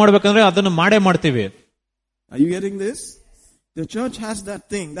ಪ್ರಾರ್ಥನೆ ಮಾಡಬೇಕಂದ್ರೆ ಅದನ್ನು ಮಾಡೇ ಮಾಡ್ತೀವಿ. Are you getting this? The church has that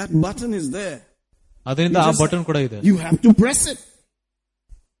thing. That button is there. ಅದರಿಂದ ಆ ಬಟನ್ ಕೂಡ ಇದೆ. You have to press it.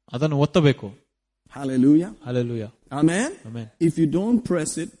 ಅದನ್ನು ಒತ್ತಬೇಕು. Hallelujah. Hallelujah. Amen. Amen. If you don't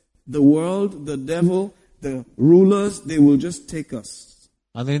press it, the world, the devil, the rulers, they will just take us.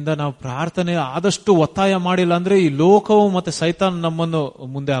 ಅದರಿಂದ ನಾವು ಪ್ರಾರ್ಥನೆ ಆದಷ್ಟು ಒತ್ತಾಯ ಮಾಡಿಲ್ಲ ಅಂದ್ರೆ ಈ ಲೋಕವು ಮತ್ತೆ ಸೈತಾನ್ ನಮ್ಮನ್ನು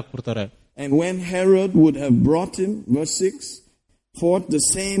ಮುಂದೆ ಹಾಕ್ಬಿಡ್ತಾರೆ. And when Herod would have brought him, verse 6, forth the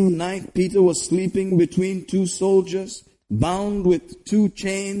same night Peter was sleeping between 2 soldiers, bound with 2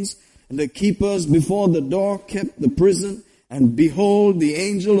 chains, and the keepers before the door kept the prison. And behold, the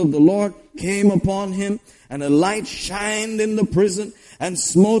angel of the Lord came upon him, and a light shined in the prison, and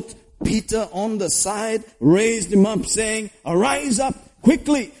smote Peter on the side, raised him up, saying, arise up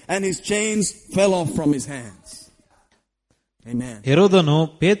quickly, and his chains fell off from his hands. Amen. ಹೆರೋದನು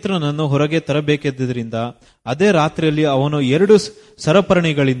ಪೇತ್ರನನ್ನು ಹೊರಗೆ ತರಬೇಕೆದ್ದರಿಂದ ಅದೇ ರಾತ್ರಿಯಲ್ಲಿ ಅವನು 2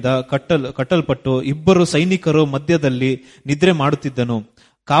 ಸರಪರಣಿಗಳಿಂದ ಕಟ್ಟಲ್ಪಟ್ಟು 2 ಸೈನಿಕರು ಮಧ್ಯದಲ್ಲಿ ನಿದ್ರೆ ಮಾಡುತ್ತಿದ್ದನು.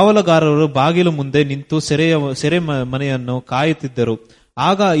 ಕಾವಲುಗಾರರು ಬಾಗಿಲು ಮುಂದೆ ನಿಂತು ಸೆರೆ ಮನೆಯನ್ನು ಕಾಯುತ್ತಿದ್ದರು.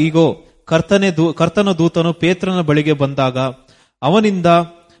 ಆಗ ಈಗೋ ಕರ್ತನ ದೂತನು ಪೇತ್ರನ ಬಳಿಗೆ ಬಂದಾಗ ಅವನಿಂದ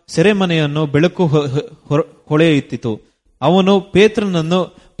ಸೆರೆಮನೆಯನ್ನು ಬೆಳಕು ಹೊಳೆಯಿತು. ಅವನು ಪೇತ್ರನನ್ನು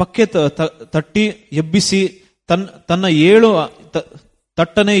ಪಕ್ಕೆ ತಟ್ಟಿ ಎಬ್ಬಿಸಿ ತನ್ನ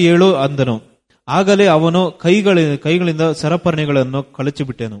ತಟ್ಟನೆ ಏಳು ಅಂದನು. ಆಗಲೇ ಅವನು ಕೈಗಳಿಂದ ಸರಪರ್ಣಿಗಳನ್ನು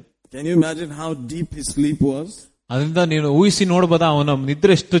ಕಳಚಿಬಿಟ್ಟೆನು. Can you imagine how deep his sleep was? ಅದರಿಂದ ನೀನು ಊಹಿಸಿ ನೋಡಬಹುದಾ ಅವನ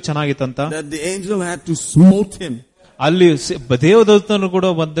ನಿದ್ರೆ ಎಷ್ಟು ಚೆನ್ನಾಗಿತ್ತಂತ. That the angel had to smote him. ಅಲ್ಲಿ ದೇವದೂತನು ಕೂಡ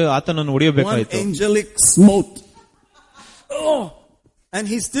ಬಂದು ಆತನನ್ನು ಹೊಡೆಯಬೇಕಾಯಿತು. One angelic smote. Oh, and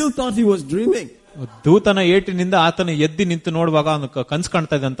he still thought he was dreaming. ದೂತನ ಏಟಿನಿಂದ ಆತನ ಎದ್ದಿ ನಿಂತು ನೋಡುವಾಗ ಅವನು ಕನ್ಸು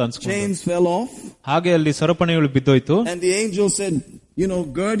ಕಾಣ್ತಾ ಇದೆ ಅಂತ ಅನ್ಸ್ಕೊಂಡು chains fell off. ಹಾಗೆ ಅಲ್ಲಿ ಸರಪಣಿಗಳು ಬಿದ್ದೋಯ್ತು. And the angel said,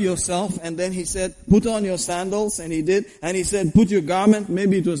 gird yourself. And then he said, put on your sandals. And he did. And he said, put your garment,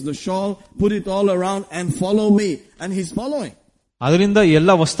 maybe it was the shawl, put it all around and follow me. And he's following. ಅದರಿಂದ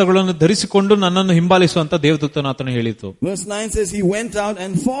ಎಲ್ಲ ವಸ್ತ್ರಗಳನ್ನು ಧರಿಸಿಕೊಂಡು ನನ್ನನ್ನು ಹಿಂಬಾಲಿಸುವಂತ ದೇವದೂತನ ಆತನು ಹೇಳಿತು. Verse 9 says, he went out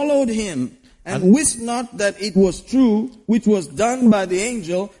and followed him, and wist not that it was true, which was done by the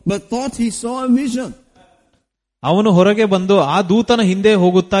angel, but thought he saw a vision. ಅವನು ಹೊರಗೆ ಬಂದು ಆ ದೂತನ ಹಿಂದೆ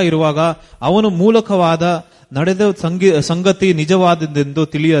ಹೋಗುತ್ತಾ ಇರುವಾಗ ಅವನು ಮೂಲಕವಾದ ನಡೆದ ಸಂಗತಿ ನಿಜವಾದದೆಂದು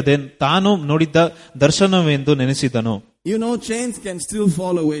ತಿಳಿಯದೆ ತಾನು ನೋಡಿದ್ದ ದರ್ಶನವೆಂದು ನೆನೆಸಿದನು. chains can still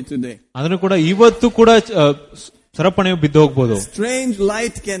fall away today. ಅದನ್ನು ಕೂಡ ಇವತ್ತು ಕೂಡ ಸರಪಣಿಯು ಬಿದ್ದು ಹೋಗಬಹುದು. Strange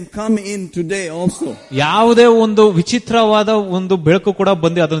light can come in today also. ಯಾವುದೇ ಒಂದು ವಿಚಿತ್ರವಾದ ಒಂದು ಬೆಳಕು ಕೂಡ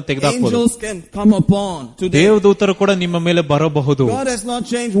ಬಂದು ಅದನ್ನು ತೆಗೆದುಹಾಕಬಹುದು. Angels can come upon today. ದೇವದೂತರು ಕೂಡ ನಿಮ್ಮ ಮೇಲೆ ಬರಬಹುದು. God has not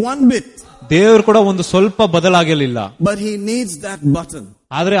changed one bit. ದೇವರು ಕೂಡ ಒಂದು ಸ್ವಲ್ಪ ಬದಲಾಗಲಿಲ್ಲ. But he needs that button.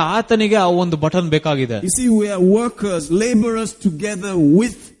 ಆದ್ರೆ ಆತನಿಗೆ ಆ ಒಂದು ಬಟನ್ ಬೇಕಾಗಿದೆ. You see, we are workers, laborers together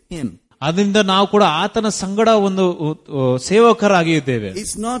with him. ಅದರಿಂದ ನಾವು ಕೂಡ ಆತನ ಸಂಗಡ ಒಂದು ಸೇವಕರಾಗಿ ಇದ್ದೇವೆ.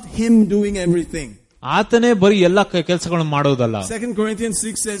 It's not him doing everything. ಆತನೇ ಬರೀ ಎಲ್ಲ ಕೆಲಸಗಳನ್ನು ಮಾಡೋದಲ್ಲ. 2 Corinthians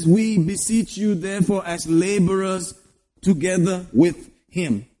 6 says, we beseech you therefore as laborers together with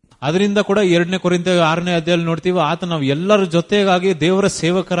him. ಅದರಿಂದ ಕೂಡ 2 ಕೊರಿಂಥ 6ನೇ ಅಧ್ಯಾಯದಲ್ಲಿ ನೋಡ್ತೀವಿ ಆತ ನಾವು ಎಲ್ಲರ ಜೊತೆಗಾಗಿ ದೇವರ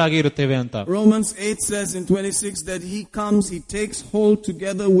ಸೇವಕರಾಗಿ ಇರುತ್ತೇವೆ ಅಂತ. Romans 8 says in 26 that he comes, he takes hold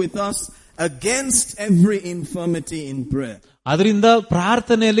together with us against every infirmity in prayer. ಅದರಿಂದ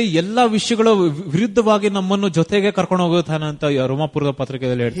ಪ್ರಾರ್ಥನೆಯಲ್ಲಿ ಎಲ್ಲಾ ವಿಷಯಗಳ ವಿರುದ್ಧವಾಗಿ ನಮ್ಮನ್ನು ಜೊತೆಗೆ ಕರ್ಕೊಂಡು ಹೋಗುತ್ತಾನೆ ಅಂತ ರೋಮಾಪುರದ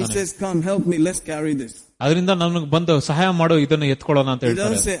ಪತ್ರಿಕೆಯಲ್ಲಿ ಹೇಳ್ತಾನೆ. He says, come help me, let's carry this. ಅದರಿಂದ ನಮಗೆ ಬಂದು ಸಹಾಯ ಮಾಡು, ಇದನ್ನು ಎತ್ಕೊಳ್ಳೋಣ ಅಂತ ಹೇಳ್ತಾರೆ.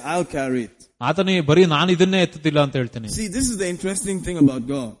 He doesn't say I'll carry it. ಆತನೇ ಬರೀ ನಾನು ಇದನ್ನೇ ಎತ್ತುತ್ತಿಲ್ಲ ಅಂತ ಹೇಳ್ತೇನೆ. See, this is the interesting thing about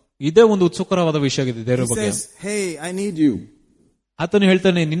God. ಇದೇ ಒಂದು ಉತ್ಸುಕರವಾದ ವಿಷಯ ಆಗಿದೆ ದೇವರ ಬಗ್ಗೆ. He says, hey, I need you. ಆತನು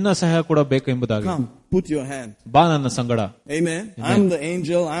ಹೇಳ್ತಾನೆ ನಿನ್ನ ಸಹಾಯ ಕೂಡ ಬೇಕು ಎಂಬುದಾಗಿ. Come, put your hand. ಬಾ ನನ್ನ ಸಂಗಡ. Amen. I'm the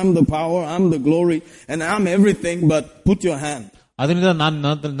angel, I'm the power, I'm the glory, and I'm everything, but put your hand. ಅದರಿಂದ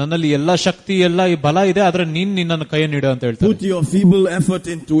ನನ್ನಲ್ಲಿ ಎಲ್ಲಾ ಶಕ್ತಿ ಎಲ್ಲ ಈ ಬಲ ಇದೆ, ಆದ್ರೆ ನಿನ್ನ ಕೈಯನ್ನು ಇಡು ಅಂತ ಹೇಳ್ತಾನೆ. Put your feeble effort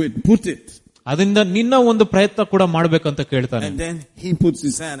into it. Put it. ಅದರಿಂದ ನಿನ್ನ ಒಂದು ಪ್ರಯತ್ನ ಕೂಡ ಮಾಡ್ಬೇಕಂತ ಕೇಳ್ತಾನೆ. And then he puts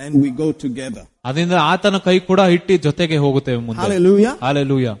his hand and we go together. ಅದರಿಂದ ಆತನ ಕೈ ಕೂಡ ಇಟ್ಟು ಜೊತೆಗೆ ಹೋಗುತ್ತೇವೆ ಮುಂದೆ. Hallelujah.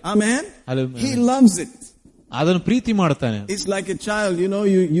 Hallelujah. Amen. He loves it. ಅದನ್ನು ಪ್ರೀತಿ ಮಾಡ್ತಾನೆ. It's like a child,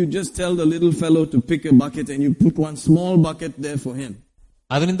 you just tell the little fellow to pick a bucket and you put one small bucket there for him.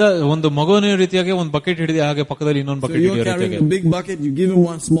 ಅದರಿಂದ ಒಂದು ಮಗುವಿನ ರೀತಿಯಾಗಿ ಒಂದು ಬಕೆಟ್ ಹಿಡಿದು ಹಾಗೆ ಪಕ್ಕದಲ್ಲಿ ಇನ್ನೊಂದು ಬಕೆಟ್ ಹಿಡಿಯೋ ರೀತಿಯಾಗಿ. So you're carrying a big bucket, you give him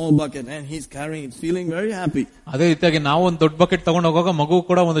one small bucket and he's carrying it, feeling very happy. ಅದೇ ರೀತಿಯಾಗಿ ನಾವು ಒಂದು ದೊಡ್ಡ ಬಕೆಟ್ ತಗೊಂಡು ಹೋಗುವಾಗ ಮಗು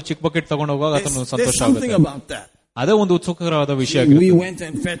ಕೂಡ ಒಂದು ಚಿಕ್ಕ ಬಕೆಟ್ ತಗೊಂಡು ಹೋಗುವಾಗ ಆತನು ಸಂತೋಷ ಆಗುತ್ತೆ. There's something about that. ಅದೇ ಒಂದು ಉತ್ಸುಕರವಾದ ವಿಷಯ. We went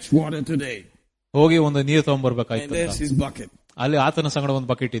and fetched water today. ಹೋಗಿ ಒಂದು ನೀರು ತಗೊಂಡ್ಬರ್ಬೇಕಾಯ್ತು. And there's his bucket. ಅಲ್ಲಿ ಆತನ ಸಂಗಡ ಒಂದು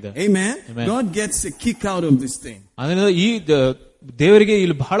ಬಕೆಟ್ ಇದೆ. Amen. God gets a kick out of this thing. ಅದರಿಂದ ಈ ದೇವರಿಗೆ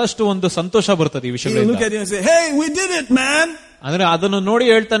ಇಲ್ಲಿ ಬಹಳಷ್ಟು ಒಂದು ಸಂತೋಷ ಬರ್ತದೆ ಈ ವಿಷಯಗಳಿಂದ. Look at him and say, hey, we did it, man. ಅಂದ್ರೆ ಅದನ್ನು ನೋಡಿ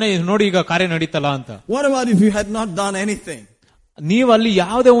ಹೇಳ್ತಾನೆ, ನೋಡಿ ಈಗ ಕಾರ್ಯ ನಡೀತಲ್ಲ ಅಂತ. What about if you had not done anything? ನೀವು ಅಲ್ಲಿ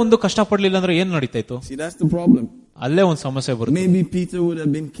ಯಾವುದೇ ಒಂದು ಕಷ್ಟ ಪಡ್ಲಿಲ್ಲ ಅಂದ್ರೆ ಏನ್ ನಡೀತಾಯ್ತು? See, that's the problem. ಅಲ್ಲೇ ಒಂದು ಸಮಸ್ಯೆ ಬರುತ್ತೆ. Maybe Peter would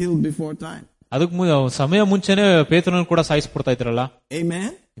have been killed before time. ಅದಕ್ಕೆ ಸಮಯ ಮುಂಚೆನೆ ಪೇತ್ರನನ್ನು ಕೂಡ ಸಾಯಿಸ್ಬಿಡ್ತಾ ಇದ್ರಲ್ಲ. Amen.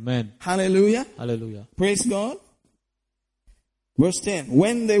 Amen. Hallelujah. Hallelujah. Praise God. Verse 10,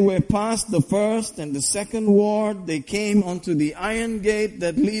 when they were past the first and the second ward, they came unto the iron gate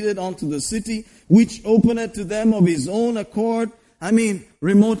that leadeth unto the city, which openeth to them of his own accord. I mean,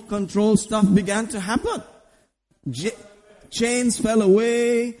 remote control stuff began to happen. Chains fell away,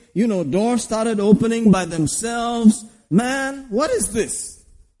 doors started opening by themselves. Man, what is this?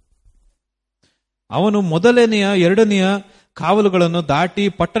 ಅವನು ಮೊದಲನೆಯ ಎರಡನೆಯ ಕಾವಲುಗಳನ್ನು ದಾಟಿ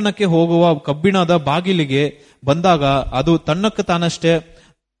ಪಟ್ಟಣಕ್ಕೆ ಹೋಗುವ ಕಬ್ಬಿಣದ ಬಾಗಿಲಿಗೆ ಬಂದಾಗ ಅದು ತನ್ನಕ್ಕೆ ತಾನಷ್ಟೇ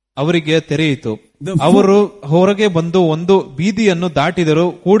ಅವರಿಗೆ ತೆರೆಯಿತು. ಅವರು ಹೊರಗೆ ಬಂದು ಒಂದು ಬೀದಿಯನ್ನು ದಾಟಿದರು.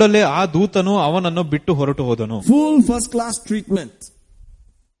 ಕೂಡಲೇ ಆ ದೂತನು ಅವನನ್ನು ಬಿಟ್ಟು ಹೊರಟು ಹೋದನು. Full first class treatment.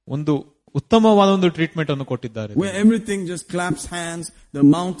 ಒಂದು ಉತ್ತಮವಾದ ಒಂದು ಟ್ರೀಟ್ಮೆಂಟ್ ಅನ್ನು ಕೊಟ್ಟಿದ್ದಾರೆ. Where everything just claps hands, the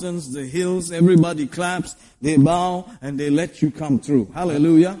mountains, the hills, everybody claps, they bow and they let you come through.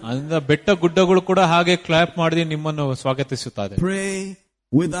 Hallelujah. ಅದರಿಂದ ಬೆಟ್ಟ ಗುಡ್ಡಗಳು ಕೂಡ ಹಾಗೆ ಕ್ಲಾಪ್ ಮಾಡಿ ನಿಮ್ಮನ್ನು ಸ್ವಾಗತಿಸುತ್ತಾರೆ. Pray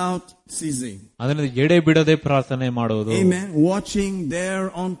without ceasing. ಅದರಿಂದ ಎಡೆ ಬಿಡದೆ ಪ್ರಾರ್ಥನೆ ಮಾಡೋದು. Amen. Watching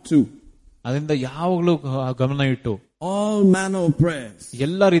thereunto. ಅದರಿಂದ ಯಾವಾಗಲೂ ಗಮನ ಇಟ್ಟು all manner of prayers.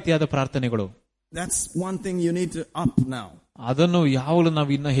 ಎಲ್ಲ ರೀತಿಯಾದ ಪ್ರಾರ್ಥನೆಗಳು. That's one thing you need to up now. ಅದನ್ನು ಯಾವಾಗಲೂ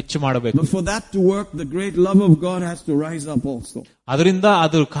ನಾವು ಇನ್ನ ಹೆಚ್ಚು ಮಾಡಬೇಕು. But for that to work, the great love of God has to rise up also. ಅದರಿಂದ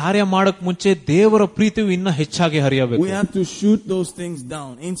ಅದು ಕಾರ್ಯ ಮಾಡಕ್ ಮುಂಚೆ ದೇವರ ಪ್ರೀತಿಯು ಇನ್ನ ಹೆಚ್ಚಾಗಿ ಹರಿಯಬೇಕು. We have to shoot those things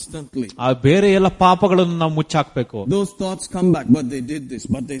down instantly. ಆ ಬೇರೆ ಎಲ್ಲ ಪಾಪಗಳನ್ನು ನಾವು ಮುಚ್ಚಾಕ್ಬೇಕು. Those thoughts come back, but they did this,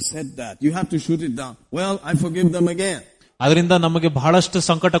 but they said that. You have to shoot it down. Well, I forgive them again. ಅದರಿಂದ ನಮಗೆ ಬಹಳಷ್ಟು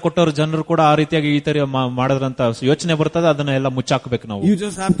ಸಂಕಟ ಕೊಟ್ಟವರು ಜನರು ಕೂಡ ಆ ರೀತಿಯಾಗಿ ಈ ತರ ಮಾಡಿದ್ರಂತ ಯೋಚನೆ ಬರ್ತದೆ, ಅದನ್ನ ಎಲ್ಲ ಮುಚ್ಚಾಕ್ಬೇಕು ನಾವು. You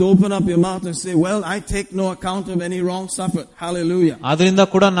just have to open up your mouth and say, well, I take no account of any wrong suffered. Hallelujah. ಅದರಿಂದ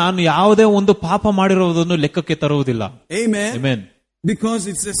ಕೂಡ ನಾನು ಯಾವುದೇ ಒಂದು ಪಾಪ ಮಾಡಿರೋದನ್ನು ಲೆಕ್ಕಕ್ಕೆ ತರುವುದಿಲ್ಲ. Amen. Amen. Because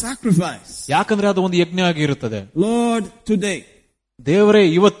it's a sacrifice. ಯಾಕಂದ್ರೆ ಅದು ಒಂದು ಯಜ್ಞ ಆಗಿರುತ್ತದೆ. Lord, today. ದೇವರೇ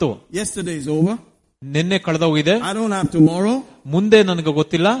ಇವತ್ತು. Yesterday is over. ನಿನ್ನೆ ಕಳೆದೋಗಿದೆ. I don't have tomorrow. ಮುಂದೆ ನನಗೆ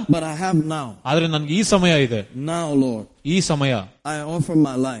ಗೊತ್ತಿಲ್ಲ. But I have now. ಆದ್ರೆ ನನಗೆ ಈ ಸಮಯ ಇದೆ. Now, Lord. ಈ ಸಮಯ. I offer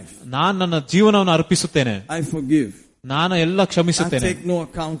my life. ನಾನು ನನ್ನ ಜೀವನವನ್ನು ಅರ್ಪಿಸುತ್ತೇನೆ. I forgive. ನಾನು ಎಲ್ಲ ಕ್ಷಮಿಸುತ್ತೇನೆ. I take no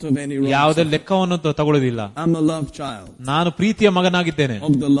account of any wrong. ಯಾವುದೇ ಲೆಕ್ಕವನ್ನು ತಗೊಳ್ಳೋದಿಲ್ಲ. I'm a loved child. ನಾನು ಪ್ರೀತಿಯ ಮಗನಾಗಿದ್ದೇನೆ.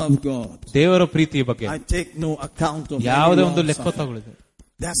 Of the love God. ದೇವರ ಪ್ರೀತಿಯ ಬಗ್ಗೆ. I take no account of ಯಾವುದೇ ಒಂದು ಲೆಕ್ಕ ತಗೊಳ್ಳೋದು.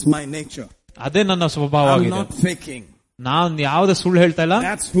 That's my nature. ಅದೇ ನನ್ನ ಸ್ವಭಾವವಾಗಿದೆ. I'm not faking. ನಾನು ಯಾವುದೇ ಸುಳ್ಳು ಹೇಳ್ತಾ ಇಲ್ಲ.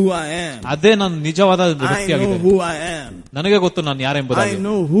 That's who I am. ಅದೇ ನನ್ನ ನಿಜವಾದ ವ್ಯಕ್ತಿಯಾಗಿದೆ. I know who I am. ನನಗೆ ಗೊತ್ತು ನಾನು ಯಾರೆಂಬುದಾಗಿ. I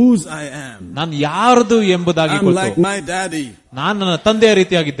know whose I am. ನಾನು ಯಾರದು ಎಂಬುದಾಗಿ ಗೊತ್ತು. I'm like my daddy. ನಾನು ನನ್ನ ತಂದೆಯ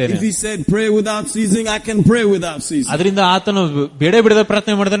ರೀತಿಯಾಗಿದ್ದೇನೆ. If he said pray without ceasing, I can pray without ceasing. ಅದರಿಂದ ಆತನು ಬಿಡದೆ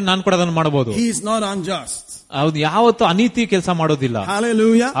ಪ್ರಾರ್ಥನೆ ಮಾಡಿದ್ರೆ ನಾನು ಕೂಡ ಅದನ್ನು ಮಾಡಬಹುದು. He is not unjust. ಹೌದು, ಯಾವತ್ತೂ ಅನೀತಿ ಕೆಲಸ ಮಾಡೋದಿಲ್ಲ.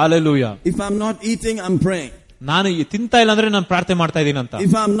 Hallelujah. Hallelujah. If I'm not eating, I'm praying. ನಾನು ತಿಂತಾ ಇಲ್ಲ ಅಂದ್ರೆ ನಾನು ಪ್ರಾರ್ಥನೆ ಮಾಡ್ತಾ ಇದ್ದೀನಿ ಅಂತ.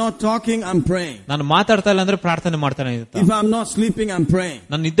 If I'm not talking, I'm praying. ನಾನು ಮಾತಾಡ್ತಾ ಇಲ್ಲ ಅಂದ್ರೆ ಪ್ರಾರ್ಥನೆ ಮಾಡ್ತಾನೆ ಅಂತ. If I'm not sleeping, I'm praying.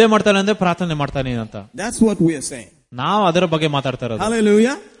 ನಾನು ನಿದ್ದೆ ಮಾಡ್ತಾ ಇಲ್ಲ ಅಂದ್ರೆ ಪ್ರಾರ್ಥನೆ ಮಾಡ್ತಾನೆ ಅಂತ. That's what we are saying. ನಾವು ಅದರ ಬಗ್ಗೆ ಮಾತಾಡ್ತಾ ಇರೋದು.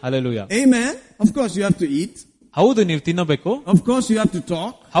 Hallelujah. Hallelujah. Amen. Of course you have to eat. ಹೌದು, ನೀವು ತಿನ್ನಬೇಕು. Of course you have to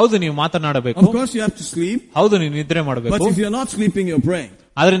talk. ಹೌದು, ನೀವು ಮಾತನಾಡಬೇಕು. Of course you have to sleep. ಹೌದು, ನೀವು ನಿದ್ರೆ ಮಾಡಬೇಕು. But if you're not sleeping, you're praying.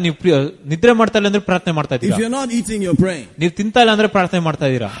 ಆದ್ರೆ ನೀವು ನಿದ್ರೆ ಮಾಡ್ತಾ ಇಲ್ಲ ಅಂದ್ರೆ ಪ್ರಾರ್ಥನೆ ಮಾಡ್ತಾ ಇದ್ದೀರಾ. If you're not eating, you're praying. ನೀವು ತಿಂತಾ ಇಲ್ಲ ಅಂದ್ರೆ ಪ್ರಾರ್ಥನೆ ಮಾಡ್ತಾ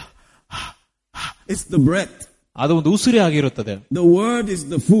ಇದ್ದೀರಾ. It's the breath. ಅದು ಒಂದು ಉಸಿರಿ ಆಗಿರುತ್ತದೆ. The word is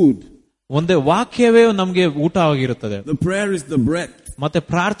the food. ಒಂದೇ ವಾಕ್ಯವೇ ನಮಗೆ ಊಟ ಆಗಿರುತ್ತದೆ. The prayer is the breath. ಮತ್ತೆ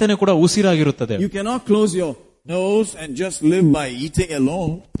ಪ್ರಾರ್ಥನೆ ಕೂಡ ಉಸಿರಾಗಿರುತ್ತದೆ. You cannot close your nose and just live by eating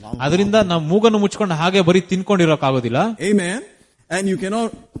alone. ಅದರಿಂದ ನಾವು ಮೂಗನ್ನು ಮುಚ್ಕೊಂಡು ಹಾಗೆ ಬರೀ ತಿನ್ಕೊಂಡಿರೋಕ್ಕಾಗೋದಿಲ್ಲ. Amen. And you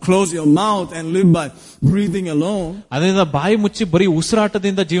cannot close your mouth and live by breathing alone. ಅದರಿಂದ ಬಾಯಿ ಮುಚ್ಚಿ ಬರೀ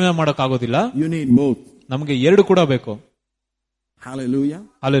ಉಸಿರಾಟದಿಂದ ಜೀವನ ಮಾಡೋಕ್ಕಾಗೋದಿಲ್ಲ. You need both. ನಮಗೆ ಎರಡು ಕೂಡ ಬೇಕು. Hallelujah.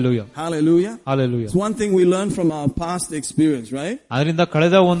 Hallelujah. Hallelujah. Hallelujah. It's one thing we learn from our past experience, right? ಅದರಿಂದ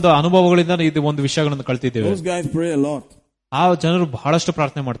ಕಳೆದ ಒಂದು ಅನುಭವಗಳಿಂದ ಇದು ಒಂದು ವಿಷಯಗಳನ್ನು ಕಲ್ತಿದ್ದೇವೆ. Those guys pray a lot. ಆ ಜನರು ಬಹಳಷ್ಟು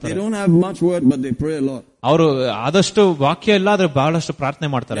ಪ್ರಾರ್ಥನೆ ಮಾಡ್ತಾರೆ. They don't have much word, but they pray a lot. ಅವರು ಆದಷ್ಟು ವಾಕ್ಯ ಇಲ್ಲ, ಆದ್ರೆ ಬಹಳಷ್ಟು ಪ್ರಾರ್ಥನೆ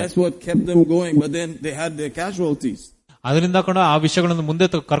ಮಾಡ್ತಾರೆ. That's what kept them going, but then they had their casualties. ಅದರಿಂದ ಕೂಡ ಆ ವಿಷಯಗಳನ್ನು ಮುಂದೆ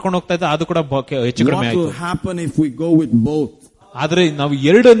ಕರ್ಕೊಂಡು ಹೋಗ್ತಾ ಇದ್ದ, ಅದು ಕೂಡ ಹೆಚ್ಚು ಕಡಿಮೆ ಆಯಿತು. What will happen if we go with both? ಆದ್ರೆ ನಾವು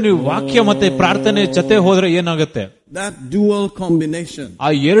ಎರಡನ್ನು ವಾಕ್ಯ ಮತ್ತೆ ಪ್ರಾರ್ಥನೆ ಜೊತೆ ಹೋದ್ರೆ ಏನಾಗುತ್ತೆ? That dual combination. ಆ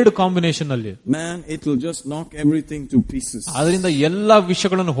ಎರಡು ಕಾಂಬಿನೇಷನ್ ಅಲ್ಲಿ man, it will just knock everything to pieces. ಅದರಿಂದ ಎಲ್ಲಾ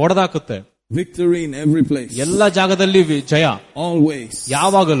ವಿಷಯಗಳನ್ನು ಹೊಡೆದಾಕುತ್ತೆ. Victory in every place. ಎಲ್ಲಾ ಜಾಗದಲ್ಲಿ ಜಯ. Always.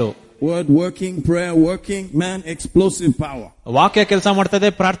 ಯಾವಾಗಲೂ. Word working, prayer working, man, explosive power. ವಾಕ್ಯ ಕೆಲಸ ಮಾಡ್ತಾ ಇದೆ,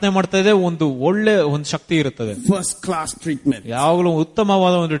 ಪ್ರಾರ್ಥನೆ ಮಾಡ್ತಾ ಇದೆ, ಒಂದು ಒಳ್ಳೆ ಒಂದು ಶಕ್ತಿ ಇರುತ್ತದೆ. First class treatment. ಯಾವಾಗಲೂ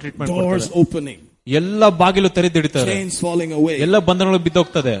ಉತ್ತಮವಾದ ಒಂದು ಟ್ರೀಟ್ಮೆಂಟ್. Doors opening. ಎಲ್ಲ ಬಾಗಿಲು ತೆರೆದಿಡುತ್ತಾರೆ. Chains falling away. ಎಲ್ಲ ಬಂಧನಗಳು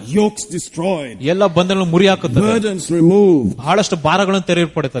ಬಿದ್ದೋಗ್ತದೆ. Yokes destroyed. ಎಲ್ಲ ಬಂಧನಗಳು ಮುರಿ ಹಾಕುತ್ತದೆ. Burdens removed. ಬಹಳಷ್ಟು ಭಾರಗಳನ್ನು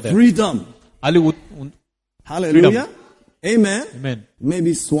ತೆರೆಯಲ್ಪಡುತ್ತದೆ. Freedom. ಅಲ್ಲಿ Hallelujah. Amen. Amen.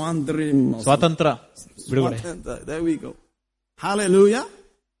 Maybe swandrim. ಸ್ವಾತಂತ್ರ್ಯ ಬಿಡುಗಡೆ. There we go. Hallelujah.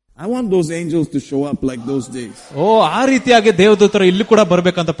 I want those angels to show up like those days. ಓ, ಆ ರೀತಿಯಾಗಿ ದೇವದೂತರು ಇಲ್ಲಿ ಕೂಡ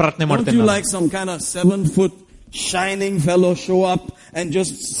ಬರಬೇಕಂತ ಪ್ರಾರ್ಥನೆ ಮಾಡ್ತೇನೆ. Don't you like some kind of 7-foot shining fellow show up and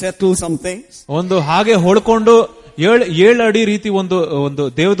just settle something? ಒಂದು ಹಾಗೆ ಹೊಡ್ಕೊಂಡು 7 ಅಡಿ ರೀತಿ ಒಂದು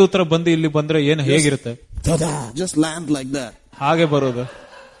ದೇವದೂತರ ಬಂದು ಇಲ್ಲಿ ಬಂದ್ರೆ ಏನು ಹೇಗಿರುತ್ತೆ? Just land like that. ಹಾಗೆ ಬರೋದು.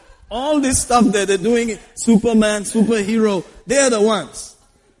 All this stuff that they're doing, Superman, superhero, they're the ones.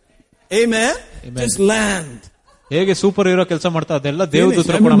 Amen. Just land. ಹೇಗೆ ಸೂಪರ್ ಹೀರೋ ಕೆಲಸ ಮಾಡ್ತಾ ಅದೆಲ್ಲ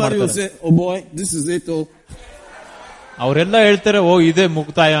ದೇವದೂತರು ಕೂಡ ಮಾಡ್ತಾರೆ. Oh boy, this is it. Oh, ಅವರೆಲ್ಲ ಹೇಳ್ತಾರೆ, ಓ ಇದೇ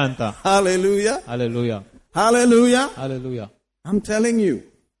ಮುಕ್ತಾಯ ಅಂತ. Hallelujah. Hallelujah. Hallelujah. Hallelujah. I'm telling you.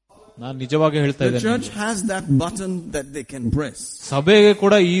 ನಾನು ನಿಜವಾಗಿ ಹೇಳ್ತಾ ಇದ್ದೇನೆ. The church has that button that they can press. ಸಭೆಗೆ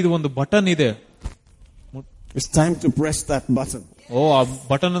ಕೂಡ ಈ ಒಂದು ಬಟನ್ ಇದೆ. It's time to press that button. ಓ, ಆ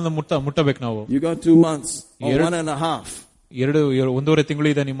ಬಟನ್ ಅನ್ನು ಮುಟ್ಟಬೇಕು ನಾವು. You got 2 months or 1.5. 1.5 ತಿಂಗಳು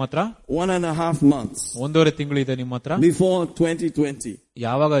ಇದೆ ನಿಮ್ಮ ಹತ್ರ. 1.5 months. 1.5 ತಿಂಗಳು ಇದೆ ನಿಮ್ಮ ಹತ್ರ. Before 2020.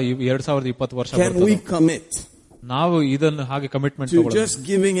 ಯಾವಾಗ 2020 ವರ್ಷ Can we commit? ನಾವು ಇದನ್ನು ಹಾಗೆ commitment to just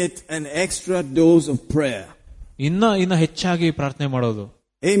giving it an extra dose of prayer. ಇನ್ನ ಹೆಚ್ಚಾಗಿ ಪ್ರಾರ್ಥನೆ ಮಾಡೋದು.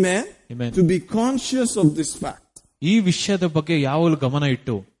 Amen. Amen. To be conscious of this fact. ಈ ವಿಷಯದ ಬಗ್ಗೆ ಯಾವಾಗಲೂ ಗಮನ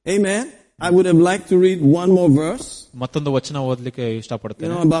ಇಟ್ಟು. Amen. I would have liked to read one more verse. ಮತ್ತೊಂದು ವಚನ ಓದಲಿಕ್ಕೆ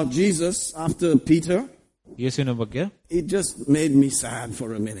ಇಷ್ಟಪಡ್ತೇನೆ. About Jesus after Peter. ಯೇಸುವಿನ ಬಗ್ಗೆ. It just made me sad for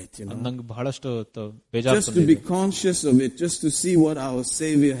a minute, ನಂಗೆ ಬಹಳಷ್ಟು ಬೇಜಾರು just to be conscious of it, just to see what our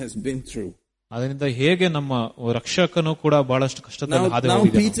Savior has been through. ಅದರಿಂದ ಹೇಗೆ ನಮ್ಮ ರಕ್ಷಕನು ಕೂಡ ಬಹಳಷ್ಟು ಕಷ್ಟದಲ್ಲಿ ಹಾದು ಹೋಗಿದ್ದಾನೆ. Now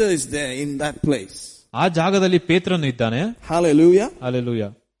ಹೋಗಿದ್ದಾನೆ. Peter is there in that place. ಆ ಜಾಗದಲ್ಲಿ ಪೇತ್ರನು ಇದ್ದಾನೆ. Hallelujah.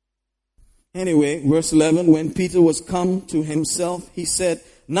 Hallelujah. Anyway, verse 11, when Peter was come to himself, he said,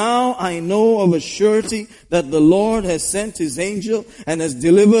 "Now I know of a surety that the Lord has sent his angel and has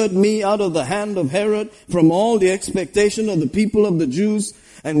delivered me out of the hand of Herod from all the expectation of the people of the Jews.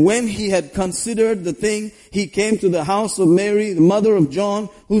 And when he had considered the thing, he came to the house of Mary, the mother of John,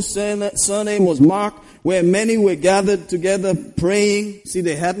 whose surname was Mark, where many were gathered together praying." See,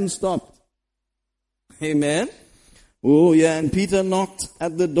 they hadn't stopped. Amen. Oh yeah, and Peter knocked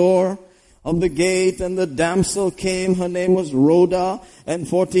at the door of the gate, and the damsel came. Her name was Rhoda. And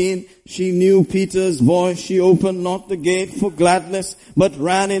 14, she knew Peter's voice. She opened not the gate for gladness, but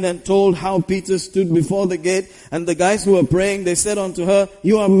ran in and told how Peter stood before the gate. And the guys who were praying, they said unto her,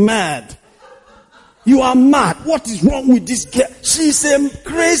 "You are mad. You are mad. What is wrong with this girl? She's a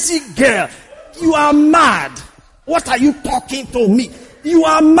crazy girl. You are mad. What are you talking to me? You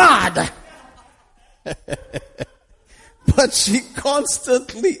are mad." But she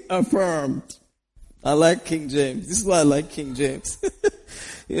constantly affirmed. I like King James. This is why I like King James.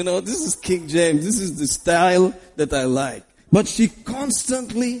 This is King James. This is the style that I like. But she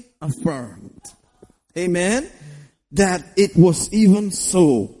constantly affirmed. Amen. That it was even so.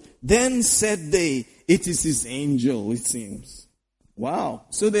 Then said they, "It is his angel," it seems. Wow.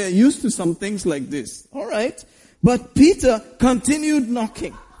 So they are used to some things like this. Alright. But Peter continued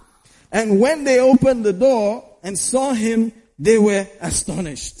knocking. And when they opened the door and saw him, they were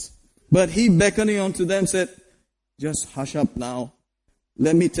astonished. But he, beckoning unto them, said, "Just hush up now.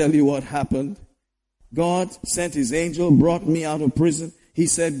 Let me tell you what happened. God sent his angel, brought me out of prison. He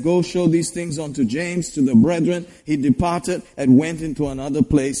said, 'Go show these things unto James, to the brethren.' He departed and went into another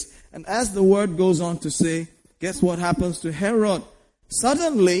place." And as the word goes on to say, guess what happens to Herod?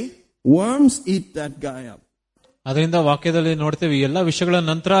 Suddenly, worms eat that guy up. ಅದರಿಂದ ವಾಕ್ಯದಲ್ಲಿ ನೋಡ್ತೇವೆ ಎಲ್ಲ ವಿಷಯಗಳ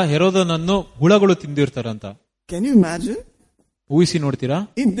ನಂತರ ಹೆರೋದನನ್ನು ಹುಳಗಳು ತಿಂದಿರ್ತಾರಂತ. Can you imagine? ಊಹಿಸಿ ನೋಡ್ತೀರಾ?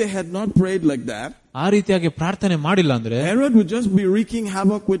 If they had not prayed like that, ಆ ರೀತಿಯಾಗಿ ಪ್ರಾರ್ಥನೆ ಮಾಡಿಲ್ಲ ಅಂದ್ರೆ Herod would just be wreaking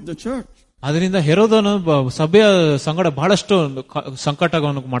havoc with the church. ಅದರಿಂದ ಹೆರೋದನು ಸಭೆಯ ಸಂಗಡ ಬಹಳಷ್ಟು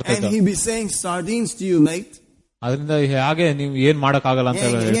ಸಂಕಟವನ್ನು ಮಾಡ್ತಾ ಇದ್ದ. And he be saying, "Sardines to you, mate." ಅದರಿಂದ ಹಾಗೆ ನೀವು ಏನ್ ಮಾಡಕ್ ಆಗಲ್ಲ ಅಂತ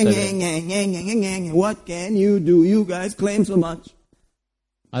ಹೇಳ್ತಾರೆ. What can you do? You guys claim so much.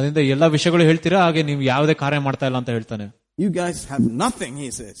 ಅದರಿಂದ ಎಲ್ಲಾ ವಿಷಯಗಳು ಹೇಳ್ತೀರಾ, ಹಾಗೆ ನೀವು ಯಾವುದೇ ಕಾರ್ಯ ಮಾಡ್ತಾ ಇಲ್ಲ ಅಂತ ಹೇಳ್ತಾನೆ. You guys have nothing, he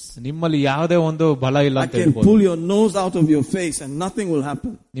says. ನಿಮ್ಮಲ್ಲಿ ಯಾವುದೇ ಒಂದು ಬಲ ಇಲ್ಲ ಅಂತ ಹೇಳ್ಬೋದು. I can pull your nose out of your face and nothing will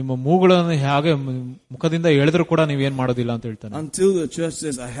happen. ನಿಮ್ಮ ಮೂಗುಗಳನ್ನು ಹಾಗೆ ಮುಖದಿಂದ ಎಳೆದ್ರು ಕೂಡ ನೀವು ಏನ್ ಮಾಡೋದಿಲ್ಲ ಅಂತ ಹೇಳ್ತಾನೆ. Until the church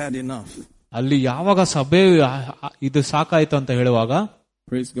says, "I had enough." ಅಲ್ಲಿ ಯಾವಾಗ ಸಭೆ ಇದು ಸಾಕಾಯ್ತು ಅಂತ ಹೇಳುವಾಗ,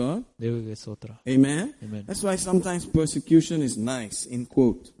 praise God, ದೇವರಿಗೆ ಸ್ತೋತ್ರ. Amen. That's why sometimes persecution is nice, in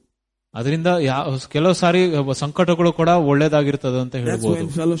quote. ಅದರಿಂದ ಕೆಲವು ಸಾರಿ ಸಂಕಟಗಳು ಕೂಡ ಒಳ್ಳೇದಾಗಿರ್ತದೆ ಅಂತ ಹೇಳ್ಬೋದು. That's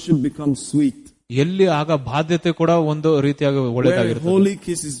when fellowship becomes sweet. ಎಲ್ಲಿ ಆಗ ಬಾಧ್ಯತೆ ಕೂಡ ಒಂದು ರೀತಿಯಾಗಿ ಒಳ್ಳೇದಾಗಿರ್ತದೆ. Where a holy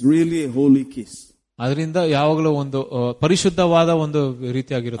kiss is really a holy kiss. ಅದರಿಂದ ಯಾವಾಗಲೂ ಒಂದು ಪರಿಶುದ್ಧವಾದ ಒಂದು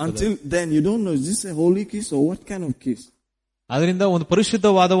ರೀತಿಯಾಗಿರುತ್ತದೆ. Until then you don't know, is this a holy kiss or what kind of kiss? ಅದರಿಂದ ಒಂದು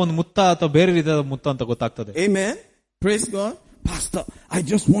ಪರಿಶುದ್ಧವಾದ ಒಂದು ಮುತ್ತ ಅಥವಾ ಬೇರೆ ರೀತಿಯಾದ ಮುತ್ತ ಅಂತ ಗೊತ್ತಾಗ್ತದೆ. Amen. Praise God. Pastor, I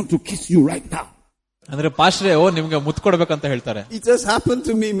just want to kiss you right now. ಅಂದ್ರೆ ಪಾಸ್ಟ್ರೇ ನಿಮ್ಗೆ ಮುತ್ತು ಕೊಡ್ಬೇಕಂತ ಹೇಳ್ತಾರೆ. It just happened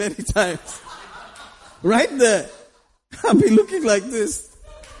to me many times. Right there. I'll be looking like this.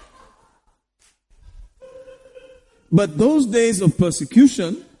 But those days of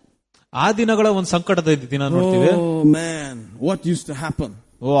persecution, ಆ ದಿನಗಳ ಒಂದು ಸಂಕಟದ ದಿನ ನೋಡ್ತೀವಿ. Oh man, what used to happen?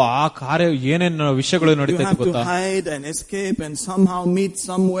 ಆ ಕಾರ್ಯ ಏನೇನು ವಿಷಯಗಳು ನಡೀತಾ ಇತ್ತು ಗೊತ್ತಾ? You have to hide and escape and somehow meet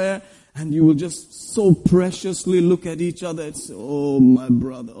somewhere, and you will just so preciously look at each other and say, "Oh my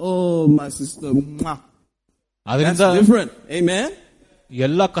brother, oh my sister." That's different. Amen.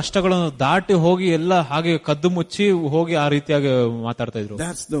 ಎಲ್ಲ ಕಷ್ಟಗಳನ್ನು ದಾಟಿ ಹೋಗಿ ಎಲ್ಲ ಹಾಗೆ ಕದ್ದು ಮುಚ್ಚಿ ಹೋಗಿ ಆ ರೀತಿಯಾಗಿ ಮಾತಾಡ್ತಾ ಇದ್ರು.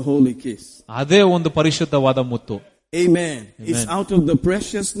 That's the holy kiss. ಅದೇ ಒಂದು ಪರಿಶುದ್ಧವಾದ ಮುತ್ತು. Amen. It's out of the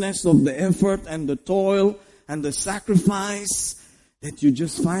preciousness of the effort and the toil and the sacrifice that you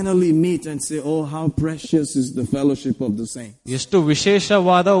just finally meet and say, "Oh, how precious is the fellowship of the saints." ಎಷ್ಟು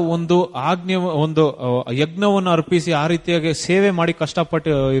ವಿಶೇಷವಾದ ಒಂದು ಆಜ್ಞೆ, ಒಂದು ಯಜ್ಞವನ್ನು ಅರ್ಪಿಸಿ ಆ ರೀತಿಯಾಗಿ ಸೇವೆ ಮಾಡಿ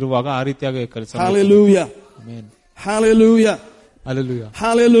ಕಷ್ಟಪಟ್ಟು ಇರುವಾಗ ಆ ರೀತಿಯಾಗಿ ಕೆಲಸ. Hallelujah. Amen. Hallelujah. Hallelujah.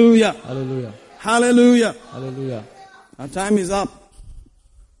 Hallelujah. Hallelujah. Hallelujah. Hallelujah. Our time is up.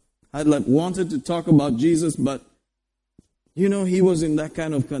 I'd wanted to talk about Jesus, but he was in that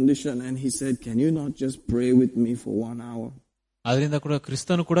kind of condition and he said, "Can you not just pray with me for 1 hour?" ಅದರಿಂದ ಕೂಡ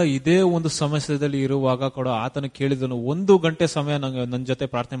ಕ್ರಿಸ್ತನು ಕೂಡ ಇದೇ ಒಂದು ಸಮಸ್ಯೆದಲ್ಲಿ ಇರುವಾಗ ಕೂಡ ಆತನು ಕೇಳಿದನು 1 ಗಂಟೆ ಸಮಯ ನನ್ನ ಜೊತೆ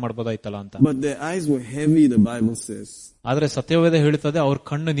ಪ್ರಾರ್ಥನೆ ಮಾಡಬಹುದಾಯ್ತಲ್ಲ ಅಂತ. But their eyes were heavy, the Bible says. ಆದ್ರೆ ಸತ್ಯವೇದ ಹೇಳುತ್ತದೆ ಅವ್ರ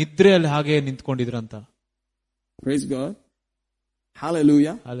ಕಣ್ಣು ನಿದ್ರೆಯಲ್ಲಿ ಹಾಗೆ ನಿಂತ್ಕೊಂಡಿದ್ರಂತ. Praise God.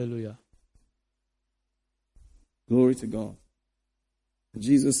 Hallelujah. Hallelujah. Glory to God.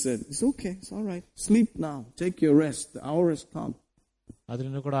 Jesus said, it's okay, it's all right. Sleep now. Take your rest. The hour has come.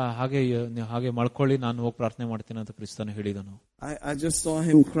 ಅದರಿಂದ ಕೂಡ ಹಾಗೆ ಮಲ್ಕೊಳ್ಳಿ, ನಾನು ಹೋಗಿ ಪ್ರಾರ್ಥನೆ ಮಾಡ್ತೀನಿ ಅಂತ ಕ್ರಿಸ್ತನು ಹೇಳಿದನು. I just saw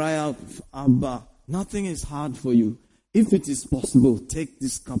him cry out, Abba, nothing is hard for you. If it is possible, take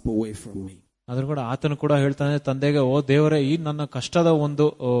this cup away from me. ಅದ್ರ ಕೂಡ ಆತನು ಕೂಡ ಹೇಳ್ತಾನೆ ತಂದೆಗೆ, ಓ ದೇವರೇ, ಈ ನನ್ನ ಕಷ್ಟದ ಒಂದು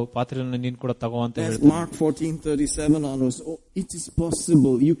ಪಾತ್ರೆಯನ್ನು ನೀನು ಕೂಡ ತಗೋ ಅಂತ ಹೇಳ್ತಾನೆ. Mark 14:37 onwards, oh, it is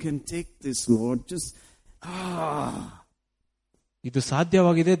possible. You can take this, Lord. Just ಇದು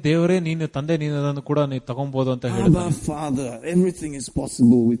ಸಾಧ್ಯವಾಗಿದೆ ದೇವರೇ, ನೀನು ತಂದೆ, ನೀನು ಅದನ್ನು ಕೂಡ ನೀವು ತಗೊಬಹುದು ಅಂತ ಹೇಳ್ತಾನೆ. Father, everything is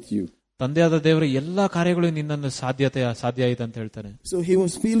possible with you. ತಂದೆಯಾದ ದೇವರೇ, ಎಲ್ಲಾ ಕಾರ್ಯಗಳು ನಿನ್ನನ್ನು ಸಾಧ್ಯ ಆಯ್ತು ಅಂತ ಹೇಳ್ತಾನೆ. So he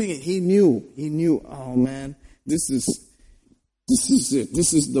was feeling it. He knew, oh man, this is it.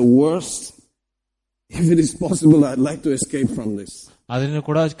 This is the worst. If it is possible, I'd like to escape from this. ಅದರಿಂದ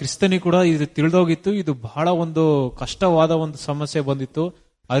ಕೂಡ ಕ್ರಿಸ್ತನಿಗೆ ಕೂಡ ಇದು ತಿಳಿದೋಗಿತ್ತು, ಇದು ಬಹಳ ಒಂದು ಕಷ್ಟವಾದ ಒಂದು ಸಮಸ್ಯೆ ಬಂದಿತ್ತು.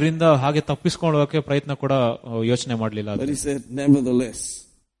 ಅದರಿಂದ ಹಾಗೆ ತಪ್ಪಿಸ್ಕೊಳ್ಳೋಕೆ ಪ್ರಯತ್ನ ಕೂಡ ಯೋಚನೆ ಮಾಡಲಿಲ್ಲ.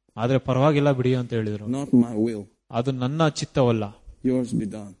 ಆದ್ರೆ ಪರವಾಗಿಲ್ಲ ಬಿಡಿ ಅಂತ ಹೇಳಿದ್ರು. ಅದು ನನ್ನ ಚಿತ್ತವಲ್ಲ,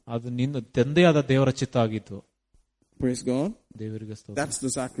 ಅದು ನಿನ್ನ ತಂದೆಯಾದ ದೇವರ ಚಿತ್ತ ಆಗಿತ್ತು. ದೇವರಿಗೆ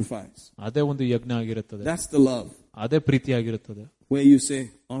ಅದೇ ಒಂದು ಯಜ್ಞ ಆಗಿರುತ್ತದೆ, ಅದೇ ಪ್ರೀತಿ ಆಗಿರುತ್ತದೆ.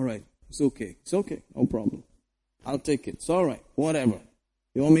 It's okay, no problem. I'll take it. It's all right, whatever.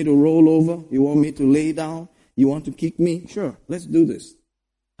 You want me to roll over? You want me to lay down? You want to kick me? Sure, let's do this.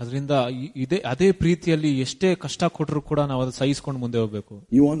 ಅದರಿಂದ ಅದೇ ಪ್ರೀತಿಯಲ್ಲಿ ಎಷ್ಟೇ ಕಷ್ಟ ಕೊಟ್ಟರು ಕೂಡ ನಾವು ಅದು ಸಹಿಸಿಕೊಂಡು ಮುಂದೆ ಹೋಗ್ಬೇಕು.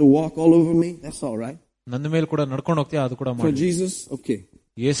 You want to walk all over me? That's all right. ನನ್ನ ಮೇಲೆ ಕೂಡ ನಡ್ಕೊಂಡು ಹೋಗ್ತೀಯ, ಅದು ಕೂಡ ಮಾಡಿ. For Jesus, okay.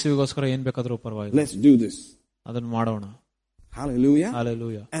 ಯೇಸುವಿಗೋಸ್ಕರ ಏನ್ ಬೇಕಾದ್ರೂ ಪರವಾಗಿಲ್ಲ. Let's do this. ಅದನ್ನ ಮಾಡೋಣ. Hallelujah.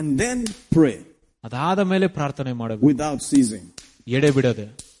 Hallelujah. And then pray. ಅದಾದ ಮೇಲೆ ಪ್ರಾರ್ಥನೆ ಮಾಡಬೇಕು without ceasing. ಎಡೆ ಬಿಡದೆ.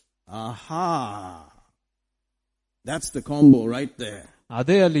 Aha. That's the combo right there.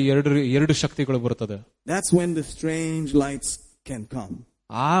 ಅದೇ ಅಲ್ಲಿ ಎರಡು ಶಕ್ತಿಗಳು ಬರುತ್ತದೆ. That's when the strange lights can come.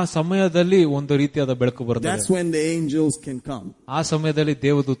 ಆ ಸಮಯದಲ್ಲಿ ಒಂದು ರೀತಿಯಾದ ಬೆಳಕು ಬರುತ್ತದೆ. That's when the angels can come. ಆ ಸಮಯದಲ್ಲಿ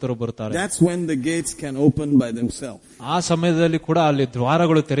ದೇವದೂತರು ಬರುತ್ತಾರೆ. That's when the gates can open by themselves. ಆ ಸಮಯದಲ್ಲಿ ಕೂಡ ಅಲ್ಲಿ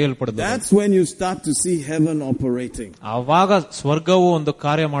ದ್ವಾರಗಳು ತೆರೆಯಲ್ಪಡುತ್ತವೆ. That's when you start to see heaven operating. ಆವಾಗ ಸ್ವರ್ಗವು ಒಂದು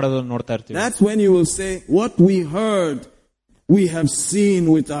ಕಾರ್ಯ ಮಾಡೋದನ್ನು ನೋಡ್ತಾ ಇರ್ತೀವಿ. That's when you will say, what we heard we have seen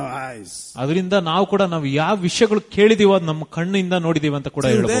with our eyes. ಅದರಿಂದ ನಾವು ಕೂಡ ನಾವು ಯಾವ ವಿಷಯಗಳು ಕೇಳಿದೀವೋ ಅದು ನಮ್ಮ ಕಣ್ಣಿಂದ ನೋಡಿದೀವಿ ಅಂತ ಕೂಡ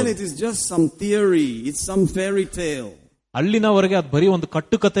ಹೇಳ್ಬೋದು. Then it is just some theory, it's some fairy tale. ಅಲ್ಲಿನವರೆಗೆ ಅದು ಬರೀ ಒಂದು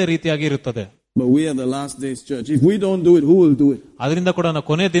ಕಟ್ಟುಕತೆ ರೀತಿಯಾಗಿ ಇರುತ್ತದೆ. But we are the last days church. If we don't do it, who will do it? ಅದರಿಂದ ಕೂಡ ನಾವು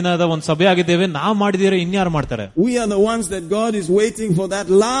ಕೊನೆ ದಿನದ ಒಂದು ಸಭೆ ಆಗಿದ್ದೇವೆ, ನಾವು ಮಾಡಿದಿದ್ರೆ ಇನ್ಯಾರು ಮಾಡ್ತಾರೆ? We are the ones that God is waiting for that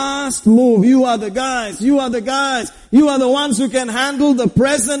last move. You are the guys. You are the guys. You are the ones who can handle the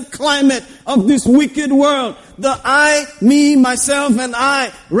present climate of this wicked world. The I, me, myself and I.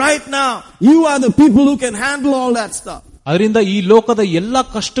 Right now. You are the people who can handle all that stuff. ಅದರಿಂದ ಈ ಲೋಕದ ಎಲ್ಲಾ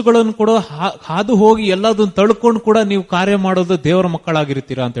ಕಷ್ಟಗಳನ್ನು ಕೂಡ ಹಾದು ಹೋಗಿ ಎಲ್ಲದನ್ನು ತಳ್ಕೊಂಡು ಕೂಡ ನೀವು ಕಾರ್ಯ ಮಾಡೋದು ದೇವರ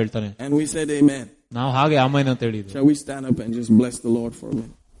ಮಕ್ಕಳಾಗಿರ್ತೀರಾ ಅಂತ ಹೇಳ್ತಾನೆ. And we said amen. ನಾವು ಹಾಗೆ ಆಮೆನ್ ಅಂತ ಹೇಳಿದ್ವಿ. Shall we stand up and just bless the Lord for a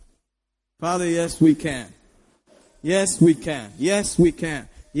minute? Father, yes we can. Yes we can. Yes we can.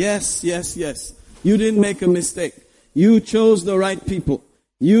 Yes. You didn't make a mistake. You chose the right people.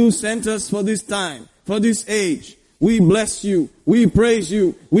 You sent us for this time, for this age. We bless you. We praise you.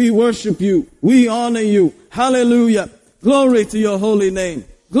 We worship you. We honor you. Hallelujah. Glory to your holy name.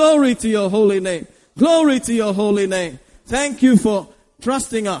 Glory to your holy name. Glory to your holy name. Thank you for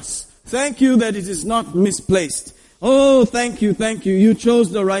trusting us. Thank you that it is not misplaced. Oh, thank you. You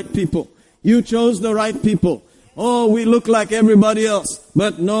chose the right people. You chose the right people. Oh, we look like everybody else.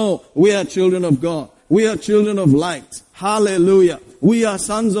 But no, we are children of God. We are children of light. Hallelujah. We are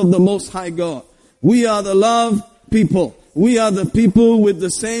sons of the Most High God. We are the love people. We are the people with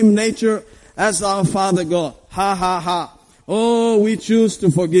the same nature as our Father God. Ha. Oh, we choose to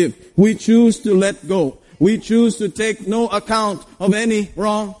forgive. We choose to let go. We choose to take no account of any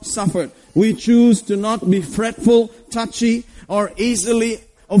wrong suffered. We choose to not be fretful, touchy, or easily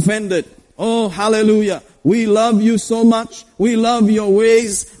offended. Oh, hallelujah. We love you so much. We love your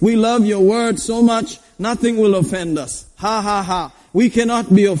ways. We love your word so much. Nothing will offend us. Ha. We cannot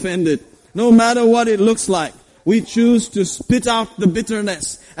be offended. No matter what it looks like. We choose to spit out the bitterness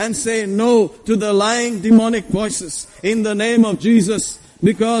and say no to the lying demonic voices in the name of Jesus,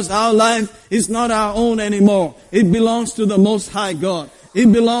 because our life is not our own anymore. It belongs to the Most High God.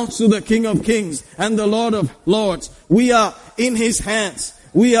 It belongs to the King of Kings and the Lord of Lords. We are in His hands.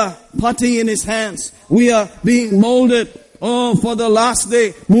 We are putty in His hands. We are being molded. Oh, for the last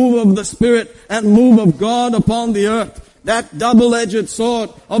day, move of the Spirit and move of God upon the earth. that double-edged sword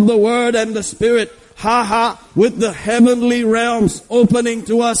of the Word and the Spirit. With the heavenly realms opening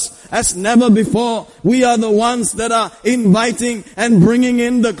to us as never before. We are the ones that are inviting and bringing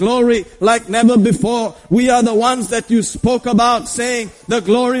in the glory like never before. We are the ones that you spoke about, saying the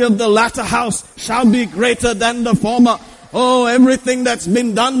glory of the latter house shall be greater than the former. Oh, everything that's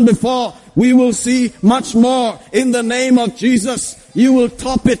been done before, we will see much more in the name of Jesus. You will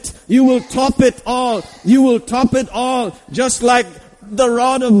top it. You will top it all. You will top it all, just like the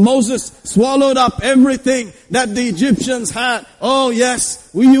rod of Moses swallowed up everything that the Egyptians had. Oh yes,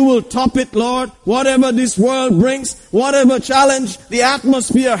 you will top it, Lord. Whatever this world brings, whatever challenge the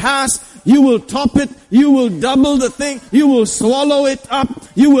atmosphere has, you will top it. You will double the thing. You will swallow it up.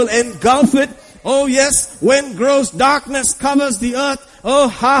 You will engulf it. Oh yes, when gross darkness covers the earth,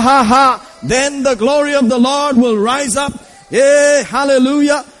 then the glory of the Lord will rise up. Yeah,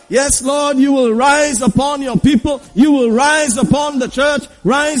 hallelujah. Yes, Lord, you will rise upon your people. You will rise upon the church,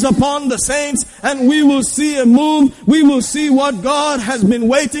 rise upon the saints, and we will see a move. We will see what God has been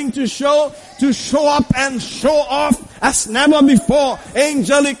waiting to show up and show off as never before.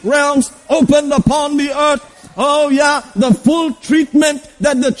 Angelic realms opened upon the earth. Oh yeah, the full treatment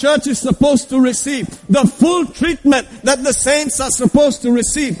that the church is supposed to receive. The full treatment that the saints are supposed to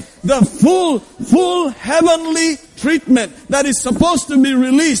receive. The full heavenly treatment that is supposed to be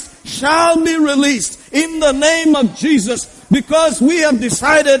released shall be released in the name of Jesus, because we have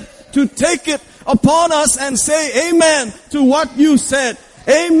decided to take it upon us and say amen to what you said.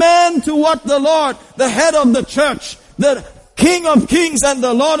 Amen to what the Lord, the head of the church, the King of Kings and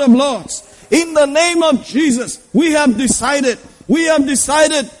the Lord of Lords, in the name of Jesus, we have decided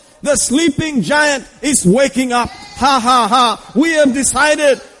the sleeping giant is waking up. We have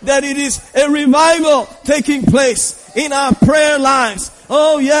decided that it is a revival taking place in our prayer lives.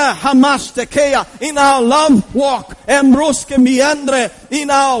 Oh yeah, Hamash Tekeya, in our love walk, Embroske Miandre, in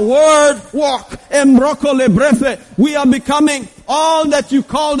our word walk, Embroko Lebrefe. We are becoming all that you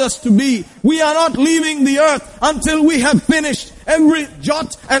called us to be. We are not leaving the earth until we have finished every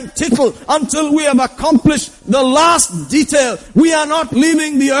jot and tittle, until we have accomplished the last detail. We are not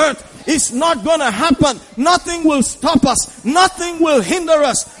leaving the earth. It's not going to happen. Nothing will stop us. Nothing will hinder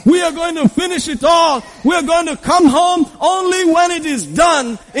us. We are going to finish it all. We are going to come home only when it is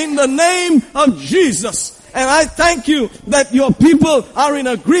done in the name of Jesus. And I thank you that your people are in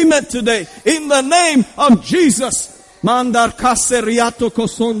agreement today in the name of Jesus. Mandar kaseriato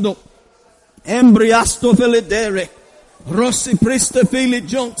kosondo. Embriasto veledere. Rossi priste fili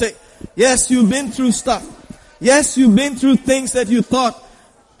jonte. Yes, you've been through stuff. Yes, you've been through things that you thought,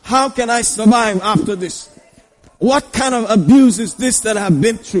 how can I survive after this? What kind of abuse is this that I have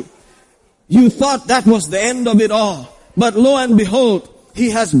been through? You thought that was the end of it all. But lo and behold, He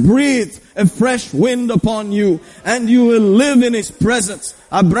has breathed a fresh wind upon you, and you will live in His presence.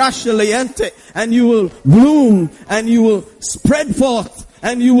 Abrashaliente, and you will bloom, and you will spread forth,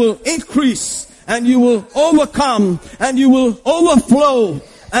 and you will increase, and you will overcome, and you will overflow,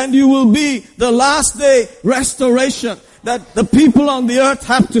 and you will be the last day restoration that the people on the earth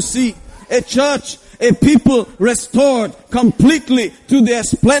have to see. A church, a people restored completely to their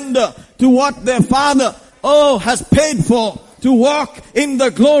splendor, to what their Father, has paid for, to walk in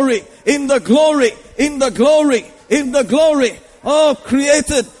the glory, in the glory, in the glory, in the glory.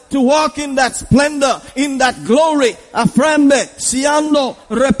 Created to walk in that splendor, in that glory. Afrembe, siando,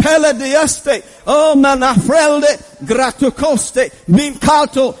 repele de este. Manafrelde, gratucoste,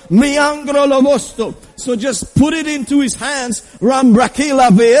 vincato, miangro lovosto. So just put it into His hands. Rambrakila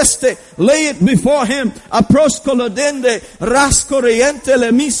veeste. Lay it before Him. Aproscolo dende, rascoriente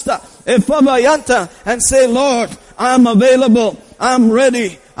lemista, efavayanta. And say, Lord, I'm available. I'm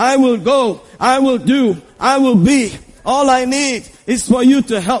ready. I will go. I will do. I will be. All I need is for you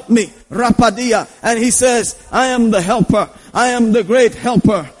to help me. Rapadia. And He says, I am the helper. I am the great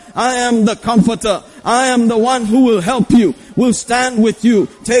helper. I am the comforter. I am the one who will help you, will stand with you,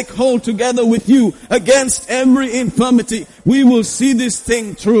 take hold together with you against every infirmity. We will see this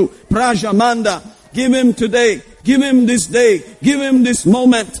thing through. Prajamanda. Give Him today. Give Him this day. Give Him this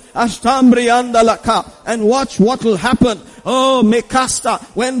moment. Ashtambrianda laka. And watch what will happen. Mekasta.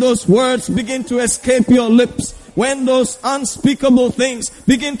 When those words begin to escape your lips. When those unspeakable things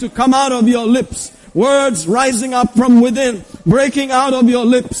begin to come out of your lips. Words rising up from within, breaking out of your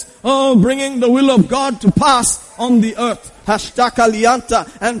lips. Bringing the will of God to pass on the earth. Hashtakalianta.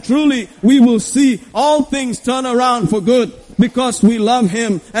 And truly we will see all things turn around for good. Because we love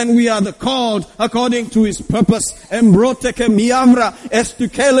Him and we are the called according to His purpose. Embroteke miavra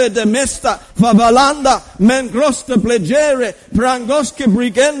estukele de mesta favalanda mengroste plegere prangoske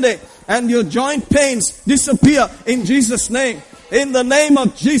brigende and your joint pains disappear in Jesus' name. In the name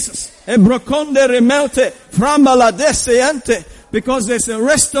of Jesus. Ebrokonde remelte, frambala deseante. Because there's a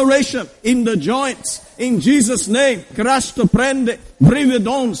restoration in the joints. In Jesus' name. Crasto prende,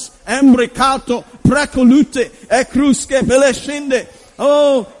 brividons, embricato, precolute, ecrusque beleshinde.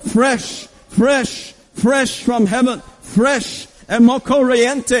 Oh, fresh from heaven. Fresh.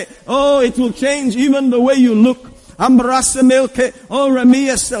 Emokoriente. Oh, it will change even the way you look. Ambrase milke, oh,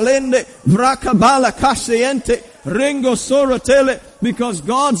 remia selende, vracabala casiente, ringo sorotele, because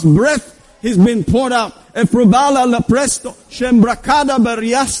God's breath has been poured out. Efrubala la presto, shembracada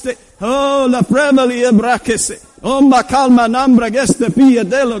beriaste, oh, la preveli ebraquese, oh, macalma nambra geste pia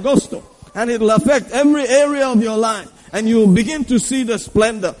del agosto. And it will affect every area of your life. And you will begin to see the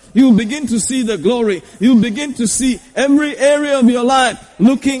splendor. You will begin to see the glory. You will begin to see every area of your life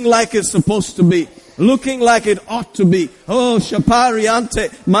looking like it's supposed to be. Looking like it ought to be. Oh, Shapariante,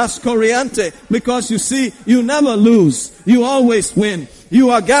 Mascoriante. Because you see, you never lose. You always win.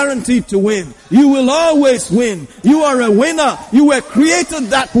 You are guaranteed to win. You will always win. You are a winner. You were created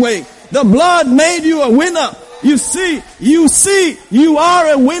that way. The blood made you a winner. You see, you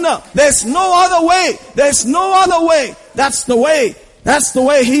are a winner. There's no other way. There's no other way. That's the way. That's the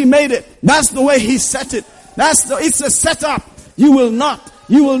way He made it. That's the way He set it. It's a setup. You will not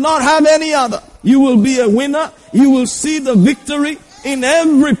have any other. You will be a winner. You will see the victory in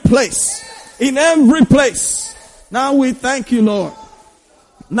every place. In every place. Now we thank you, Lord.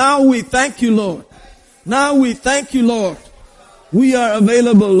 Now we thank you, Lord. Now we thank you, Lord. We are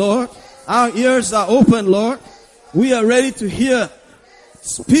available, Lord. Our ears are open, Lord. We are ready to hear.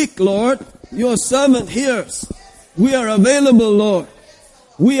 Speak, Lord. Your servant hears. We are available, Lord.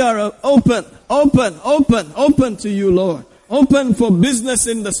 We are open to you, Lord. Open for business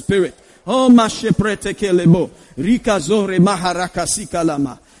in the Spirit. Oh, masheprete kelebo. Rikazore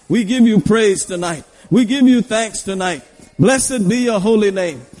maharakasikalama. We give you praise tonight. We give you thanks tonight. Blessed be your holy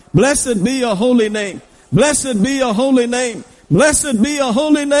name. Blessed be your holy name. Blessed be your holy name. Blessed be your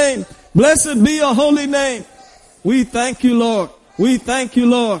holy name. Blessed be your holy name. We thank you, Lord. We thank you,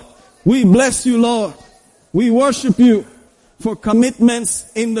 Lord. We bless you, Lord. We worship you for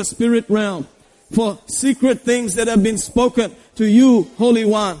commitments in the spirit realm, for secret things that have been spoken to you, Holy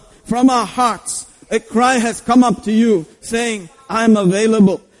One. From our hearts, a cry has come up to you saying, I'm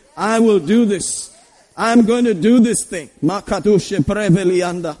available. I will do this. I'm going to do this thing.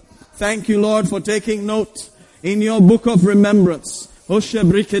 Thank you, Lord, for taking note in your book of remembrance. Oh,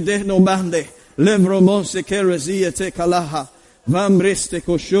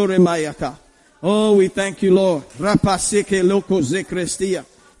 we thank you, Lord.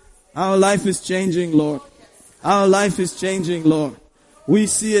 Our life is changing, Lord. Our life is changing, Lord. We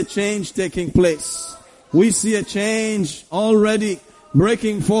see a change taking place. We see a change already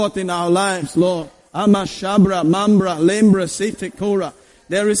breaking forth in our lives, Lord. Amashabra, Mambra, Lembra, Setekora.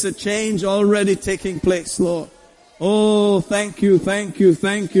 There is a change already taking place, Lord. Oh, thank you, thank you,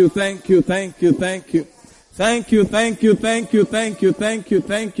 thank you, thank you, thank you, thank you. Thank you, thank you, thank you, thank you, thank you,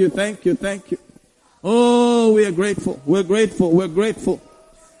 thank you, thank you, thank you. Oh, we are grateful. We're grateful. We're grateful.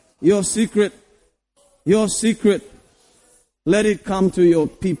 Your secret, let it come to your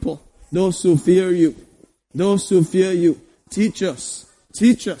people. Those who fear you. Those who fear you. Teach us.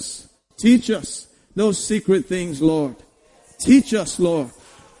 Teach us. Teach us those secret things, Lord. Teach us, Lord.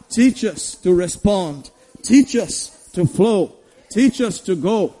 Teach us to respond. Teach us to flow. Teach us to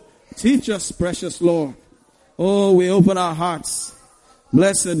go. Teach us, precious Lord. Oh, we open our hearts.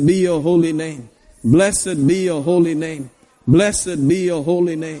 Blessed be your holy name. Blessed be your holy name. Blessed be your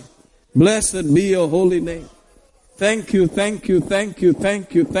holy name. Blessed be your holy name. Thank you, thank you, thank you,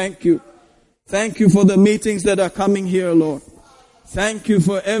 thank you, thank you. Thank you for the meetings that are coming here, Lord. Thank you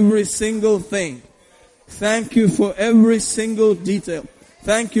for every single thing. Thank you for every single detail.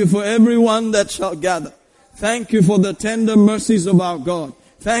 Thank you for everyone that shall gather. Thank you for the tender mercies of our God.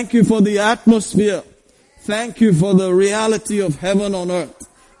 Thank you for the atmosphere. Thank you for the reality of heaven on earth.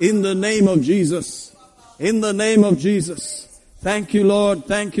 In the name of Jesus. In the name of Jesus. Thank you, Lord.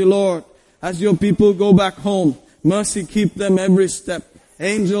 Thank you, Lord. As your people go back home, mercy keep them every step.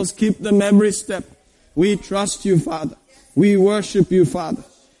 Angels keep them every step. We trust you, Father. We worship you, Father.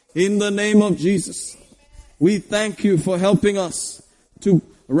 In the name of Jesus. We thank you for helping us to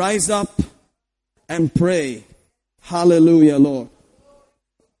rise up and pray. Hallelujah, Lord.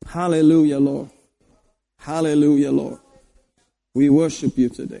 Hallelujah, Lord. Hallelujah, Lord. We worship you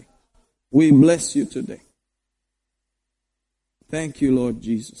today. We bless you today. Thank you, Lord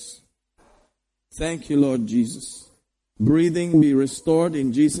Jesus. Thank you, Lord Jesus. Breathing be restored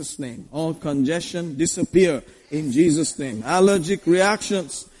in Jesus' name. All congestion disappear in Jesus' name. Allergic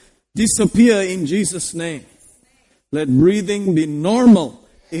reactions disappear in Jesus' name. Let breathing be normal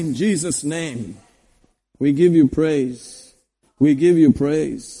in Jesus' name. We give you praise. We give you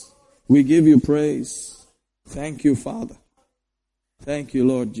praise. We give you praise. Thank you, Father. Thank you,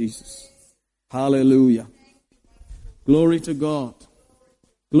 Lord Jesus. Hallelujah. Glory to God.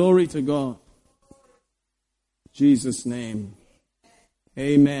 Glory to God. Jesus' name.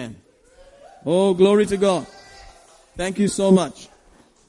 Amen. Oh, glory to God. Thank you so much.